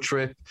my road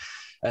trip.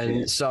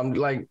 And so I'm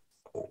like,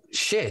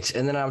 shit.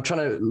 And then I'm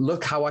trying to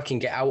look how I can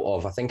get out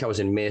of, I think I was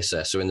in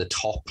Mesa. So in the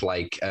top,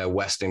 like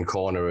western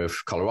corner of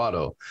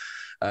Colorado.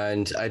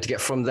 And I had to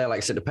get from there, like I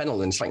said, to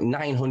Pendleton. It's like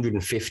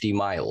 950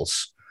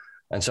 miles.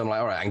 And so I'm like,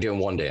 all right, I can do it in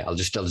one day. I'll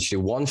just do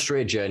one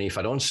straight journey. If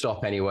I don't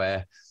stop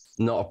anywhere,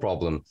 not a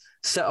problem.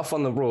 Set off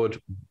on the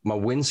road. My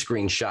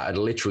windscreen shattered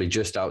literally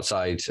just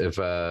outside of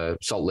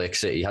Salt Lake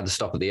City. Had to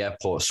stop at the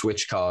airport,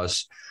 switch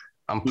cars.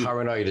 I'm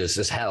paranoid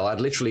as hell. I'd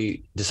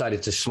literally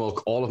decided to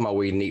smoke all of my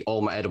weed and eat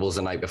all my edibles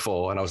the night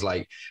before. And I was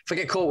like, if I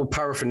get caught with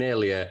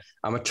paraphernalia,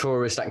 I'm a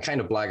tourist, I can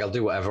kind of blag, I'll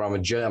do whatever.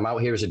 I'm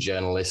out here as a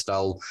journalist,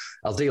 I'll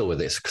deal with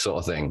this sort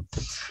of thing.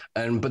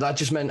 But that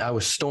just meant I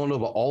was stoned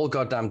over all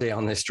goddamn day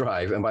on this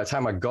drive. And by the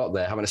time I got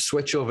there, having to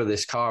switch over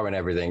this car and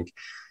everything,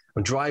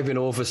 I'm driving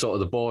over sort of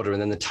the border,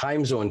 and then the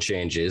time zone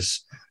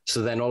changes.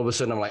 So then all of a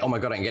sudden I'm like, oh my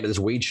God, I can get to this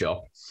weed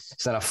shop.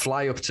 So then I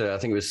fly up to, I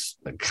think it was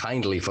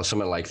Kindleaf or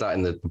something like that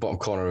in the bottom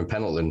corner in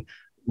Pendleton.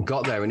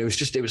 Got there and it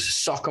was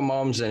soccer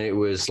moms, and it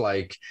was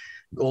like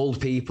old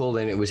people,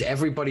 and it was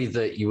everybody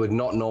that you would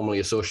not normally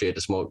associate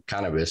to smoke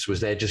cannabis was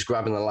there just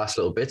grabbing the last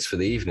little bits for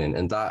the evening.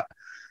 And that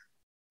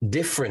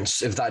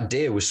difference of that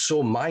day was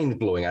so mind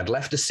blowing. I'd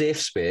left a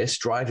safe space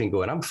driving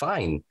going, I'm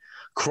fine.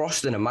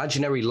 Crossed an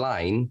imaginary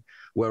line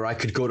where I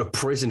could go to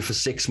prison for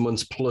 6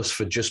 months plus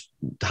for just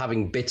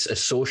having bits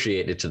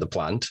associated to the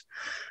plant,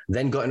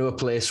 then got into a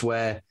place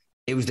where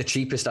it was the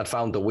cheapest I'd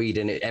found the weed,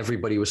 and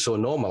everybody was so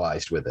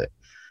normalized with it.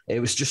 And it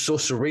was just so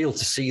surreal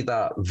to see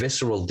that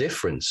visceral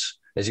difference,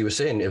 as you were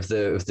saying, of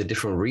the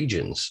different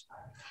regions.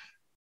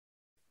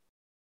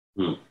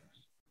 Hmm.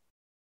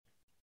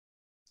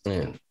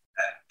 Yeah.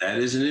 That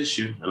is an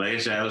issue. And like I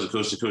said, I was a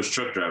coast-to-coast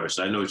truck driver,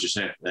 so I know what you're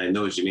saying. I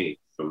know what you mean.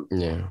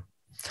 Yeah.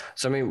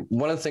 So, I mean,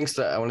 one of the things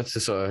that I wanted to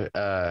sort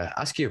of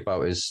ask you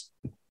about is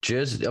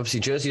Jersey. Obviously,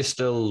 Jersey is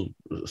still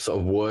sort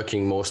of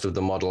working most of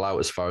the model out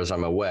as far as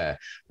I'm aware.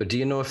 But do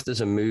you know if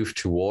there's a move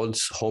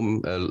towards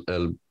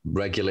a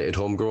regulated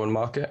homegrown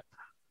market?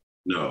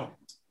 No.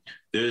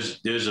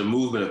 There's a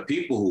movement of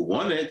people who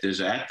want it.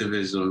 There's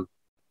activism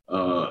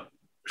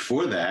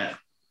for that.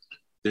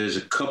 There's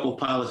a couple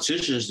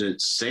politicians that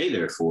say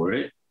they're for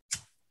it,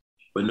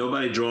 but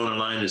nobody drawing a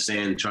line in the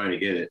sand trying to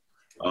get it.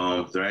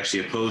 They're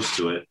actually opposed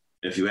to it.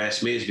 If you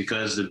ask me, it's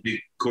because the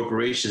big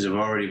corporations have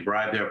already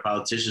bribed their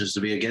politicians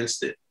to be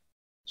against it.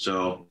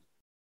 So,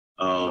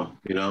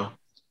 there's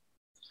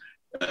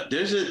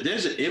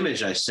an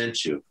image I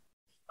sent you.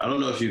 I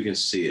don't know if you can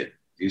see it.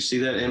 Do you see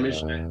that image?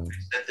 I sent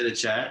to the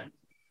chat.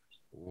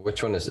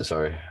 Which one is it?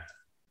 Sorry.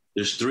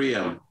 There's 3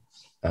 of them.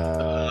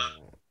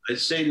 I'd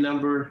say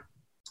number.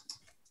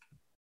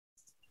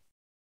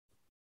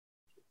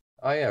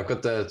 Oh yeah, I've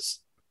got the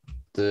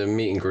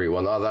meet and greet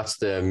one. Oh, that's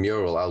the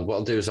mural. What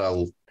I'll do is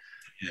I'll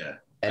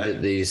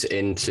edit these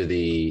into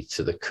the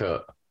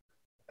cut.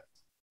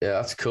 Yeah,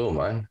 that's cool,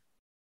 man.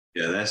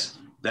 Yeah, that's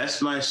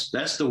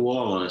the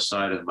wall on the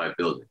side of my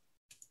building.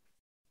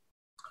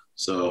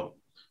 So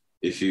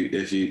if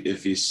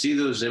you see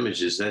those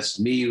images, that's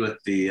me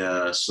with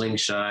the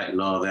slingshot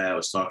and all that I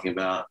was talking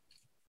about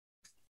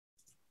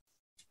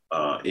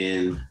across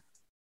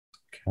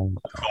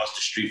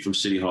the street from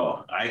City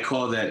Hall. I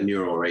call that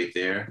mural right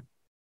there.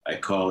 I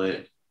call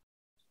it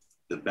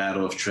the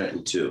Battle of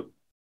Trenton 2.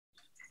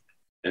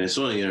 And it's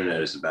on the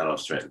internet as the Battle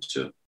of Trenton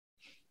 2.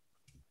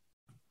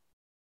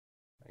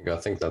 I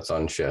think that's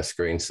on share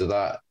screen. So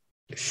that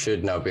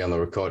should now be on the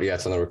record. Yeah,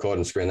 it's on the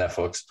recording screen there,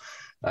 folks.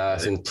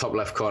 It's in the top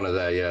left corner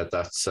there. Yeah,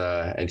 that's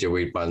NJ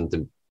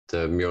Weedman,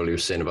 the mural he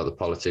was saying about the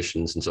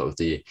politicians and sort of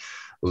the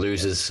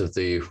losers of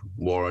the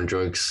war on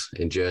drugs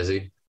in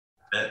Jersey.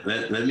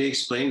 Let me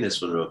explain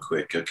this one real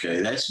quick.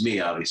 Okay, that's me,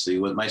 obviously,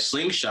 with my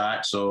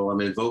slingshot. So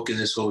I'm invoking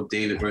this whole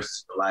David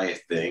versus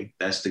Goliath thing.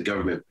 That's the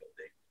government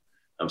building.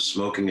 I'm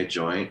smoking a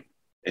joint,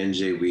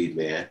 NJ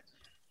Weedman.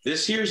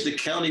 This here's the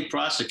county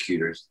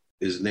prosecutor.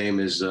 His name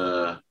is,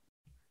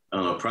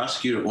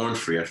 Prosecutor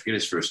Ornfree. I forget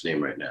his first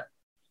name right now.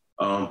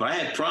 But I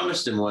had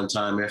promised him one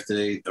time after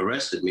they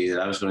arrested me that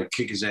I was going to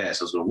kick his ass.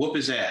 I was going to whoop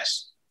his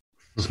ass.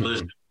 So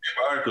there's an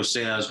article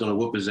saying I was going to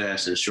whoop his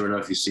ass, and sure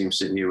enough, you see him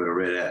sitting here with a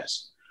red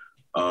ass.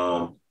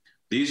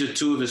 These are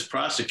 2 of his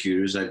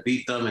prosecutors. I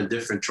beat them in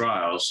different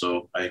trials,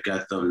 so I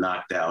got them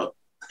knocked out.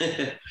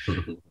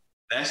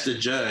 That's the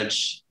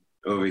judge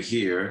over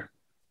here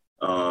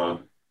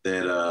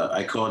that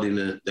I called him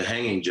the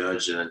hanging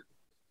judge, and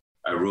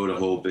I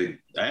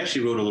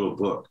actually wrote a little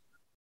book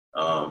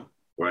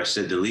where I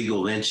said the legal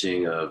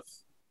lynching of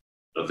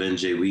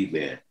NJ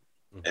Weedman.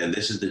 And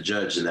this is the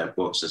judge in that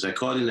book. Says I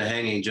called him the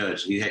hanging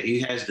judge.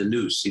 He has the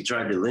noose. He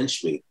tried to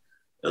lynch me,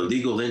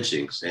 illegal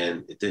lynchings,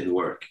 and it didn't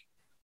work.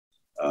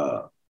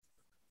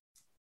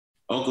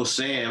 Uncle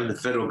Sam, the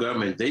federal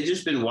government, they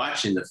just been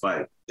watching the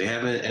fight. They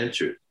haven't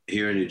entered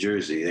here in New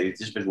Jersey. They've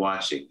just been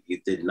watching.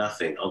 He did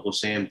nothing. Uncle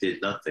Sam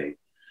did nothing.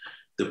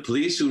 The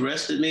police who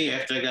arrested me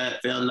after I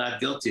got found not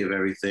guilty of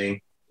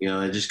everything,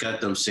 I just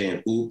got them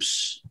saying,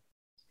 oops.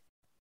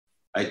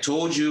 I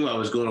told you I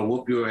was going to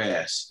whoop your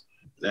ass.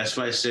 That's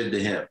what I said to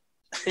him.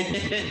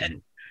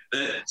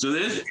 So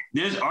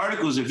there's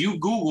articles. If you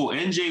Google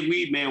NJ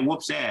Weedman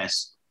whoops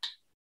ass,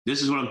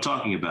 this is what I'm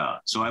talking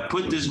about. So I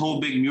put this whole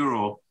big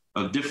mural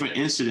of different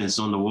incidents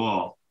on the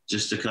wall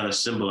just to kind of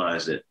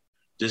symbolize it.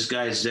 This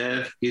guy,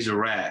 Zev, he's a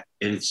rat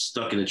and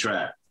stuck in a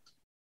trap.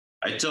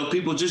 I tell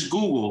people, just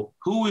Google,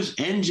 who is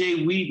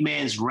NJ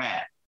Weedman's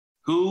rat?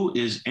 Who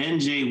is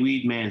NJ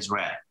Weedman's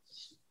rat?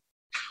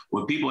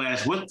 When people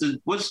ask,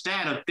 what's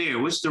that up there?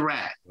 What's the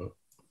rat?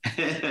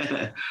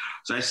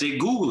 So I say,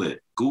 Google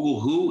it. Google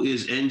who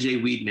is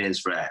NJ Weedman's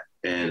frat,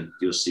 and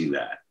you'll see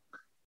that.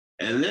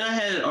 And then I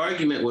had an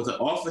argument with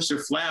Officer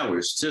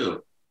Flowers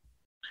too.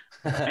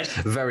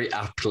 Very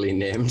aptly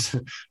named.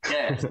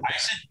 Yeah,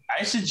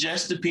 I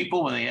suggest to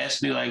people when they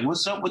ask me like,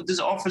 "What's up with this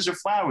Officer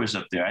Flowers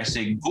up there?" I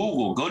say,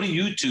 Google, go to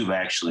YouTube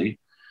actually,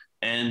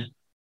 and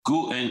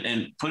go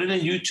and put in a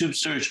YouTube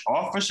search,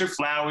 Officer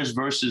Flowers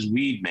versus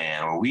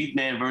Weedman or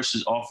Weedman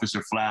versus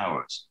Officer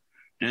Flowers.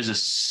 There's a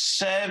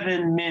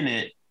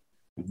 7-minute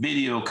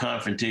video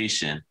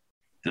confrontation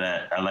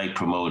that I like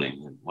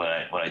promoting when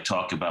I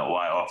talk about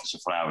why Officer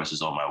Flowers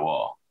is on my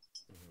wall.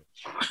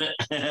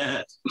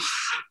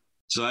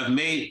 So I've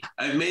made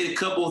a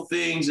couple of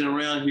things and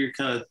around here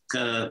kind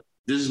of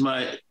this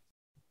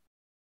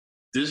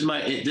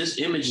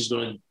image is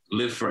going to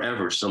live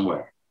forever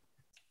somewhere.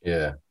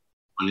 Yeah.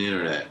 On the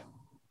internet.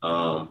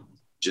 So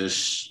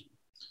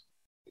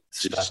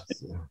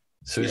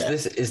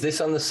is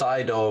this on the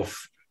side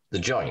of the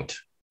joint?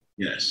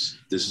 Yes,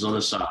 this is on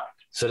the side.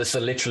 So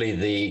literally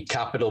the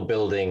Capitol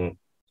building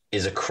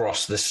is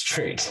across the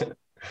street.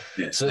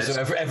 Yes, so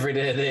every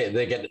day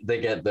they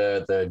get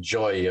the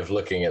joy of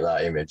looking at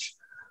that image.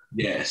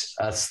 Yes,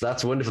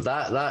 that's wonderful.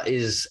 That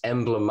is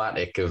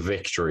emblematic of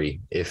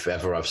victory, if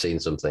ever I've seen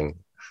something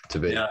to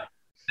be. Yeah.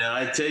 Now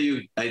I tell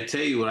you,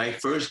 when I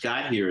first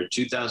got here in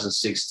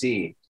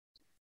 2016,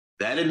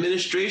 that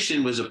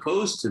administration was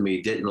opposed to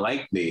me, didn't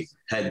like me,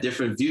 had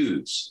different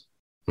views.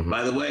 Mm-hmm.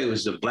 By the way, it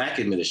was the Black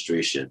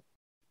administration,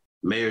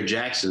 Mayor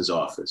Jackson's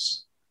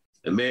office.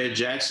 And Mayor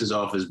Jackson's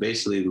office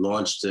basically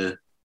launched a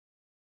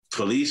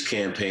police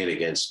campaign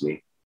against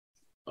me,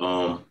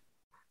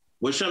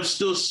 which I'm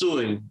still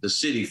suing the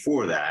city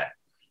for that.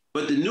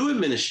 But the new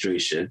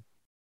administration,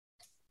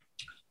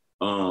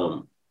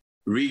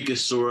 Reed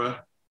Gasura,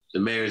 the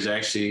mayor is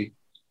actually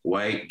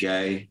white,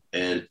 gay,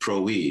 and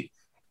pro-weed.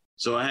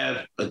 So I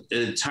have an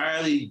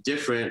entirely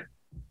different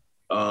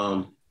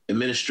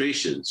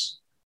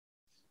administrations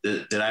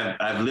that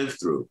I've lived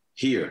through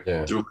here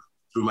through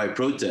my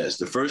protest.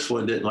 The first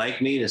one didn't like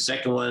me. The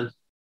second one,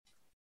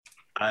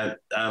 I'm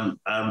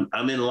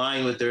in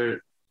line with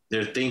their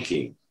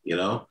thinking, you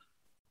know.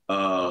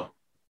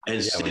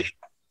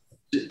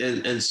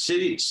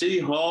 City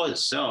Hall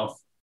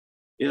itself,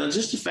 you know,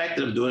 just the fact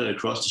that I'm doing it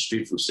across the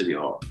street from City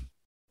Hall.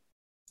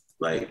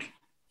 Like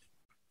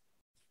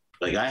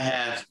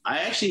I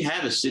actually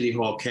have a City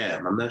Hall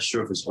cam. I'm not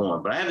sure if it's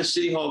on, but I have a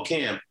City Hall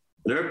cam.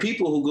 There are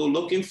people who go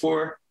looking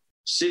for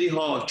City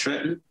Hall of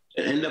Trenton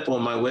and end up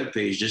on my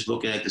webpage just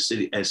looking at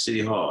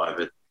City Hall. I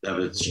have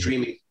a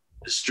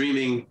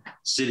streaming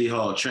City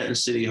Hall, Trenton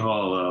City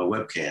Hall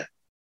webcam.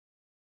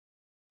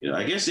 You know,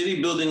 I guess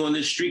any building on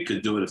this street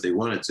could do it if they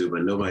wanted to,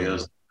 but nobody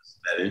else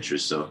has that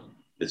interest. So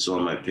it's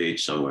on my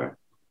page somewhere.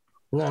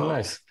 No,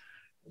 nice.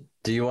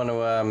 Do you want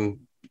to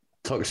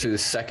talk us through the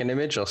second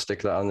image? I'll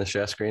stick that on the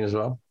share screen as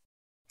well.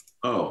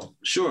 Oh,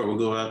 sure. We'll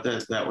go about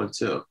that one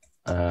too.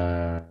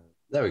 There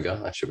we go.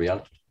 That should be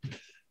on.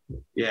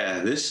 Yeah,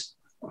 this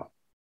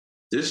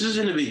is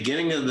in the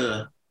beginning of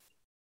the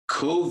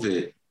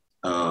COVID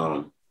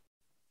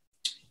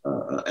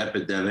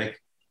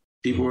epidemic.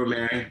 People were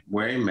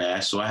wearing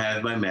masks, so I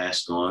had my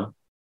mask on.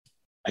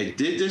 I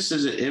did this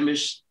as an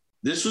image.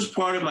 This was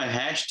part of my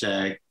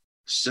hashtag,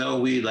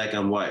 sell weed like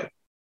I'm white.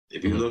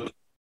 If you look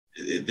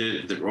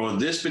on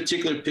this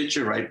particular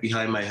picture right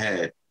behind my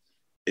head,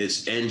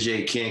 it's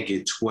NJ can't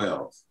get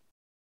 12,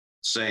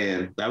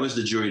 saying that was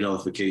the jury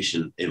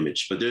nullification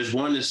image. But there's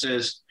one that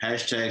says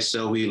hashtag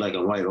sell weed like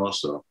I'm white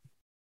also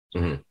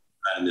in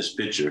this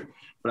picture.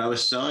 But I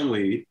was selling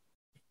weed.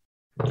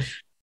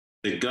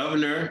 The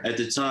governor at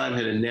the time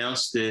had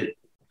announced that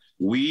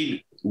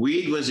weed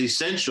was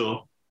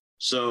essential,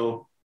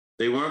 so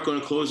they weren't going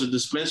to close the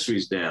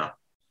dispensaries down.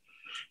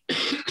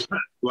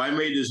 Well, I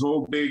made this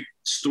whole big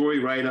story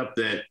write-up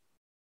that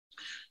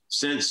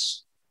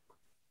since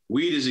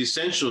weed is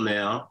essential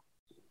now,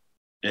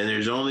 and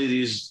there's only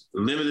these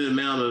limited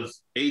amount of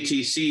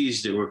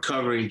ATCs that were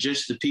covering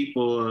just the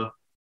people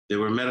that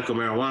were medical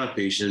marijuana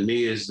patients,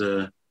 me as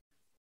a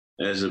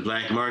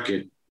black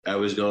market, I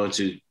was going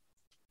to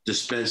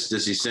dispense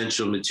this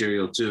essential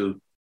material to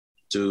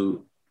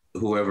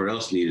whoever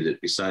else needed it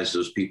besides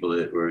those people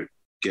that were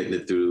getting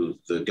it through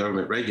the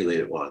government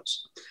regulated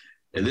ones.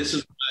 And this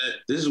is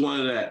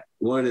one of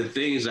the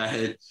things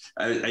I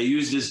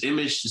used this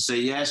image to say,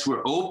 yes,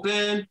 we're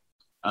open.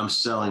 I'm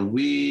selling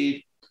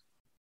weed.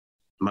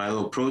 My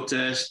little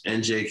protest,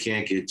 NJ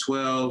can't get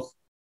 12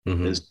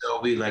 and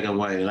sell weed like I'm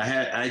white. And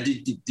I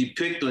did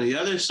depict on the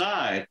other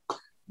side,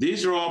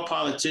 these are all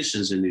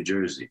politicians in New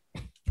Jersey.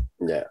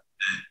 Yeah.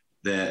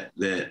 That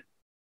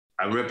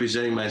I'm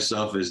representing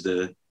myself as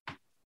the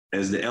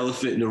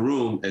elephant in the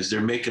room as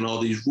they're making all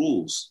these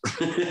rules.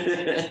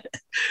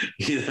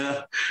 You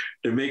know,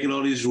 they're making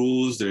all these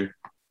rules. They're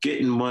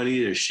getting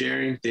money. They're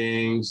sharing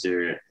things.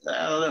 I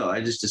don't know. I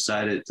just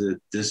decided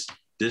that this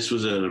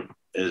was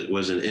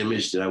an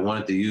image that I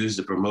wanted to use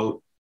to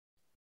promote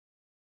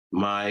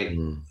my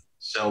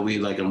Sell Weed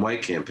Like I'm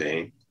White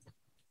campaign.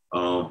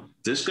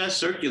 This got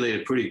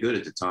circulated pretty good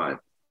at the time.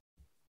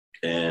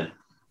 And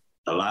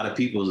a lot of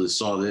people that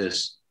saw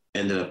this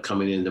ended up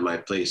coming into my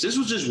place. This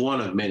was just one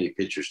of many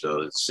pictures,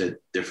 though. It said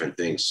different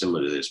things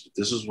similar to this, but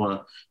this was one.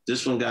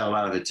 This one got a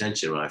lot of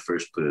attention when I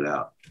first put it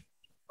out.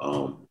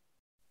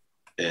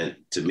 And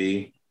to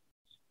me,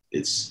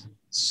 it's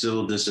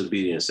civil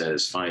disobedience at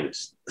its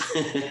finest.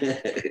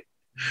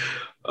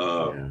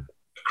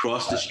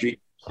 Across the street,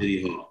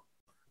 City Hall.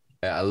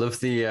 Yeah, I love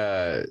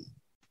the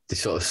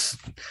sort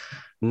of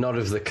nod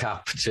of the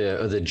cap to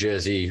other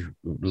Jersey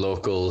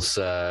locals.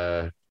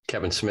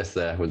 Kevin Smith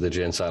there with the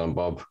Jay and Silent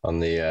Bob on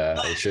the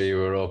I'm sure you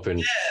were open.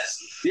 Yes.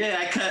 Yeah,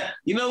 I cut.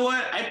 You know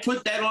what? I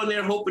put that on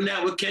there hoping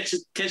that would catch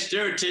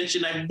their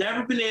attention. I've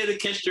never been able to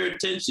catch their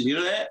attention. You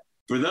know that?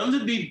 For them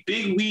to be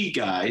big weed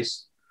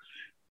guys,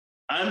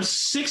 I'm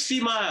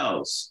 60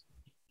 miles.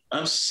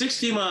 I'm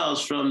 60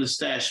 miles from the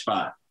stash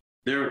spot,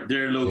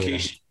 their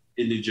location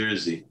in New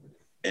Jersey.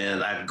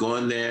 And I've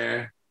gone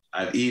there,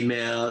 I've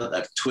emailed,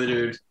 I've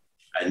Twittered.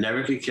 I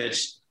never could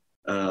catch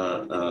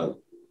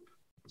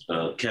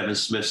Kevin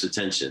Smith's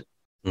attention.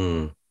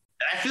 I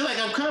feel like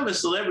I'm kind of a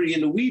celebrity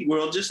in the weed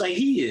world, just like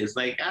he is.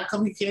 Like, how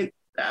come he can't?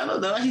 I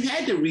don't know. He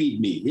had to read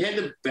me. He had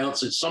to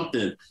bounce at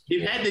something. He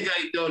had to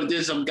know that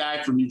there's some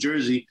guy from New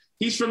Jersey.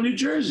 He's from New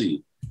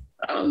Jersey.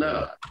 I don't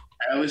know.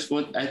 I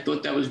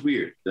thought that was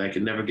weird that I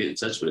could never get in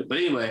touch with it. But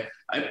anyway,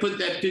 I put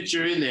that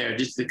picture in there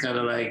just to kind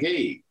of like,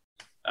 hey,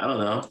 I don't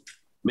know.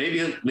 Maybe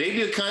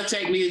he'll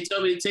contact me and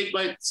tell me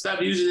to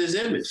stop using his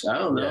image. I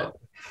don't know.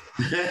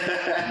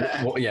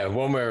 Yeah,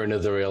 one way or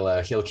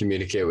another, he'll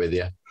communicate with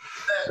you.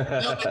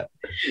 No,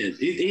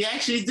 he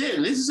actually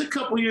did. This is a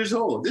couple years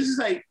old. This is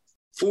like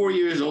 4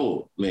 years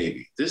old,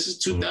 maybe. This is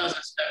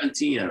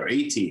 2017 or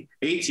 18.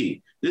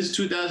 This is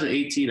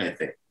 2018, I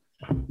think.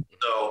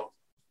 So,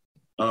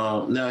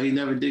 no, he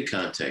never did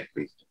contact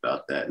me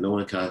about that. No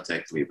one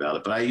contacted me about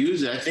it. But I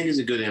use it. I think it's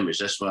a good image.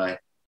 That's why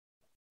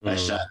I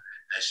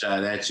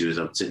shot at you as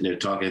I'm sitting there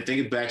talking. I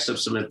think it backs up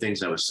some of the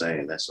things I was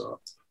saying. That's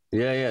all.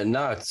 Yeah.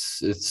 No,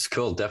 it's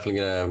cool.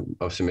 Definitely gonna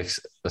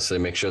obviously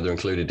make sure they're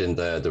included in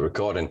the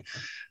recording.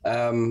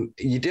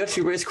 You did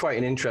actually raise quite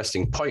an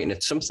interesting point, and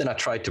it's something I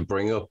tried to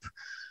bring up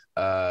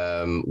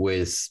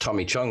with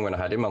Tommy Chung when I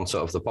had him on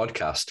sort of the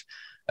podcast,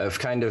 of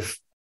kind of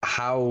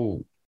how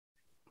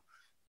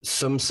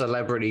some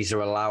celebrities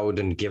are allowed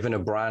and given a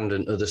brand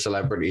and other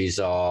celebrities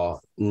are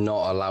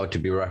not allowed to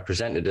be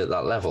represented at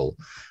that level.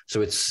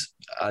 So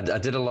I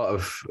did a lot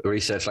of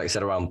research, like I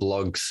said, around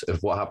blogs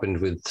of what happened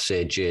with,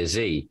 say,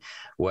 Jay-Z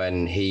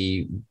when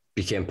he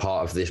became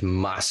part of this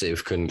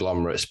massive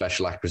conglomerate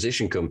special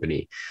acquisition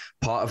company.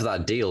 Part of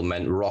that deal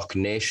meant Rock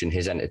Nation,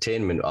 his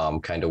entertainment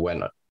arm, kind of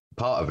went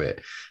part of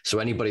it. So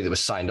anybody that was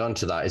signed on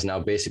to that is now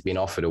basically being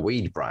offered a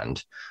weed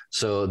brand.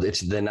 So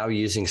they're now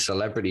using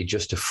celebrity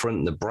just to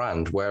front the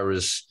brand,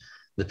 whereas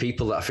the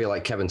people that I feel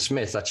like Kevin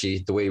Smith,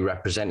 actually the way he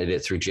represented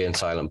it through Jay and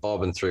Silent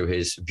Bob and through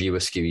his View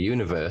Askew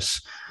universe,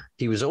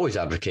 he was always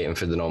advocating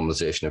for the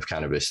normalization of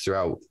cannabis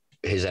throughout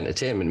his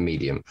entertainment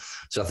medium.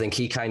 So I think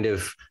he kind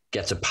of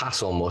gets a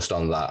pass almost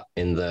on that,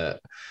 in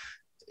that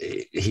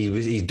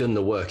he's done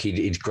the work,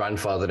 he'd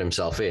grandfathered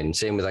himself in.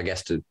 Same with, I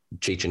guess, to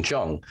Cheech and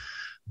Chong.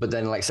 But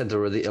then, like I said,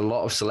 there are a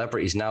lot of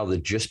celebrities now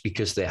that just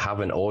because they have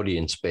an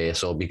audience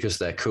base or because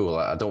they're cool,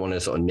 I don't want to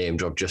sort of name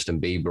drop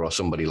Justin Bieber or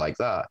somebody like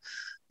that,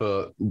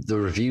 but the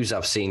reviews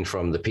I've seen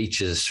from the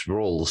Peaches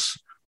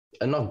rolls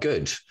are not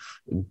good.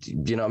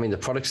 You know what I mean? The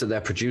products that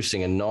they're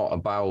producing are not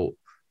about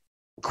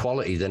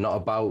quality. They're not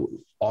about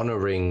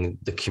honoring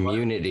the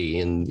community,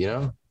 and, you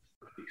know?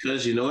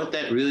 Because you know what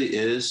that really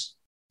is?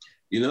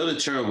 You know the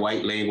term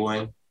white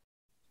labeling?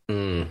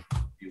 You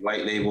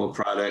white label a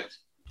product?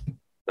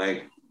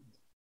 Like,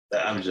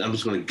 I'm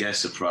just going to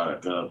guess the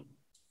product.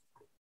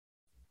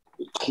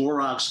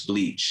 Clorox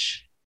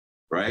bleach,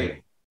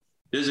 right?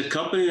 There's a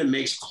company that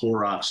makes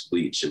Clorox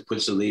bleach and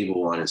puts a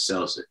label on and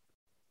sells it.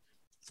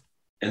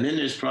 And then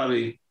there's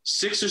probably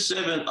 6 or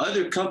 7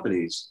 other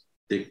companies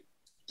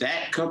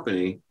that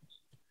company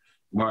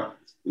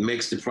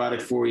makes the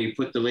product for you,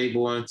 put the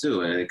label on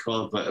too, and they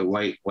call it a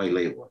white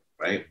label,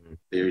 right?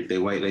 They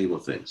white label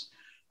things.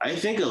 I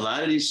think a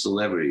lot of these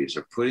celebrities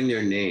are putting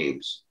their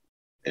names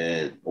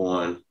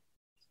on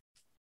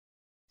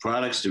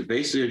products that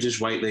basically are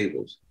just white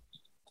labels.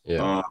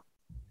 Yeah.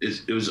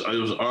 It was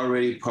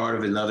already part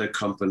of another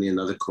company,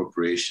 another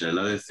corporation,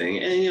 another thing.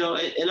 And, you know,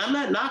 and I'm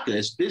not knocking,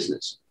 it's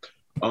business.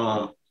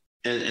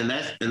 And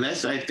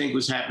that's I think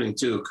what's happening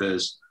too,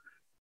 because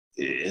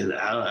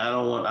I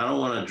don't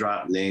want to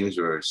drop names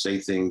or say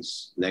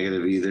things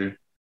negative either.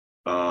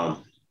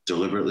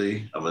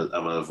 Deliberately, I'm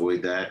gonna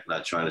avoid that.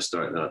 Not trying to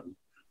start nothing.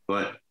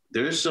 But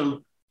there's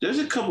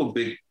a couple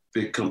big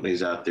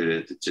companies out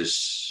there that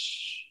just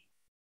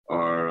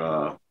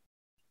are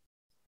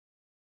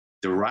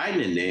they're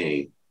riding a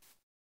name.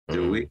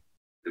 The weed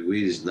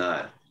is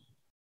not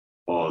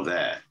all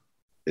that,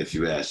 if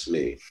you ask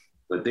me.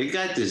 But they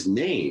got this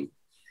name,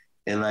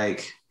 and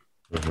like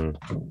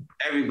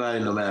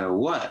everybody, no matter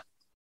what,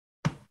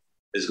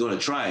 is going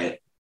to try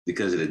it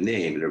because of the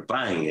name, and they're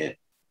buying it.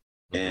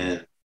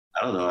 And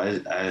I don't know.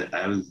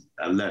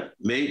 I'm not.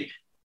 Maybe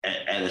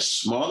at a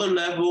smaller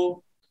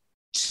level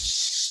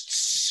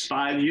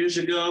 5 years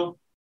ago,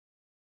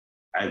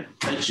 I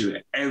bet you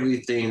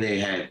everything they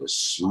had was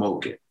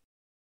smoking.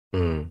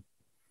 Mm.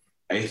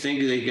 I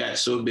think they got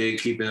so big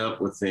keeping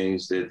up with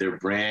things that their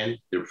brand,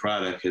 their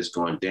product has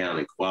gone down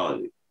in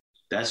quality.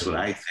 That's what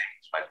I think.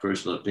 It's my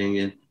personal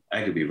opinion.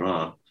 I could be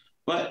wrong,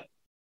 but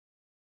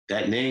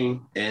that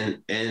name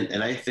and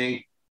I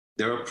think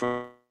there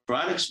are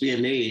products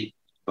being made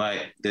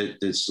by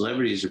the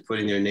celebrities are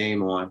putting their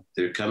name on.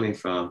 They're coming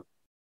from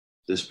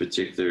this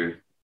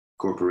particular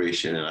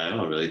corporation, and I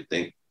don't really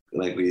think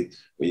like when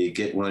you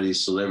get one of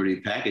these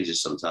celebrity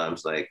packages,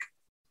 sometimes like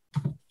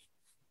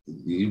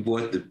you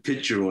want the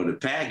picture on the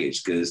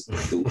package because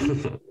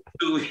the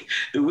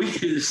way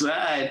you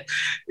decide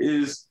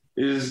is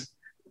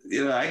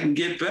I can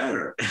get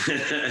better.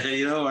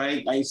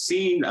 I've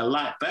seen a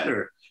lot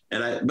better,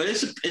 but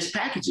it's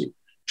packaging.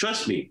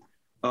 Trust me.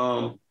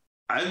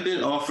 I've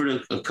been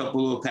offered a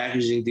couple of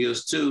packaging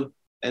deals too,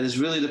 and it's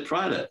really the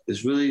product.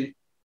 It's really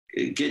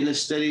getting a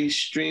steady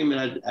stream.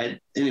 And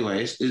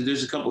anyways,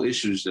 there's a couple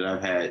issues that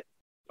I've had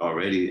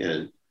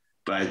already,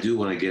 but I do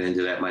want to get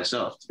into that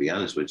myself. To be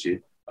honest with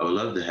you, I would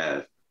love to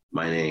have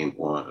my name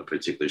on a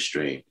particular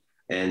strain.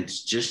 And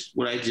just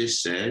what I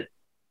just said,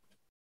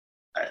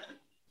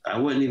 I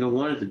wouldn't even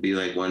want it to be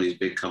like one of these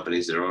big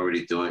companies that are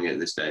already doing it,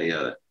 this, that, and the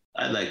other.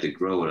 I'd like to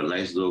grow with a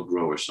nice little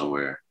grower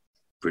somewhere,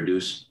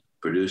 produce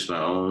my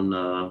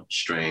own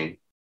strain,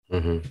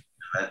 Mm-hmm.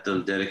 let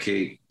them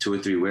dedicate 2 or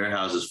 3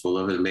 warehouses full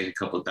of it and make a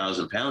couple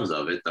thousand pounds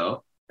of it,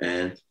 though.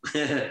 And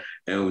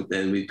and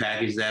then we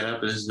package that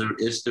up as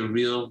it's the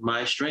real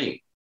my strain.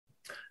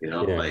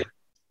 Like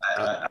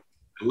I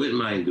wouldn't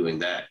mind doing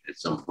that at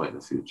some point in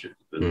the future.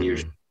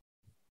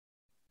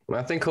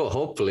 I think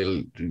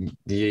hopefully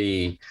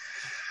the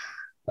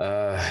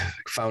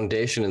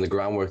foundation and the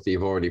groundwork that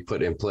you've already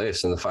put in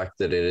place and the fact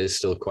that it is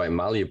still quite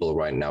malleable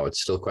right now,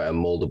 it's still quite a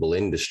moldable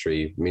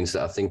industry, means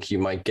that I think you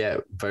might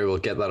very well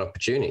get that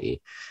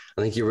opportunity.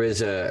 I think you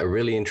raise a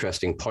really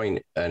interesting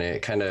point, and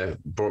it kind of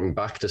brought me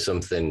back to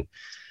something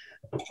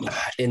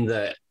in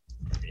the,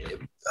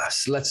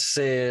 let's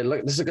say,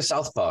 let's look at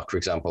South Park, for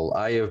example.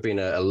 I have been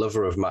a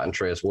lover of Matt and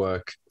Trey's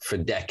work for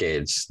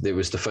decades. It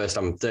was the first,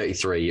 I'm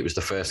 33, it was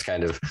the first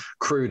kind of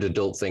crude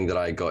adult thing that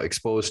I got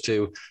exposed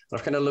to. And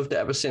I've kind of loved it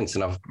ever since.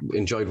 And I've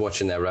enjoyed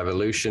watching their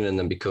revolution and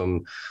then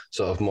become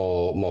sort of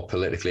more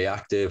politically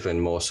active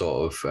and more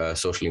sort of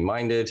socially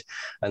minded.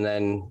 And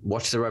then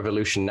watch the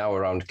revolution now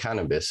around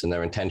cannabis and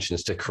their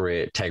intentions to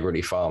create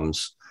Tegrity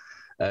Farms.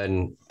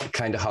 And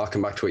kind of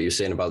harken back to what you're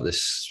saying about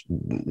this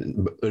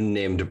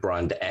unnamed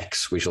brand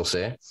X, we shall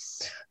say,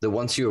 that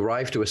once you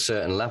arrive to a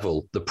certain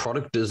level, the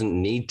product doesn't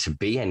need to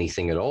be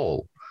anything at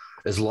all.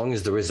 As long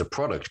as there is a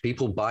product,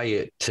 people buy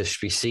it to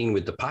be seen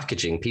with the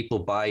packaging. People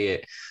buy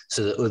it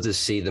so that others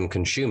see them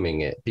consuming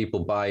it.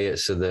 People buy it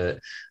so that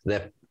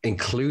they're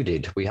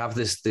included. We have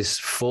this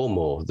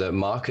FOMO that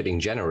marketing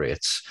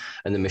generates,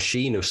 and the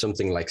machine of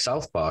something like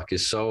South Park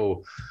is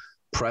so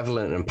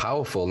prevalent and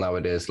powerful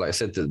nowadays. Like I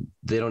said, that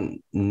they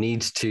don't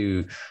need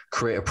to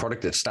create a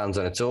product that stands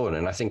on its own.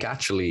 And I think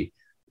actually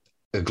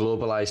a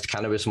globalized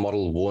cannabis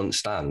model won't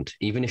stand.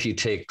 Even if you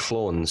take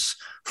clones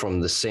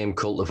from the same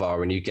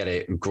cultivar and you get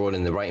it grown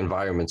in the right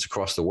environments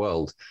across the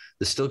world,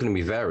 there's still going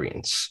to be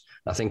variants.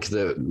 I think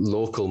the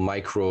local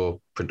micro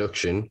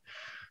production,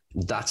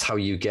 that's how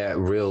you get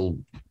real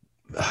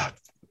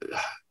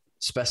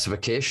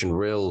specification,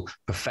 real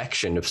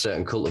perfection of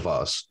certain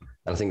cultivars.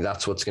 And I think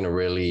that's what's going to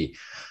really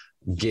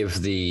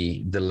give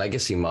the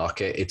legacy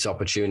market its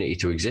opportunity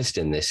to exist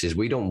in this. Is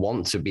we don't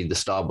want to be the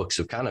Starbucks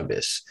of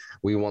cannabis.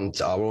 We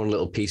want our own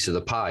little piece of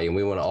the pie, and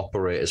we want to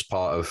operate as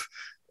part of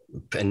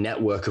a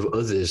network of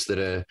others that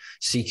are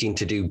seeking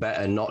to do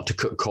better, not to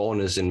cut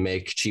corners and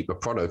make cheaper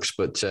products,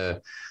 but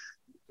at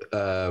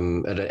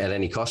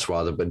any cost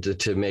rather, but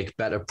to make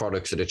better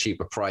products at a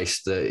cheaper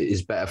price that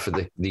is better for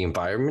the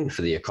environment,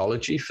 for the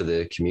ecology, for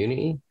the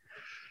community.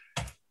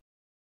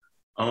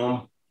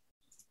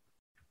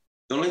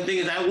 The only thing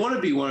is I want to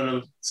be one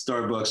of the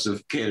Starbucks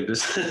of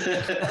cannabis.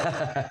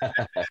 I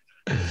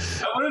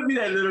want to be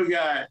that little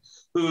guy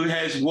who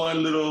has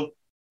one little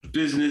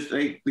business.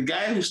 Like the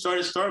guy who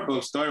started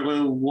Starbucks started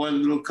with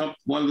one little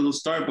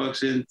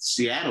Starbucks in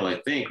Seattle,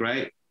 I think,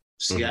 right?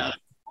 Seattle.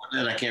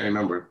 And I can't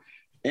remember.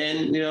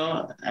 And,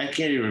 I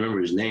can't even remember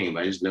his name.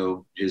 I just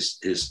know his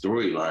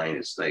storyline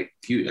is like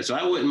cute. So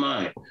I wouldn't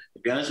mind. To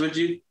be honest with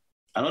you,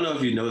 I don't know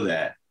if you know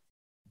that.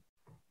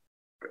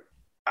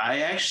 I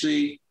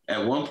actually,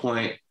 at one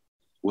point,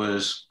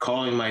 was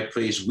calling my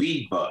place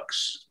Weed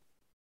Bucks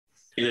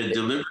in a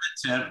deliberate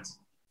attempt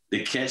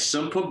to catch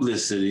some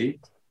publicity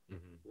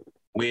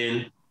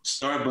when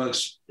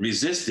Starbucks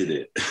resisted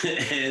it.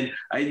 And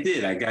I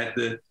did. I got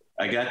the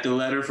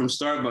letter from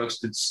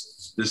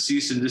Starbucks, the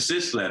cease and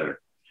desist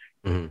letter.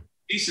 Mm-hmm.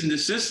 Cease and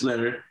desist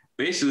letter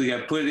basically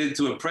got put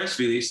into a press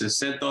release and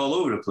sent all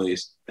over the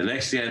place. The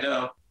next thing I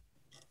know,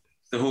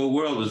 the whole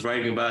world was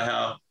writing about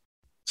how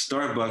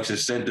Starbucks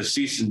has sent a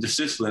cease and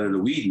desist letter to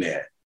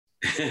Weedman.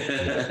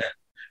 And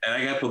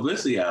I got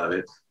publicity out of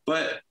it.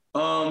 But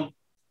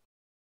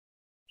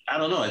I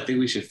don't know. I think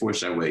we should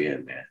force our way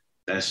in, man.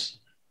 That's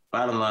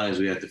bottom line is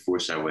we have to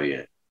force our way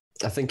in.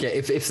 I think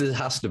if there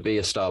has to be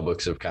a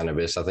Starbucks of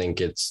cannabis, I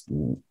think it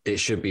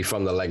should be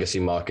from the legacy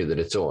market that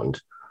it's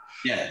owned.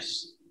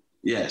 Yes.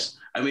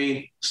 I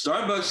mean,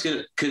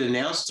 Starbucks could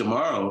announce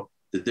tomorrow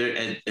that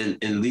they're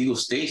in legal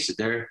states that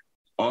they're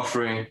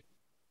offering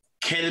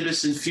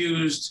cannabis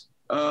infused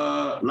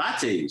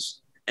lattes.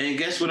 And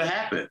guess what'll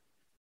happen?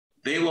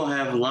 They will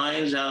have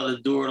lines out the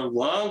door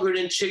longer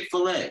than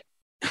Chick-fil-A.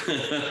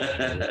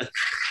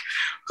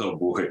 Oh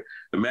boy.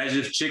 Imagine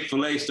if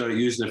Chick-fil-A started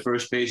using the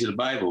first page of the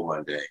Bible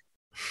one day.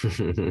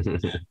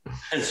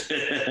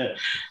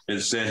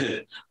 And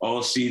said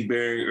all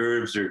seed-bearing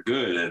herbs are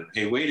good. And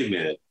hey, wait a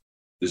minute.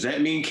 Does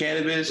that mean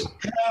cannabis?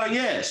 Hell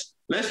yes.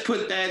 Let's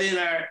put that in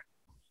our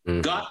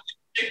God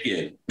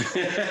chicken.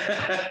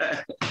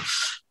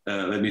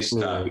 Let me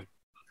stop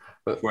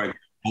before I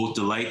bolt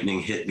the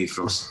lightning hit me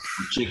from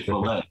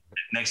Chick-fil-A.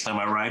 Next time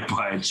I ride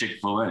by a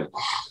Chick-fil-A.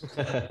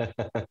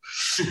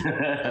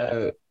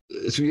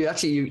 So you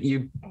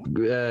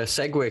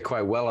segue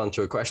quite well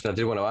onto a question I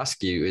did want to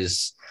ask you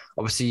is,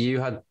 obviously you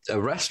had a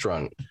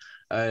restaurant,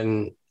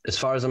 and as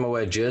far as I'm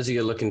aware, Jersey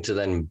are looking to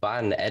then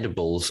ban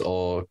edibles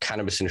or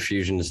cannabis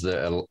infusions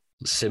that are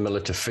similar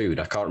to food.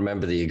 I can't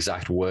remember the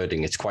exact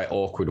wording. It's quite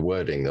awkward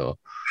wording though.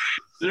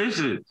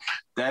 Listen,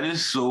 that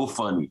is so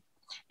funny.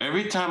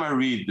 Every time I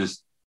read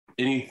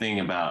anything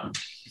about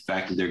the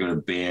fact that they're going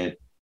to ban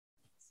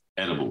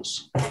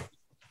edibles,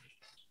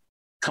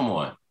 come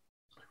on.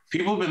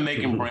 People have been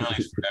making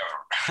brownies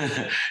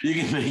forever. You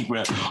can make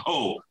brownies.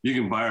 Oh, you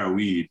can buy our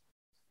weed,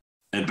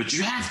 but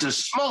you have to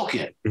smoke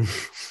it.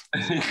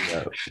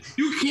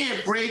 You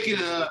can't break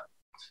it up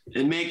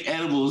and make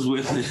edibles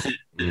with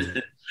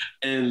it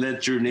and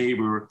let your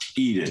neighbor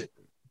eat it.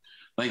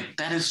 Like,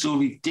 that is so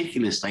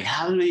ridiculous. Like,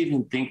 how do they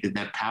even think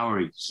that power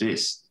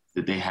exists,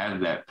 that they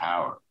have that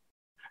power?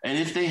 And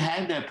if they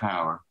had that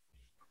power,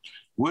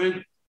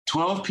 would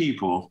 12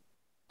 people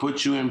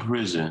put you in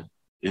prison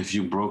if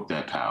you broke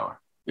that power?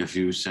 If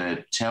you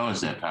said, challenge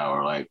that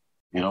power, like,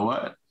 you know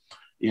what?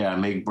 Yeah, I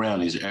make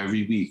brownies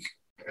every week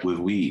with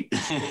weed.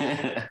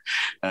 And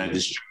I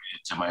distribute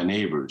it to my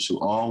neighbors who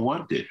all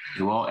want it,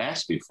 who all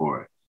ask me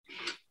for it.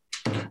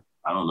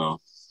 I don't know.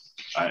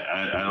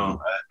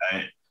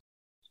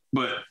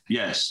 But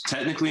yes,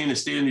 technically in the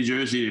state of New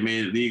Jersey, they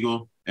made it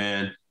legal,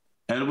 and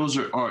edibles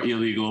are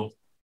illegal,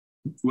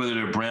 whether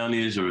they're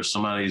brownies or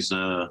somebody's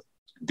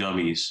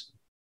gummies,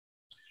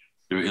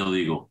 they're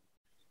illegal.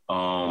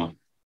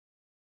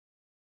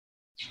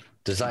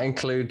 Does that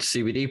include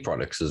CBD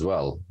products as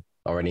well,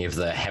 or any of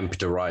the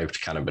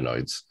hemp-derived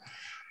cannabinoids?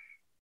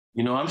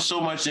 You know, I'm so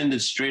much into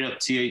straight up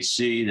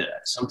THC that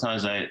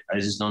sometimes I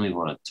just don't even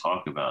want to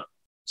talk about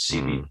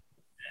CBD,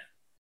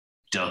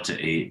 Delta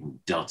 8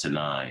 and Delta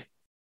 9,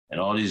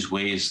 and all these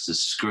ways to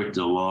skirt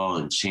the law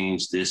and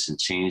change this and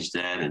change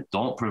that, and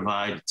don't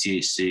provide the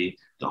THC,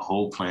 the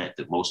whole plant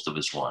that most of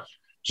us want.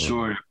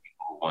 Sure,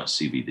 people want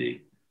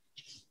CBD.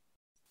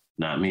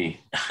 Not me.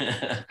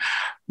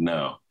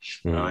 No.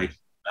 I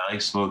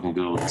like smoking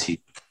good old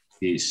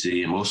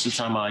THC, and most of the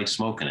time I like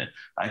smoking it.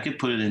 I could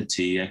put it in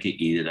tea, I could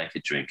eat it, I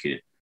could drink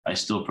it. I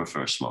still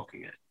prefer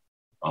smoking it.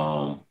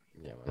 I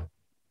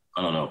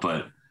don't know,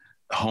 but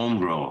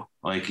homegrown,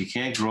 like, you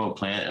can't grow a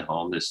plant at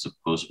home that's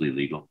supposedly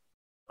legal.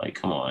 Like,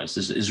 come on,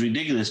 it's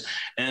ridiculous.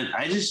 And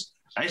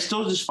I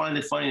still just find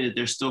it funny that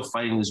they're still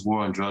fighting this war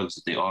on drugs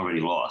that they already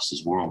lost,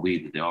 this war on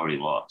weed that they already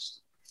lost.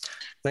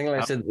 I think,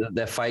 like I said,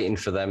 they're fighting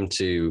for them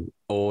to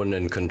own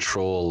and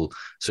control.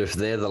 So if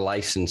they're the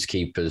license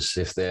keepers,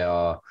 if they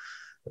are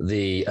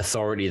the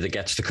authority that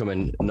gets to come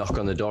and knock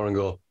on the door and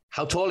go,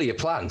 how tall are your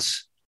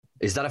plants?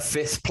 Is that a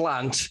fifth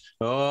plant?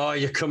 Oh,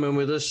 you're coming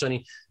with us.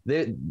 And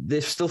they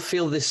still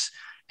feel this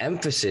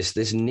emphasis,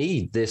 this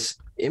need, this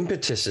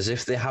impetus, as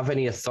if they have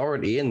any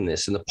authority in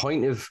this. And the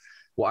point of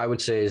what I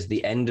would say is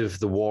the end of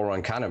the war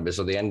on cannabis,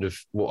 or the end of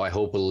what I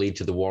hope will lead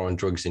to the war on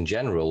drugs in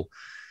general,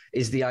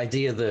 is the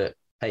idea that,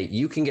 hey,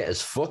 you can get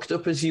as fucked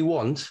up as you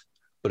want,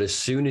 but as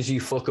soon as you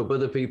fuck up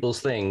other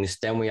people's things,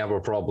 then we have a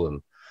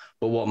problem.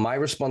 But what my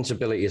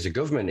responsibility as a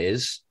government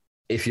is,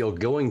 if you're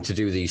going to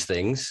do these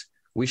things,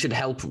 we should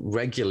help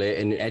regulate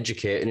and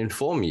educate and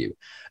inform you.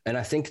 And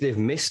I think they've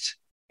missed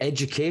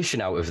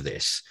education out of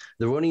this.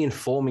 They're only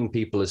informing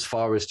people as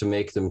far as to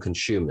make them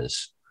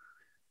consumers.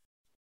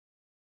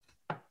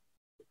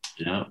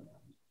 Yeah,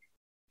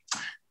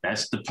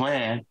 that's the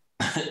plan.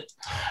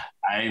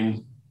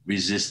 I'm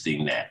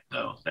resisting that,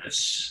 though.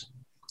 That's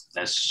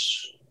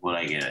what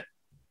I get.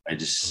 I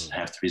just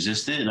have to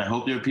resist it, and I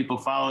hope there are people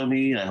following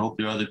me, and I hope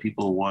there are other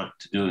people who want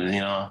to do it.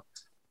 You know,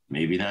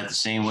 maybe not the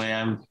same way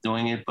I'm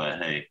doing it, but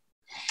hey.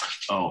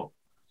 Oh,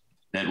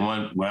 that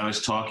one when I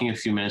was talking a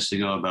few minutes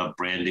ago about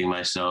branding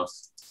myself,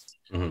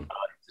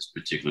 this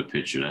particular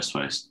picture. That's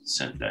why I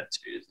sent that to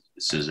you.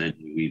 It says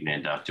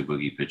Weedman, Dr.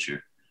 Boogie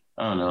picture.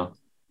 I don't know.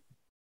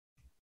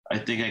 I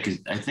think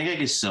I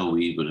could sell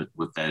weed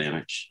with that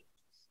image.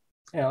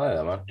 Yeah, I like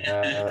that,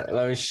 man.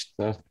 Let me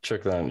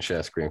check that and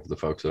share screen for the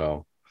folks at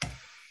home.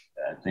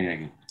 I think I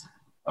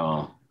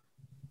can.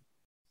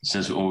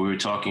 since when we were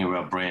talking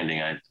about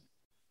branding, I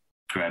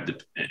grabbed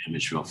the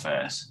image real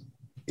fast.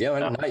 Yeah,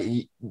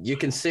 and you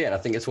can see it. I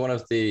think it's one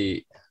of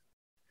the.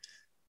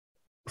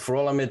 For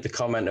all I made the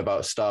comment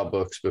about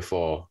Starbucks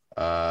before,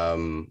 I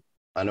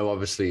know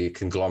obviously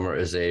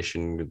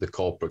conglomeratization, the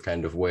corporate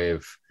kind of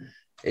wave,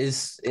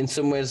 is in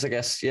some ways, I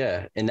guess,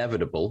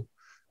 inevitable.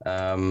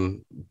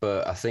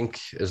 But I think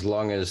as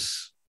long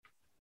as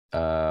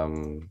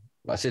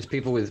I say it's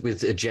people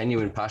with a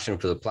genuine passion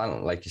for the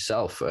planet, like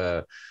yourself,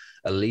 are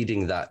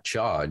leading that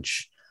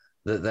charge,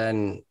 that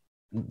then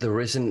there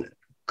isn't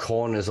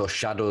corners or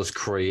shadows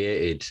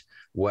created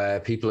where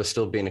people are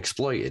still being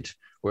exploited.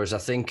 Whereas I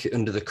think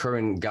under the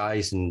current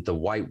guise and the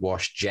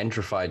whitewashed,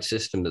 gentrified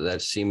system that they're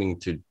seeming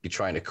to be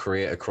trying to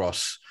create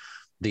across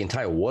the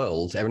entire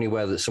world,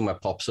 anywhere that somewhere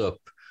pops up,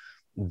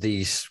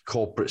 these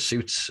corporate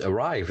suits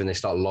arrive and they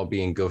start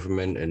lobbying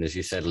government and, as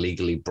you said,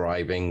 legally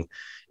bribing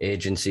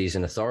agencies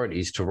and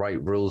authorities to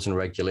write rules and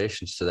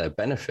regulations to their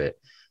benefit.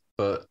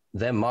 But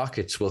their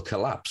markets will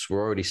collapse. We're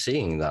already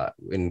seeing that.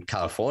 In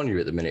California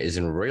at the minute is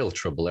in real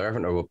trouble. They're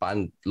having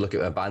to look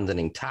at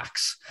abandoning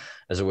tax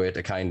as a way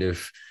to kind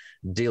of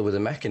deal with the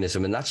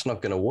mechanism, and that's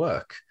not going to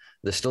work.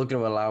 They're still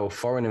going to allow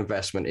foreign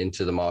investment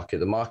into the market.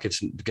 The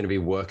market's going to be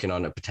working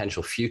on a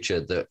potential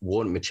future that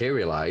won't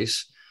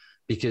materialize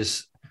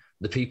because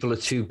the people are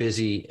too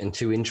busy and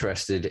too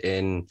interested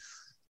in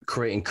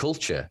creating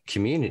culture,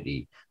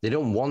 community. They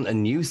don't want a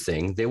new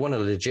thing. They want to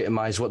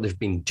legitimize what they've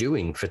been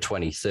doing for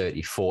 20,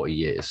 30, 40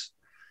 years.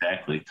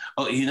 Exactly.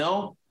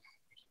 Oh,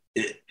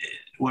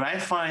 what I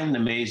find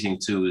amazing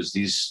too is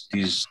these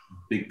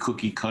big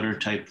cookie cutter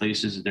type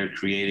places that they're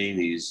creating,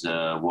 these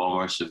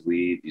Walmarts of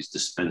weed, these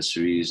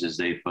dispensaries, as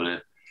they put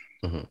it.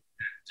 Mm-hmm.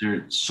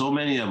 There, so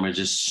many of them are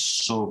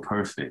just so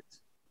perfect.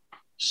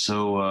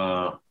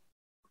 So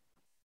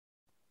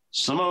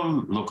some of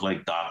them look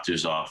like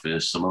doctor's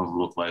office. Some of them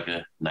look like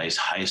a nice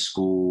high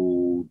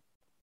school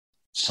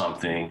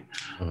something.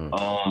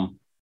 Mm-hmm.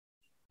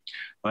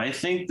 But I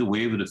think the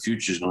wave of the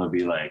future is going to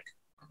be like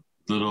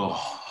little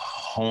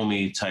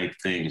homey type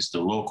things, the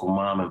local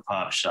mom and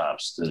pop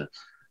shops,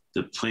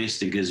 the place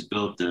that gets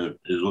built, it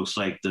looks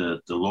like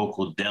the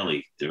local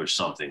deli or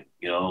something,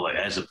 like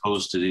as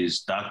opposed to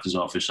these doctor's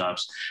office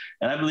shops.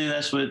 And I believe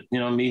that's what,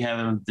 me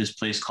having this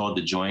place called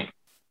The Joint,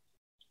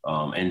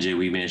 NJ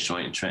Weedman's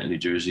Joint in Trenton, New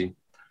Jersey.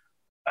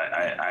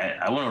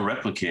 I want to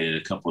replicate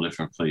it a couple of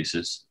different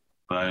places,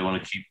 but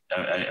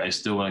I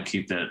still want to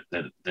keep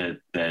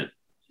that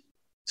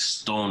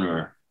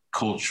stoner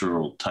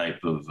cultural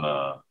type of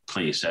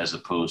place as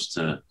opposed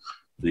to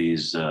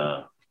these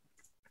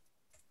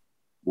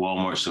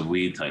Walmarts of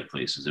weed type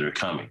places that are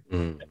coming.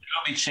 Mm.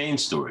 There'll be chain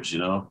stores,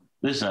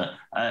 Listen,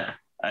 I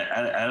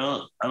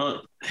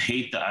don't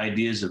hate the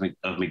ideas of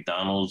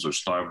McDonald's or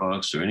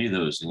Starbucks or any of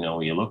those.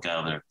 When you look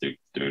out there,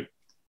 they're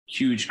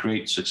huge,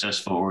 great,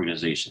 successful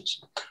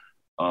organizations.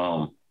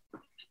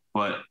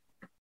 But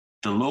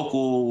the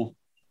local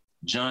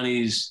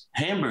Johnny's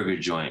hamburger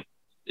joint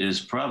is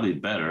probably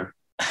better.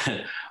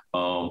 It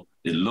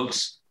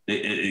looks,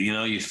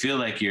 you feel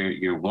like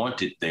you're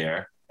wanted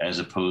there as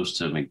opposed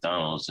to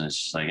McDonald's. And it's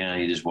just like,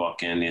 you just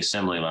walk in the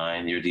assembly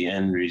line, you're the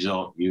end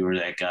result. You were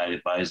that guy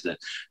that buys the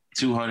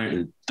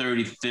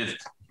 235th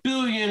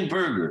billion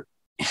burger.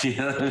 You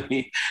know what I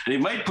mean? They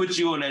might put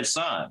you on that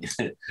sign.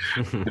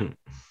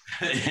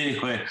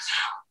 Anyway,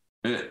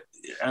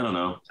 I don't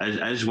know.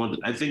 I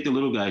think the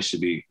little guys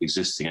should be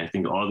existing. I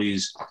think all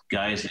these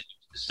guys that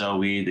sell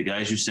weed, the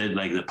guys you said,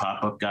 like the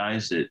pop-up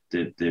guys that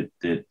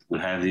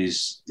would have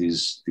these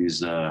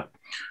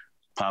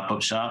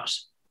pop-up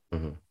shops.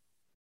 Mm-hmm.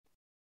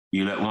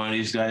 You let one of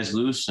these guys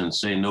loose and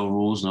say no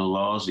rules, no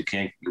laws. You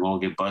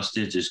won't get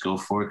busted. Just go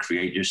for it.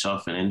 Create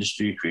yourself an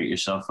industry. Create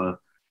yourself an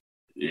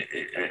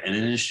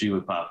industry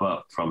would pop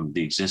up from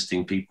the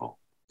existing people.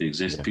 The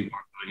existing people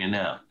are doing it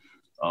now.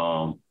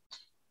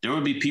 There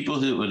would be people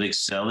who would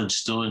excel in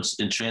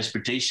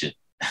transportation.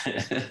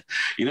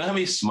 You know how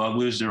many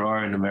smugglers there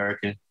are in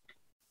America?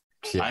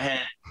 Yeah.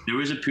 There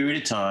was a period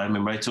of time,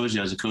 remember I told you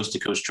I was a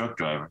coast-to-coast truck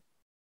driver.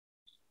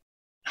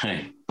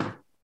 Hey,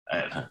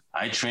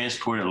 I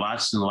transported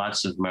lots and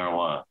lots of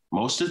marijuana.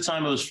 Most of the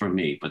time it was for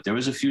me, but there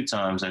was a few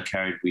times I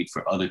carried weed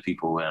for other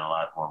people who had a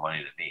lot more money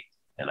than me,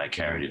 and I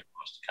carried it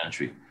across the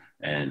country.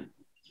 And,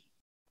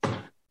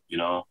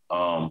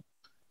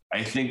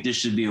 I think there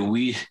should be a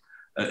weed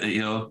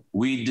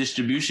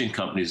distribution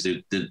companies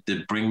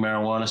that bring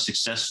marijuana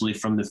successfully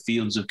from the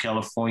fields of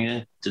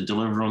California to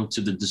deliver them to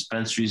the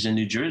dispensaries in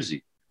New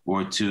Jersey,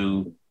 or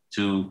to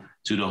the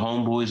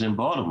homeboys in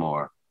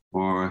Baltimore,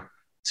 or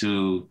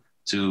to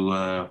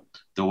the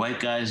white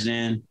guys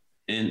in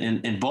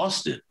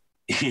Boston.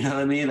 You know what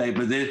I mean?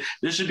 But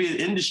there should be an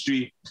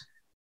industry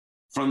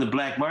from the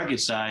black market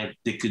side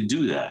that could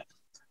do that.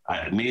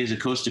 Me as a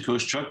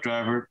coast-to-coast truck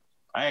driver,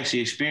 I actually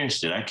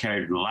experienced it. I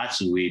carried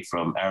lots of weed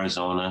from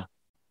Arizona,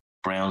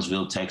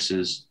 Brownsville,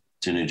 Texas,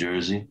 to New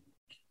Jersey.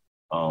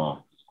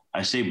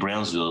 I say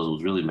Brownsville, it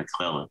was really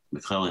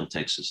McClellan,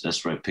 Texas.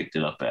 That's where I picked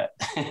it up at.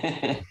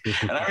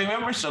 And I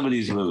remember some of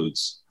these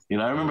loads.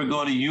 I remember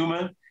going to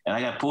Yuma And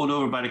I got pulled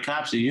over by the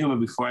cops at Yuma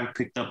before I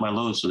picked up my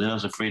load. So then I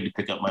was afraid to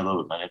pick up my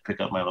load. I didn't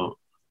pick up my load.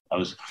 I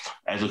was,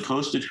 as a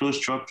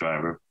coast-to-coast truck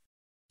driver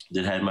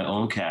that had my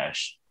own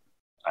cash,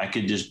 I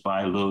could just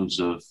buy loads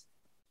of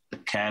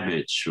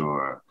cabbage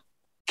or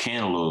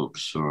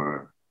cantaloupes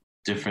or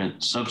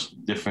different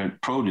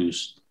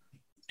produce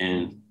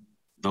in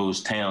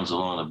those towns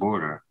along the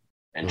border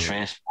and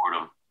transport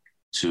them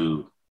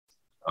to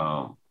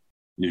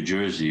New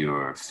Jersey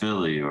or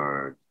Philly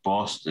or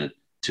Boston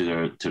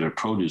to their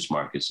produce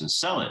markets and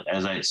sell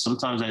it.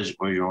 Sometimes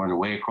where you're on the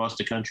way across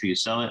the country, you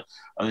sell it.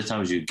 Other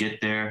times you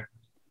get there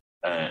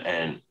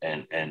and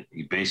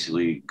you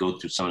basically go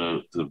through some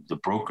of the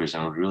brokers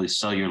and really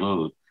sell your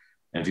load.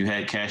 And if you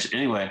had cash,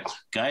 anyway,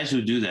 guys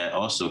who do that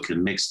also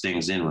can mix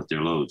things in with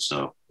their loads.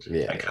 So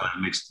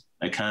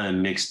I kind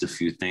of mixed a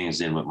few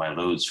things in with my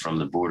loads from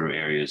the border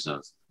areas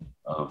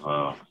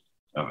of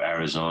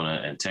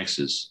Arizona and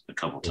Texas a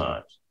couple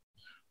times.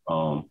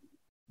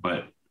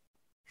 But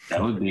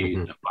that would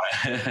be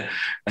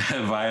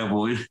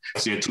viable.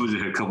 See, I told you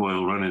I had a couple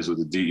of run-ins with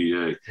the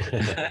DEA.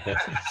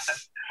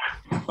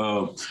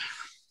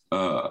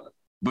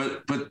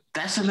 But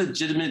that's a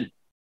legitimate.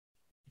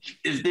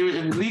 If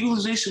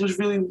legalization was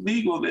really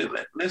legal, then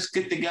let's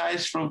get the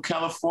guys from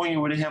California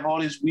where they have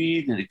all this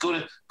weed, and they go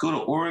to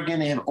Oregon.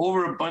 They have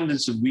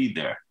overabundance of weed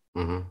there,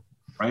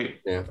 right?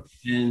 Yeah,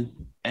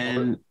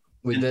 and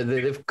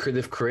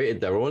they've created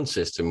their own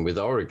system with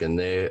Oregon.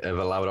 They have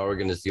allowed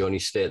Oregon as the only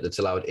state that's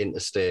allowed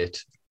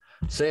interstate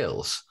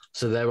sales.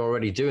 So they're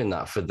already doing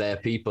that for their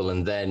people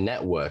and their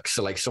network.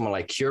 So like someone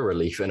like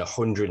Curaleaf in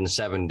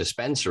 107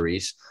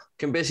 dispensaries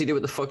can basically do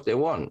what the fuck they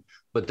want.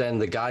 But then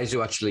the guys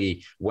who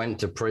actually went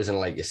to prison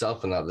like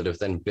yourself and that have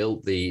then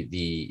built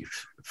the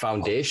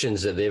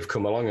foundations that they've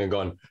come along and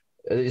gone,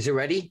 is it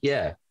ready?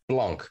 Yeah,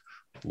 Blanc.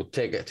 We'll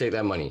take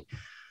their money.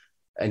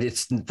 And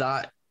it's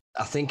that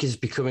I think is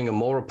becoming a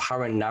more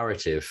apparent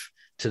narrative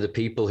to the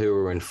people who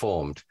are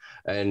informed.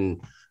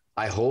 And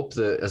I hope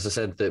that, as I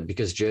said, that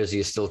because Jersey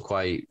is still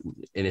quite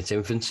in its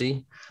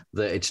infancy,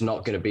 that it's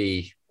not going to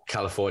be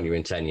California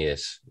in 10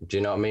 years. Do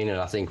you know what I mean? And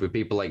I think with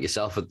people like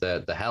yourself at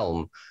the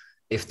helm,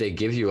 if they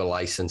give you a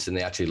license and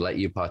they actually let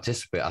you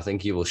participate, I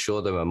think you will show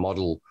them a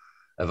model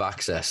of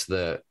access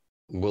that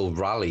will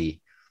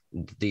rally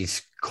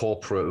these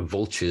corporate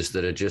vultures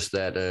that are just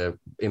there to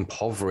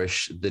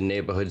impoverish the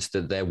neighborhoods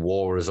that their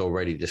war has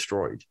already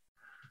destroyed.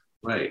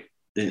 Right.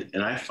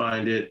 And I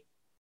find it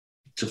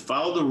to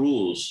follow the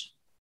rules.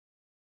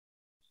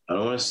 I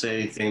don't want to say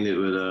anything that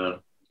would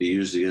be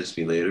used against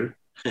me later,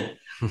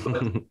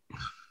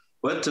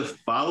 but to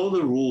follow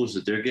the rules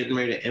that they're getting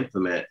ready to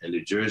implement in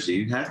New Jersey,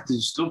 you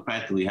still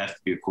practically have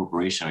to be a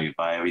corporation, or you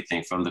buy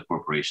everything from the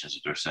corporations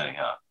that they're setting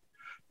up.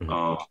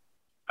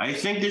 I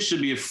think there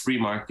should be a free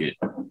market.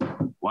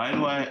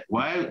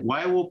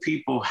 Why will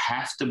people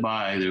have to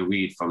buy their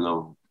weed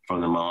from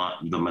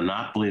the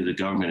monopoly the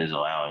government is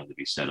allowing to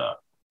be set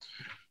up?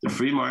 The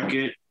free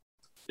market,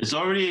 it's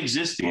already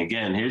existing.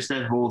 Again, here's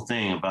that whole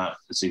thing about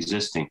it's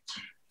existing.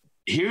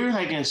 Here,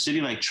 like in a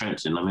city like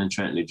Trenton, I'm in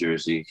Trenton, New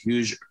Jersey,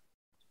 huge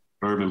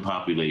urban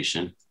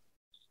population.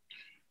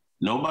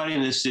 Nobody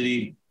in this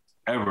city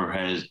ever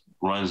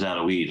runs out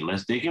of weed,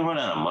 unless they can run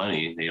out of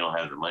money. They don't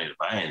have the money to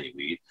buy any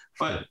weed,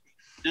 but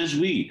there's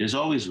weed. There's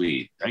always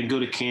weed. I can go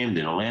to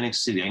Camden, Atlantic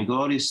City. I can go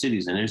to all these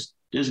cities, and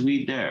there's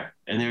weed there,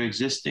 and they're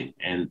existing,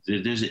 and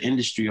there's an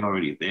industry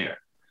already there.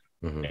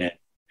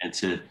 And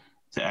to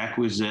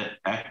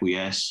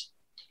acquiesce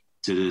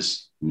to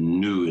this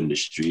new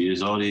industry,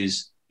 there's all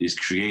these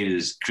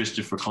creators,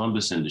 Christopher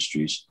Columbus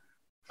industries.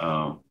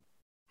 I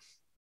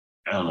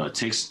don't know. It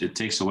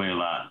takes away a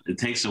lot. It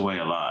takes away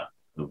a lot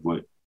of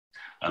what.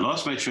 I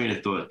lost my train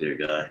of thought there,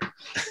 guy.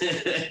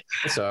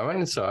 It's all right.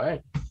 It's all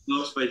right.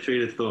 Lost my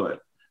train of thought,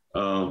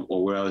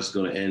 or where I was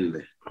going to end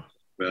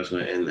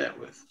that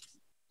with.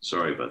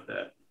 Sorry about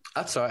that.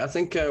 That's all right. I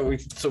think we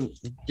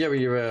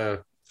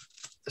were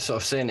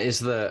sort of saying is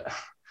that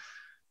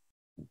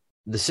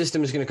the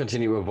system is going to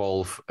continue to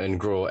evolve and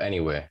grow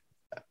anyway.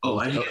 Oh,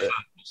 I hear what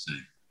you say.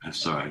 I'm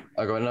sorry.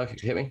 I go no,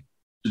 hit me.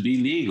 To be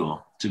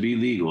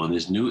legal in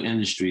this new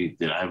industry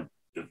that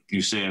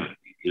you say,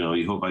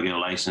 you hope I get a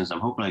license. I'm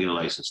hoping I get a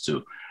license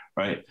too,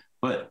 right?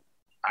 But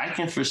I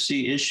can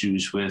foresee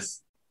issues with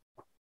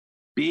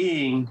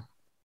being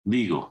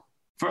legal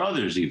for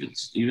others,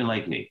 even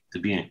like me, to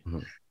be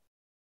in.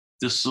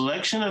 The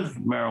selection of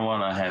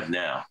marijuana I have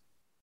now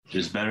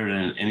is better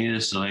than any of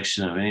the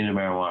selection of any of the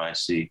marijuana I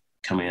see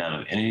coming out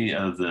of any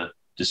of the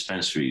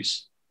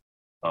dispensaries,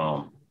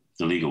 the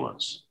legal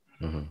ones.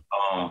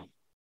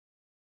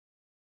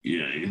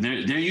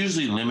 They're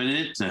usually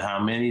limited to how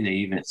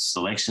many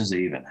selections they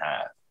even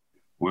have.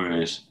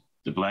 Whereas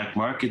the black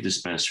market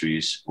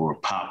dispensaries or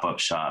pop-up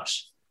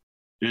shops,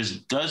 there's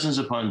dozens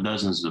upon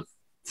dozens of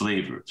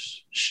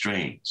flavors,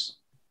 strains,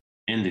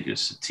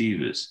 indicas,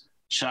 sativas,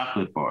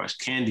 chocolate bars,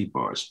 candy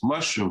bars,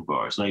 mushroom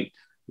bars, like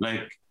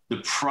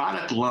the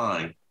product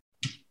line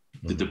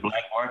that the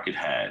black market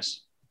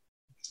has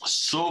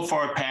so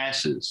far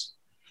passes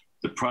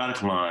the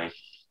product line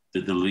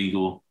that the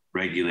legal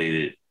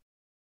regulated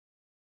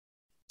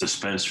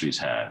dispensaries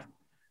have.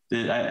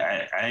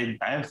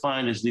 I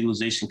find as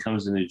legalization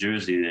comes to New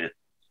Jersey that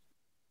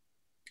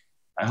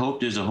I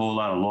hope there's a whole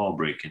lot of law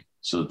breaking.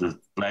 So the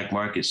black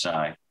market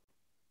side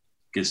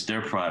gets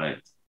their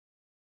product,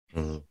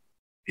 there.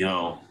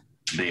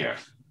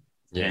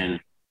 Yeah.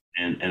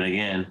 And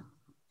again,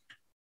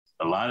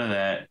 a lot of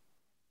that,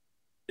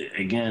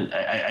 again,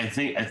 I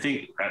think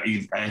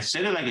I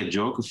said it like a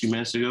joke a few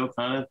minutes ago,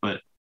 kind of,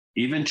 but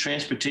even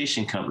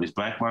transportation companies,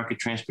 black market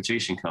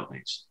transportation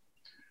companies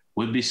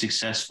would be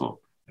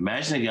successful.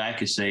 Imagine a guy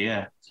could say,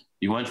 yeah,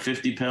 you want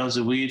 50 pounds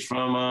of weed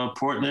from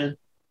Portland,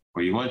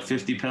 or you want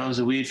 50 pounds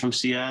of weed from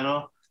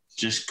Seattle?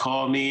 Just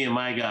call me and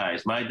my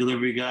guys, my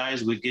delivery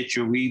guys would get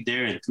your weed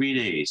there in 3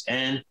 days.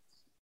 And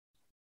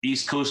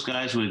East Coast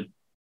guys would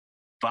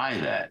buy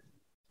that,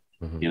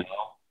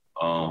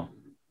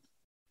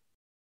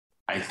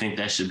 I think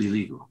that should be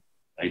legal.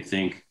 I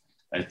think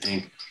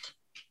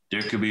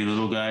there could be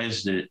little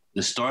guys that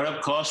the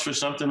startup cost for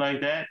something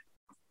like that,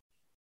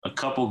 a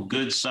couple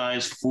good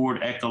sized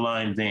Ford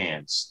Ecoline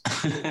vans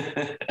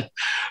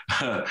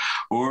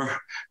or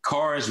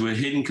cars with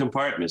hidden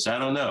compartments. I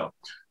don't know.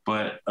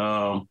 But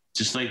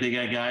just like they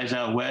got guys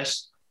out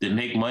west that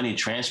make money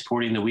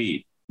transporting the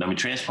weed.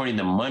 Transporting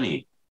the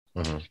money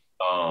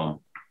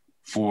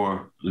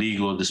for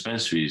legal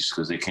dispensaries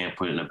because they can't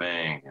put it in a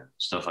bank and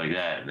stuff like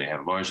that. And they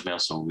have large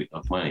amounts of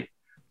money.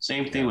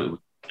 Same thing with,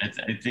 I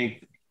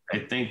think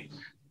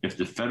if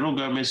the federal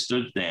government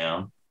stood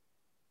down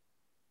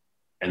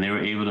and they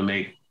were able to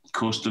make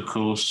coast to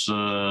coast,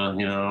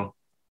 FedEx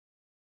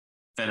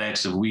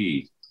of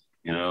weed,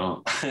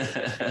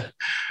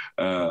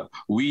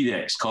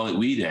 Weedex, call it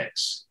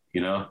Weedex,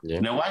 Yeah.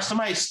 Now watch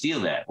somebody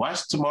steal that.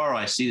 Watch tomorrow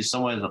I see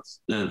someone got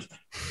a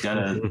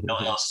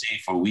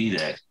LLC for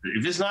Weedex.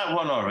 If it's not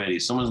one already,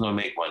 someone's going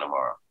to make one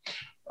tomorrow.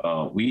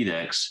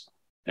 Weedex,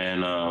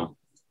 and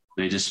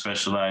they just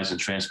specialize in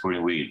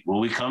transporting weed. Will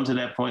we come to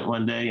that point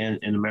one day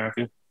in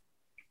America?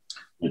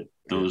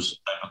 Those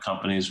type of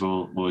companies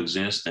will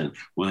exist, and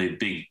will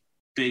they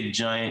big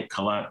giant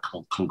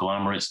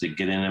conglomerates that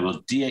get in there?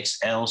 Will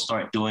DXL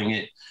start doing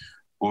it,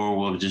 or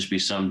will it just be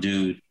some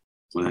dude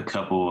with a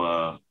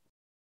couple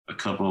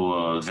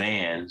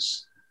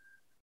vans,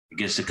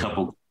 gets a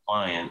couple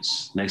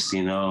clients? Next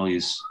thing you know,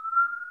 he's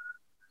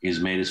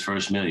made his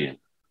first million.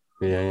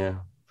 Yeah.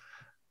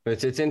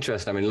 But it's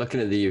interesting. Looking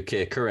at the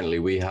UK currently,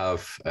 we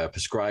have a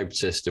prescribed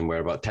system where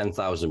about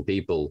 10,000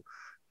 people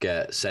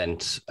get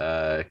sent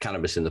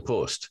cannabis in the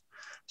post.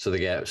 So they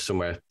get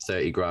somewhere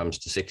 30 grams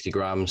to 60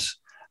 grams.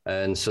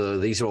 And so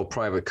these are all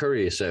private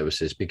courier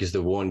services because they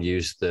won't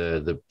use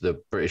the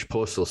British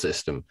postal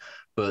system.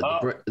 But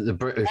the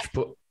British...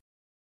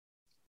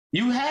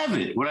 You have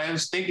it. What I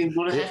was thinking,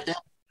 what I have to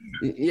have.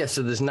 Yeah,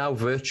 so there's now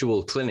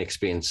virtual clinics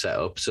being set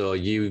up. So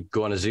you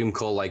go on a Zoom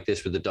call like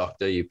this with the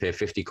doctor, you pay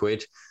 50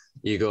 quid.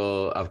 You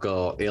go, I've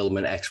got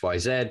ailment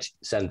XYZ,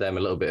 send them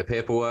a little bit of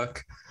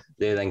paperwork.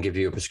 They then give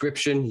you a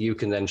prescription. You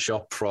can then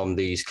shop from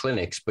these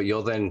clinics, but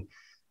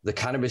the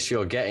cannabis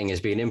you're getting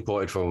is being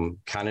imported from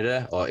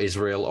Canada or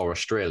Israel or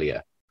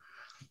Australia.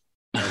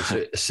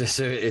 And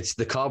so it's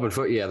the carbon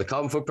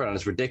footprint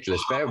is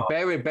ridiculous.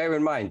 Bear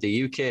in mind,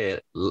 the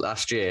UK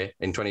last year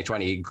in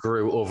 2020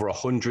 grew over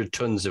 100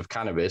 tons of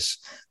cannabis,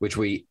 which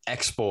we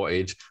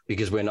exported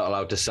because we're not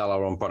allowed to sell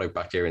our own product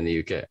back here in the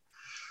UK.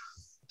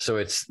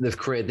 So they've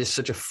created this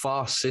such a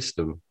fast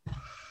system.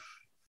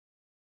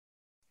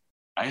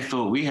 I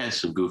thought we had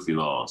some goofy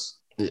laws.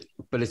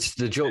 But it's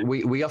the joke.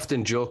 We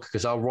often joke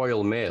because our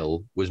Royal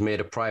Mail was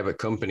made a private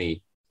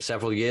company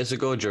several years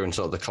ago during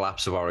sort of the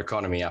collapse of our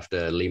economy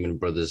after Lehman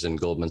Brothers and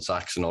Goldman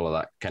Sachs and all of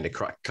that kind of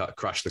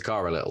crashed the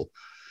car a little.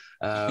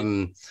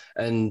 And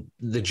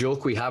the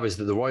joke we have is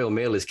that the Royal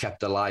Mail is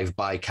kept alive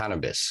by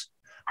cannabis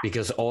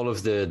because all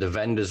of the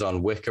vendors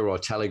on Wicker or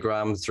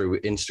Telegram through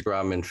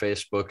Instagram and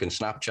Facebook and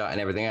Snapchat and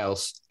everything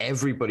else,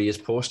 everybody is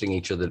posting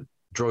each other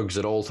drugs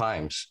at all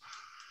times.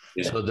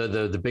 Yeah. So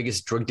the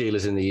biggest drug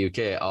dealers in the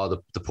UK are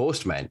the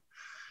postmen.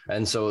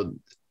 And so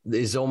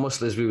it's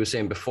almost, as we were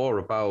saying before,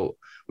 about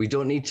we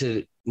don't need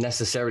to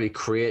necessarily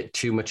create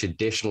too much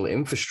additional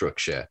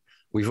infrastructure.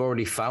 We've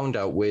already found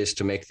out ways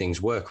to make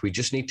things work. We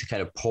just need to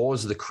kind of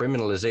pause the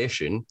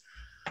criminalization,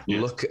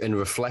 look and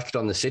reflect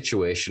on the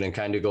situation and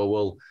kind of go,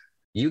 well,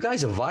 you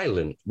guys are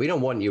violent. We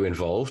don't want you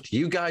involved.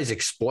 You guys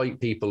exploit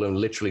people and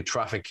literally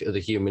traffic other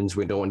humans.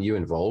 We don't want you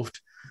involved.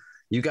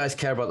 You guys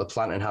care about the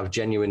plant and have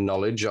genuine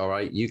knowledge. All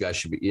right, you guys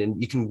should be,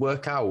 and you can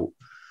work out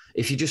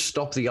if you just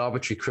stop the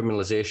arbitrary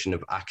criminalization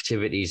of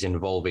activities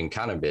involving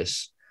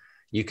cannabis,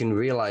 you can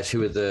realize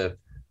who are the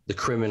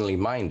criminally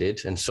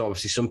minded. And so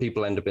obviously some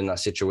people end up in that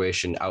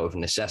situation out of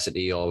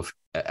necessity of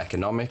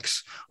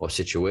economics or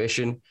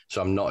situation.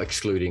 So I'm not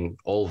excluding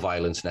all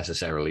violence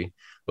necessarily,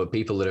 but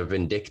people that are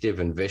vindictive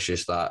and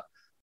vicious, that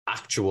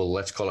actual,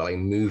 let's call it like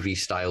movie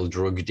style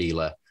drug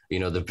dealer,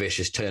 the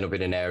vicious turn up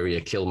in an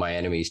area, kill my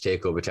enemies,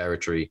 take over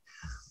territory,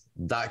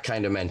 that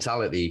kind of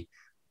mentality.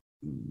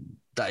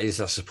 That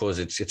is, I suppose,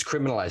 it's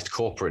criminalized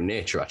corporate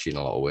nature, actually, in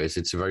a lot of ways.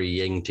 It's a very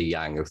yin to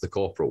yang of the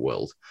corporate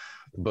world,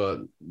 but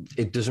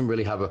it doesn't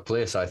really have a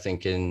place, I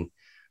think, in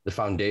the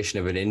foundation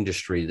of an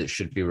industry that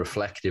should be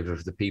reflective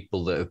of the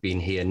people that have been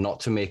here, not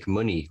to make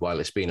money while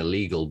it's been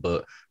illegal,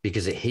 but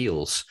because it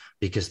heals,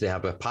 because they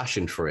have a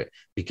passion for it,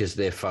 because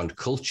they've found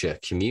culture,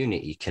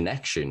 community,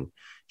 connection,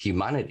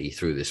 humanity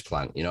through this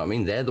plant. You know what I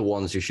mean? They're the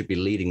ones who should be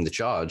leading the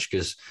charge,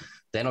 because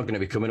they're not going to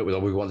be coming up with, oh,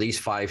 we want these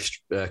 5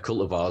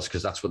 cultivars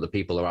because that's what the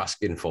people are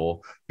asking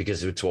for,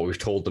 because it's what we've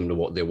told them to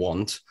what they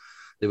want.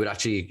 They would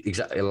actually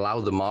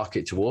allow the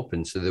market to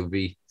open. So there would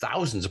be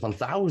thousands upon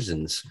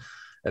thousands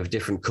of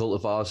different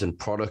cultivars and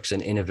products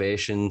and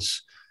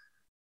innovations.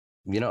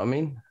 You know what I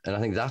mean? And I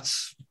think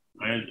that's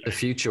the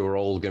future we're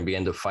all going to be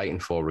end up fighting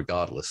for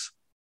regardless.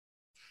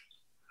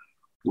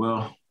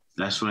 Well,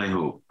 that's what I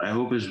hope. I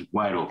hope it's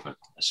wide open.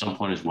 At some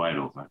point it's wide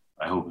open.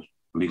 I hope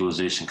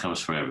legalization comes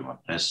for everyone.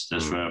 That's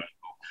where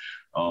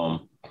I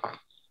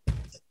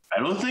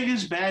don't think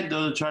it's bad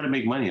though to try to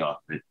make money off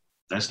it.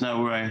 That's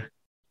not where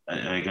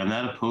I'm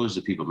not opposed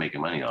to people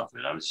making money off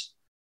it. I was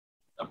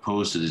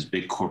opposed to these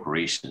big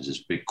corporations,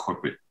 this big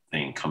corporate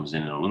thing comes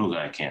in and a little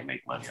guy can't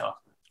make money off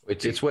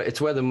it. It's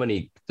where the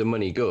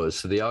money goes.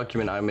 So the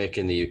argument I make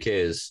in the UK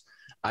is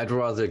I'd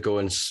rather go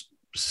and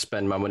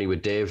spend my money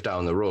with Dave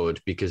down the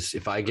road, because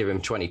if I give him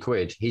 20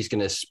 quid, he's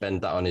going to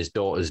spend that on his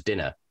daughter's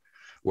dinner.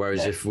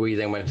 Whereas if we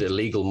then went to the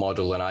legal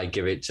model and I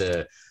give it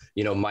to,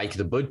 Mike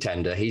the bud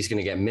tender, he's going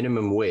to get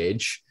minimum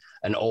wage,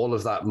 and all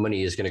of that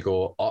money is going to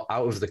go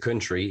out of the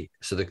country,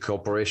 so the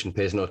corporation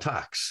pays no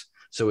tax.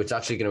 So it's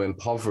actually going to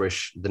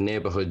impoverish the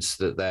neighborhoods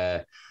that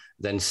they're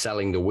then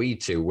selling the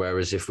weed to.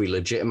 Whereas if we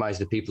legitimize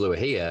the people who are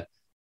here,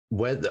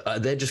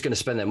 they're just going to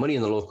spend their money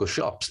in the local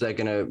shops. They're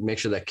going to make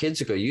sure their kids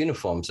have got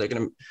uniforms.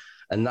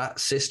 And that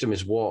system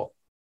is what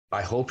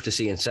I hope to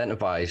see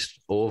incentivized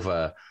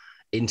over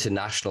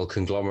international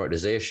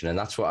conglomeratization. And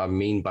that's what I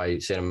mean by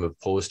saying I'm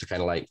opposed to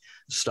kind of like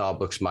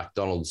Starbucks,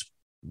 McDonald's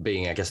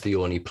being, I guess, the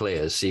only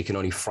players. So you can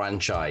only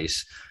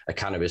franchise a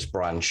cannabis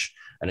branch.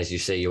 And as you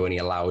say, you're only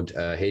allowed,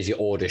 here's your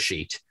order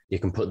sheet. You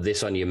can put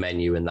this on your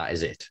menu and that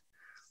is it.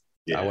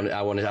 Yeah.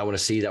 I want to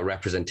see that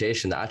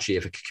representation, that actually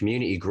if a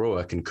community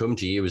grower can come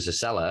to you as a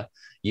seller,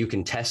 you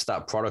can test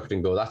that product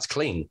and go, that's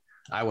clean.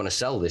 I want to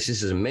sell this.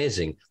 This is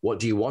amazing. What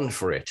do you want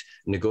for it?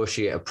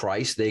 Negotiate a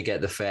price. They get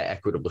the fair,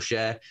 equitable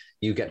share.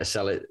 You get to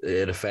sell it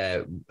at a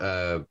fair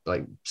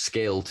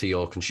scale to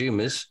your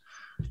consumers,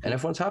 and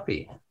everyone's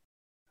happy.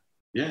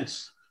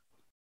 Yes,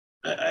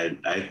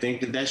 I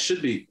think that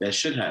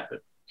should happen.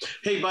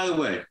 Hey, by the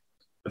way,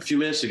 a few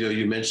minutes ago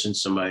you mentioned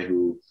somebody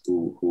who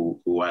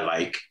I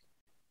like,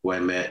 who I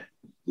met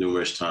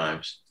numerous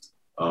times,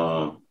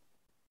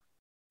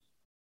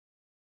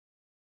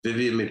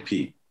 Vivian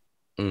McPeak.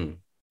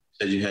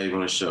 Said you had him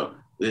on a show.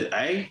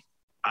 I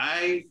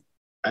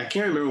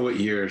can't remember what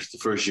year, the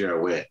first year I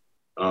went,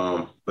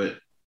 but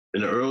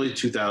in the early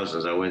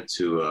 2000s, I went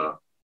to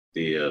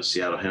the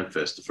Seattle Hemp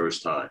Fest the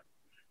first time.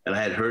 And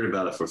I had heard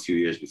about it for a few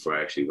years before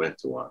I actually went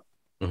to one.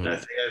 Mm-hmm. And I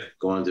think I've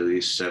gone to at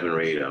least seven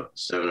or eight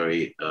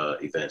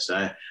events.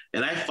 And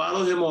I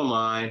follow him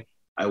online.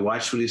 I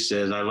watch what he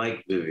says. I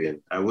like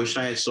Vivian. I wish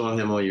I had saw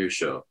him on your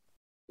show.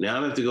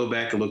 Now I have to go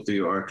back and look through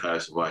your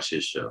archives and watch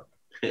his show.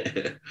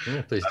 Yeah,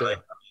 please do.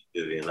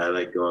 Vivian. I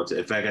like going to.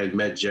 In fact, I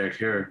met Jack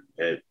Hare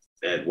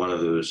at one of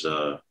those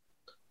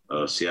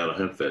Seattle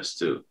Hemp Fest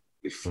too,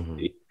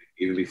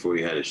 even before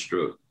he had his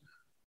stroke.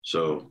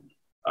 So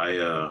I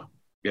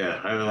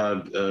have a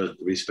lot of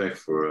respect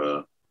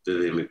for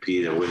Vivian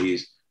McPeak and what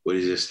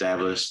he's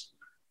established.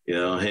 You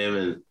know, him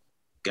and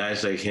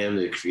guys like him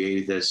that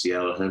created that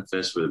Seattle Hemp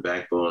Fest were the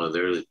backbone of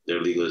their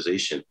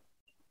legalization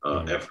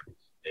effort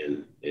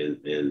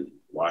in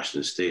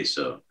Washington State.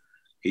 So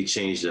he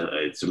changed.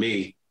 To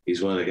me,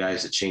 he's one of the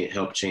guys that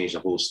helped change the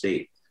whole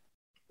state.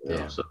 You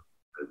know? So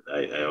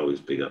I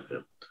always big up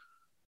him.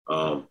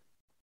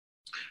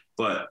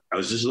 But I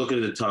was just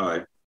looking at the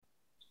time,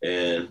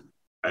 and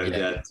I've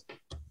got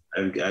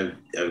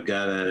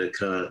to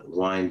kind of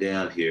wind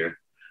down here.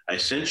 I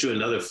sent you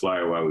another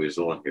flyer while we was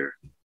on here.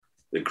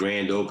 The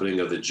grand opening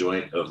of the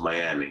joint of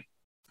Miami.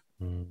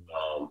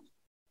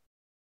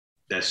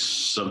 That's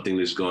something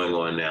that's going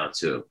on now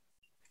too.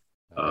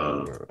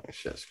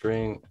 Share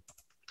screen.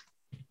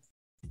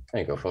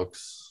 There you go,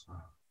 folks.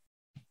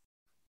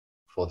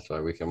 4th of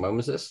July weekend. When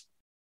was this?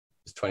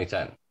 It's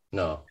 2010.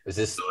 No, is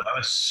this? So that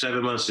was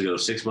 7 months ago,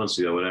 6 months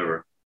ago,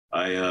 whatever.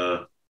 Right.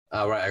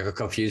 I got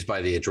confused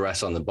by the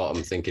address on the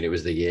bottom, thinking it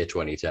was the year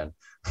 2010.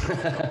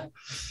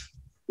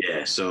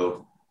 Yeah.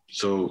 So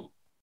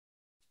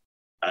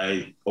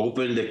I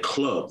opened a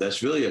club.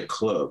 That's really a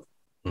club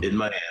in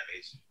Miami,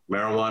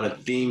 marijuana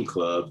themed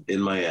club in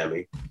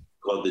Miami,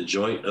 called the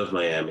Joint of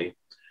Miami.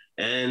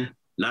 And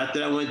not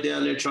that I went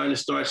down there trying to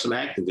start some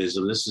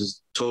activism. This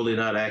is totally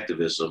not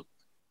activism.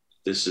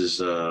 This is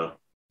how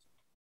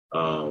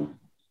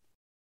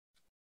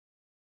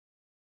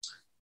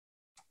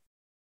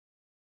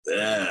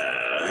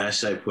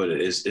should I put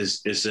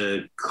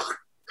it?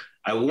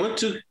 I want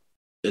to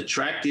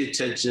attract the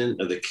attention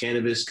of the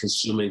cannabis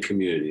consuming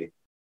community.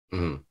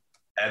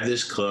 Have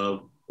this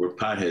club where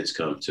potheads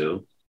come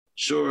to.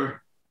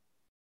 Sure,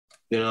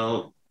 you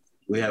know,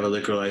 we have a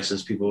liquor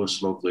license. People will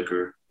smoke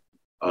liquor.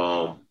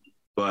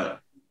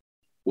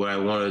 what I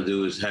want to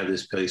do is have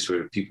this place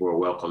where people are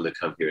welcome to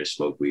come here and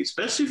smoke weed,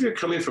 especially if you're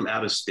coming from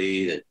out of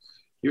state and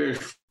you're in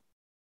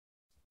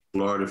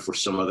Florida for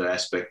some other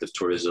aspect of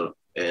tourism.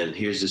 And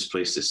here's this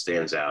place that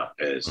stands out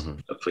as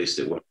a place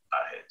that wants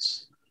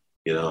potheads,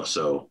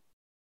 so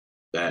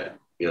that,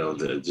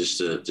 just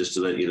to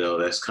let you know,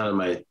 that's kind of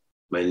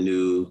my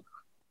new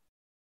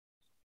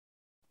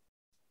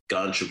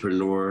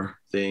entrepreneur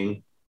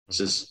thing.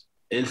 Since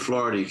in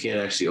Florida, you can't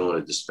actually own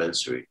a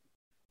dispensary.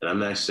 And I'm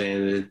not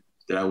saying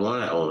that I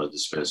want to own a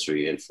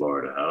dispensary in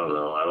Florida. I don't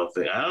know. I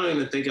don't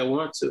even think I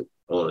want to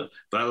own it,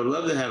 but I would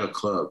love to have a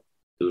club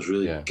that was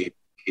really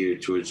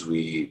geared towards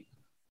weed.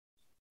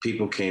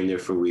 People came there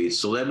for weed,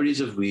 celebrities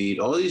of weed,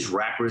 all these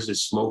rappers that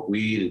smoke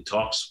weed and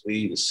talk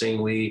weed and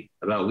sing weed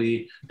about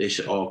weed, they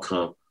should all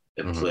come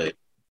and play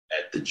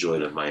at the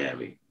joint of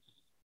Miami.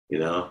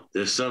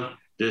 There's I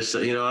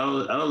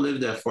don't live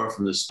that far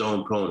from the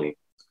Stone Pony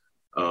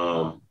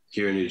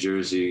here in New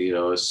Jersey.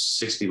 It's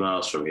 60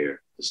 miles from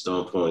here. The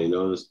Stone Pony,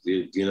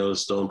 the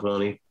Stone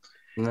Pony?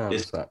 No,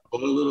 it's a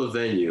little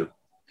venue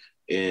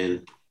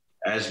in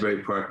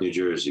Asbury Park, New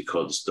Jersey,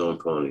 called the Stone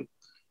Pony,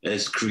 and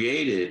it's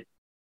created,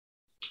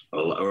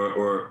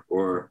 or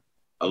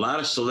a lot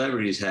of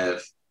celebrities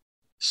have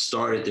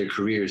started their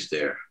careers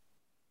there.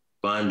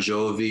 Bon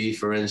Jovi,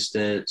 for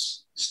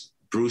instance,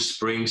 Bruce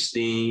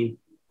Springsteen.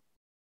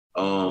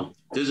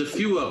 There's a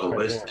few of them,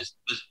 but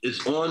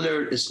it's on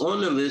their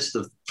list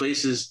of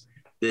places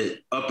that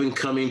up and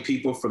coming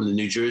people from the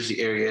New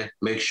Jersey area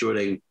make sure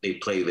they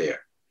play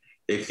there.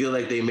 They feel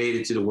like they made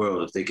it to the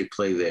world if they could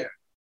play there.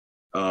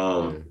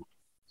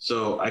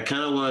 So I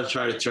kind of want to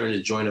try to turn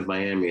the joint of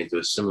Miami into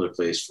a similar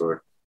place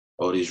for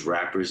all these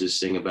rappers that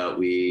sing about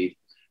weed,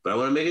 but I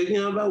want to make it,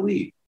 about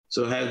weed.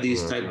 So have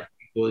these type of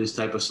people, these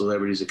type of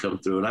celebrities that come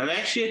through. And I've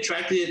actually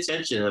attracted the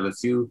attention of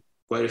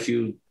quite a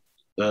few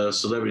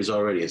celebrities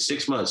already. In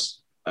 6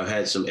 months, I've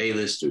had some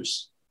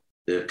A-listers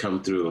that have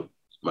come through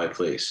my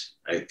place.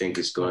 I think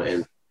it's going to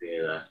end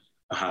in a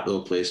hot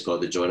little place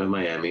called the Joint of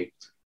Miami.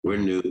 We're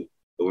new,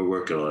 but we're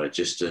working on it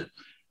just to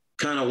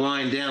kind of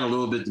wind down a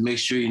little bit to make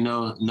sure you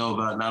know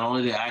about not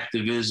only the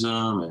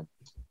activism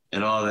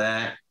and all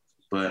that,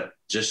 but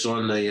just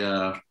on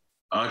the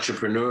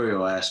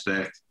entrepreneurial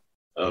aspect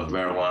of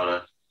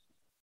marijuana.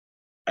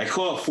 I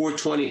call it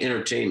 420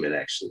 entertainment,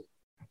 actually.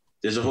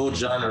 There's a whole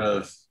genre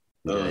of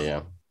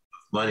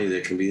money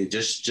that can be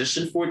just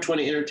in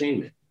 420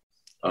 entertainment.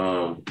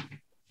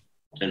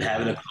 And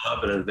having a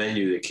club and a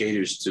venue that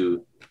caters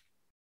to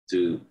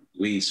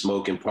weed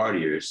smoking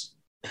partiers,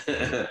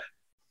 I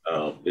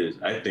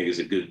think is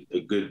a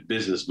good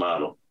business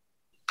model.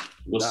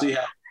 We'll see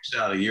how it works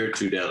out a year or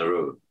two down the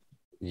road.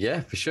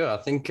 Yeah, for sure. I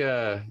think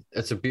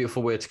it's a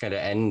beautiful way to kind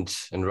of end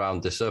and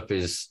round this up.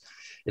 It's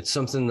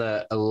something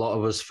that a lot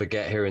of us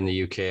forget here in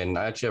the UK, and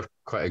I actually have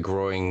quite a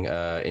growing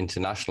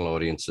international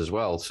audience as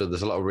well. So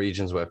there's a lot of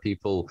regions where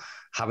people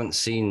haven't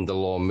seen the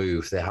law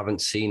move. They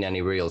haven't seen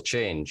any real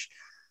change.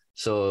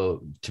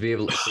 So to be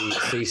able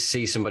to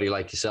see somebody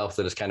like yourself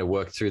that has kind of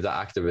worked through that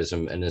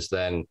activism and has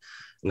then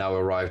now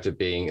arrived at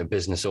being a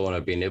business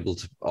owner, being able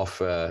to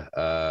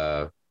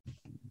to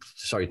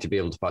be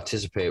able to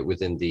participate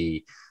within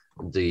the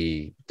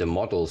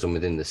models and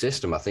within the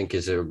system, I think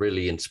is a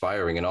really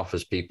inspiring and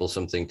offers people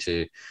something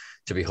to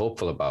be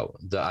hopeful about,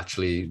 that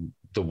actually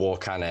the war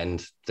can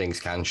end, things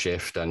can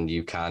shift, and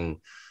you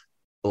can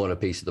own a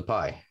piece of the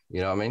pie.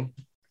 You know what I mean?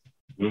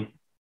 Mm-hmm.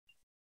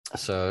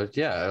 So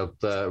yeah,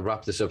 I'll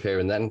wrap this up here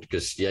and then,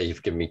 because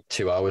you've given me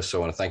 2 hours, so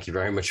I want to thank you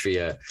very much for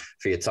your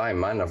time,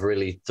 man. I've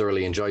really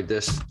thoroughly enjoyed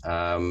this.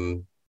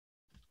 I'll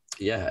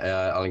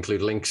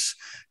include links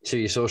to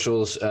your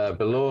socials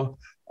below.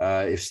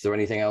 Is there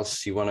anything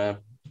else you want to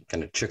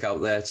kind of check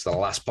out there? It's the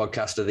last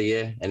podcast of the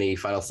year. Any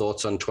final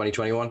thoughts on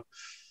 2021?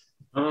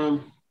 I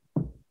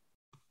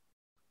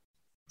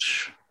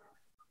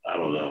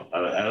don't know.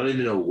 I don't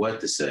even know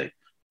what to say.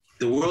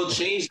 The world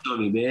changed on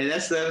me, man.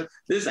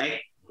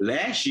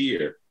 Last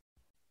year,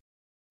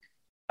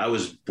 I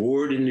was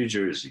bored in New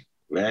Jersey.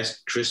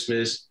 Last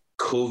Christmas,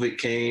 COVID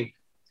came.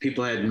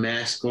 People had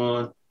masks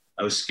on.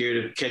 I was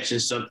scared of catching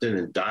something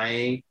and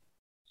dying.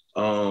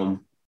 And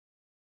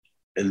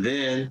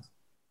then,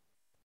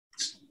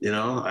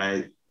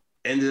 I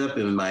ended up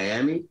in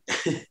Miami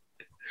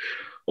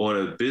on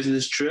a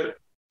business trip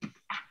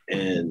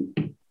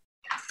and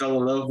fell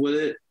in love with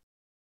it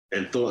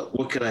and thought,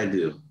 what can I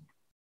do?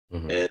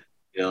 Mm-hmm. And,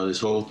 this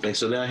whole thing.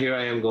 So now here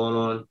I am going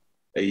on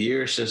a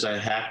year since that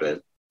happened.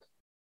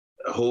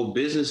 A whole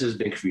business has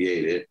been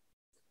created,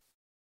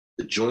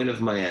 the Joint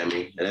of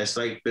Miami, and that's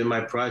been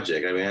my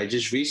project. I mean, I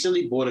just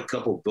recently bought a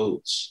couple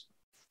boats,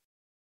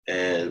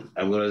 and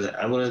I'm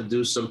gonna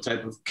do some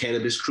type of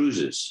cannabis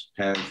cruises,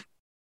 have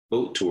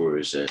boat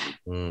tours, and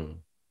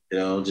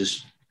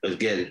just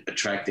again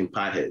attracting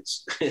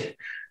potheads,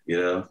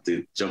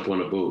 to jump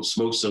on a boat,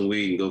 smoke some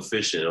weed, and go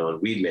fishing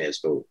on Weedman's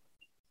boat.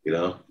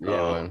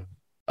 Man.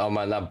 Oh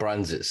man, that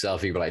brands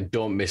itself. You be like,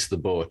 don't miss the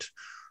boat.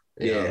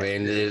 You know what I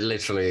mean? It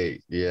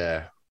literally,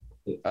 yeah.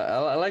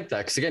 I like that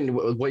because again,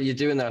 what you're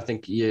doing there, I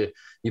think you're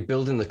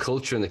building the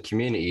culture in the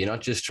community. You're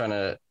not just trying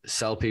to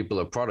sell people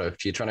a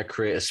product. You're trying to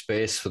create a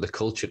space for the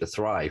culture to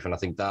thrive, and I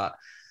think that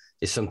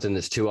is something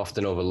that's too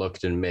often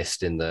overlooked and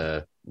missed in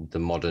the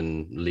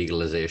modern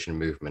legalization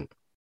movement.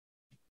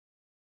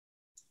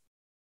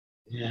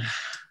 Yeah.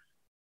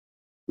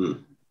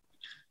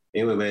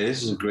 Anyway, man,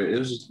 this is great.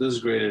 This is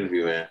a great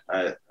interview, man.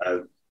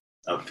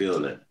 I'm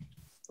feeling it.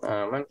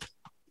 Man,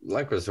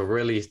 likewise, I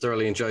really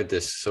thoroughly enjoyed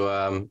this. So,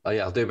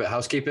 yeah, I'll do a bit of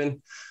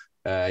housekeeping.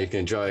 You can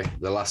enjoy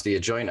the last of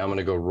your joint. I'm going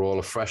to go roll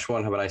a fresh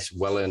one, have a nice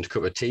well-earned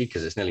cup of tea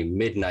because it's nearly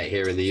midnight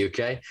here in the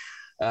UK.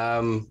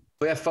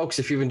 But yeah, folks,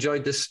 if you've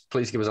enjoyed this,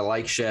 please give us a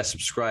like, share,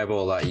 subscribe,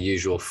 all that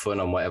usual fun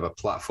on whatever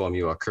platform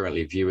you are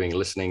currently viewing,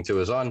 listening to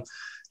us on.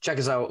 Check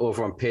us out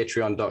over on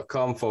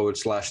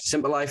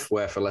patreon.com/TheSimpa Life,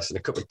 where for less than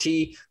a cup of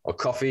tea or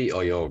coffee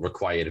or your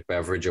required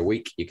beverage a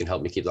week, you can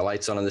help me keep the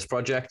lights on this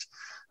project.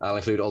 I'll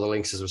include all the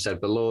links, as I've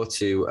said below,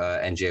 to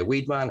NJ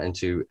Weedman and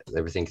to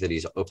everything that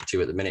he's up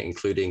to at the minute,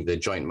 including the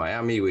Joint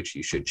Miami, which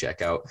you should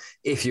check out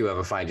if you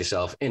ever find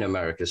yourself in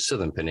America's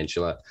Southern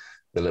Peninsula.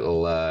 The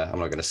little, I'm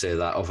not going to say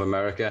that, of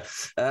America.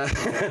 I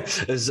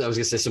was going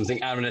to say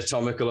something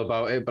anatomical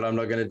about it, but I'm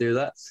not going to do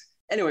that.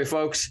 Anyway,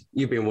 folks,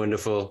 you've been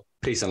wonderful.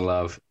 Peace and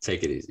love.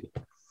 Take it easy.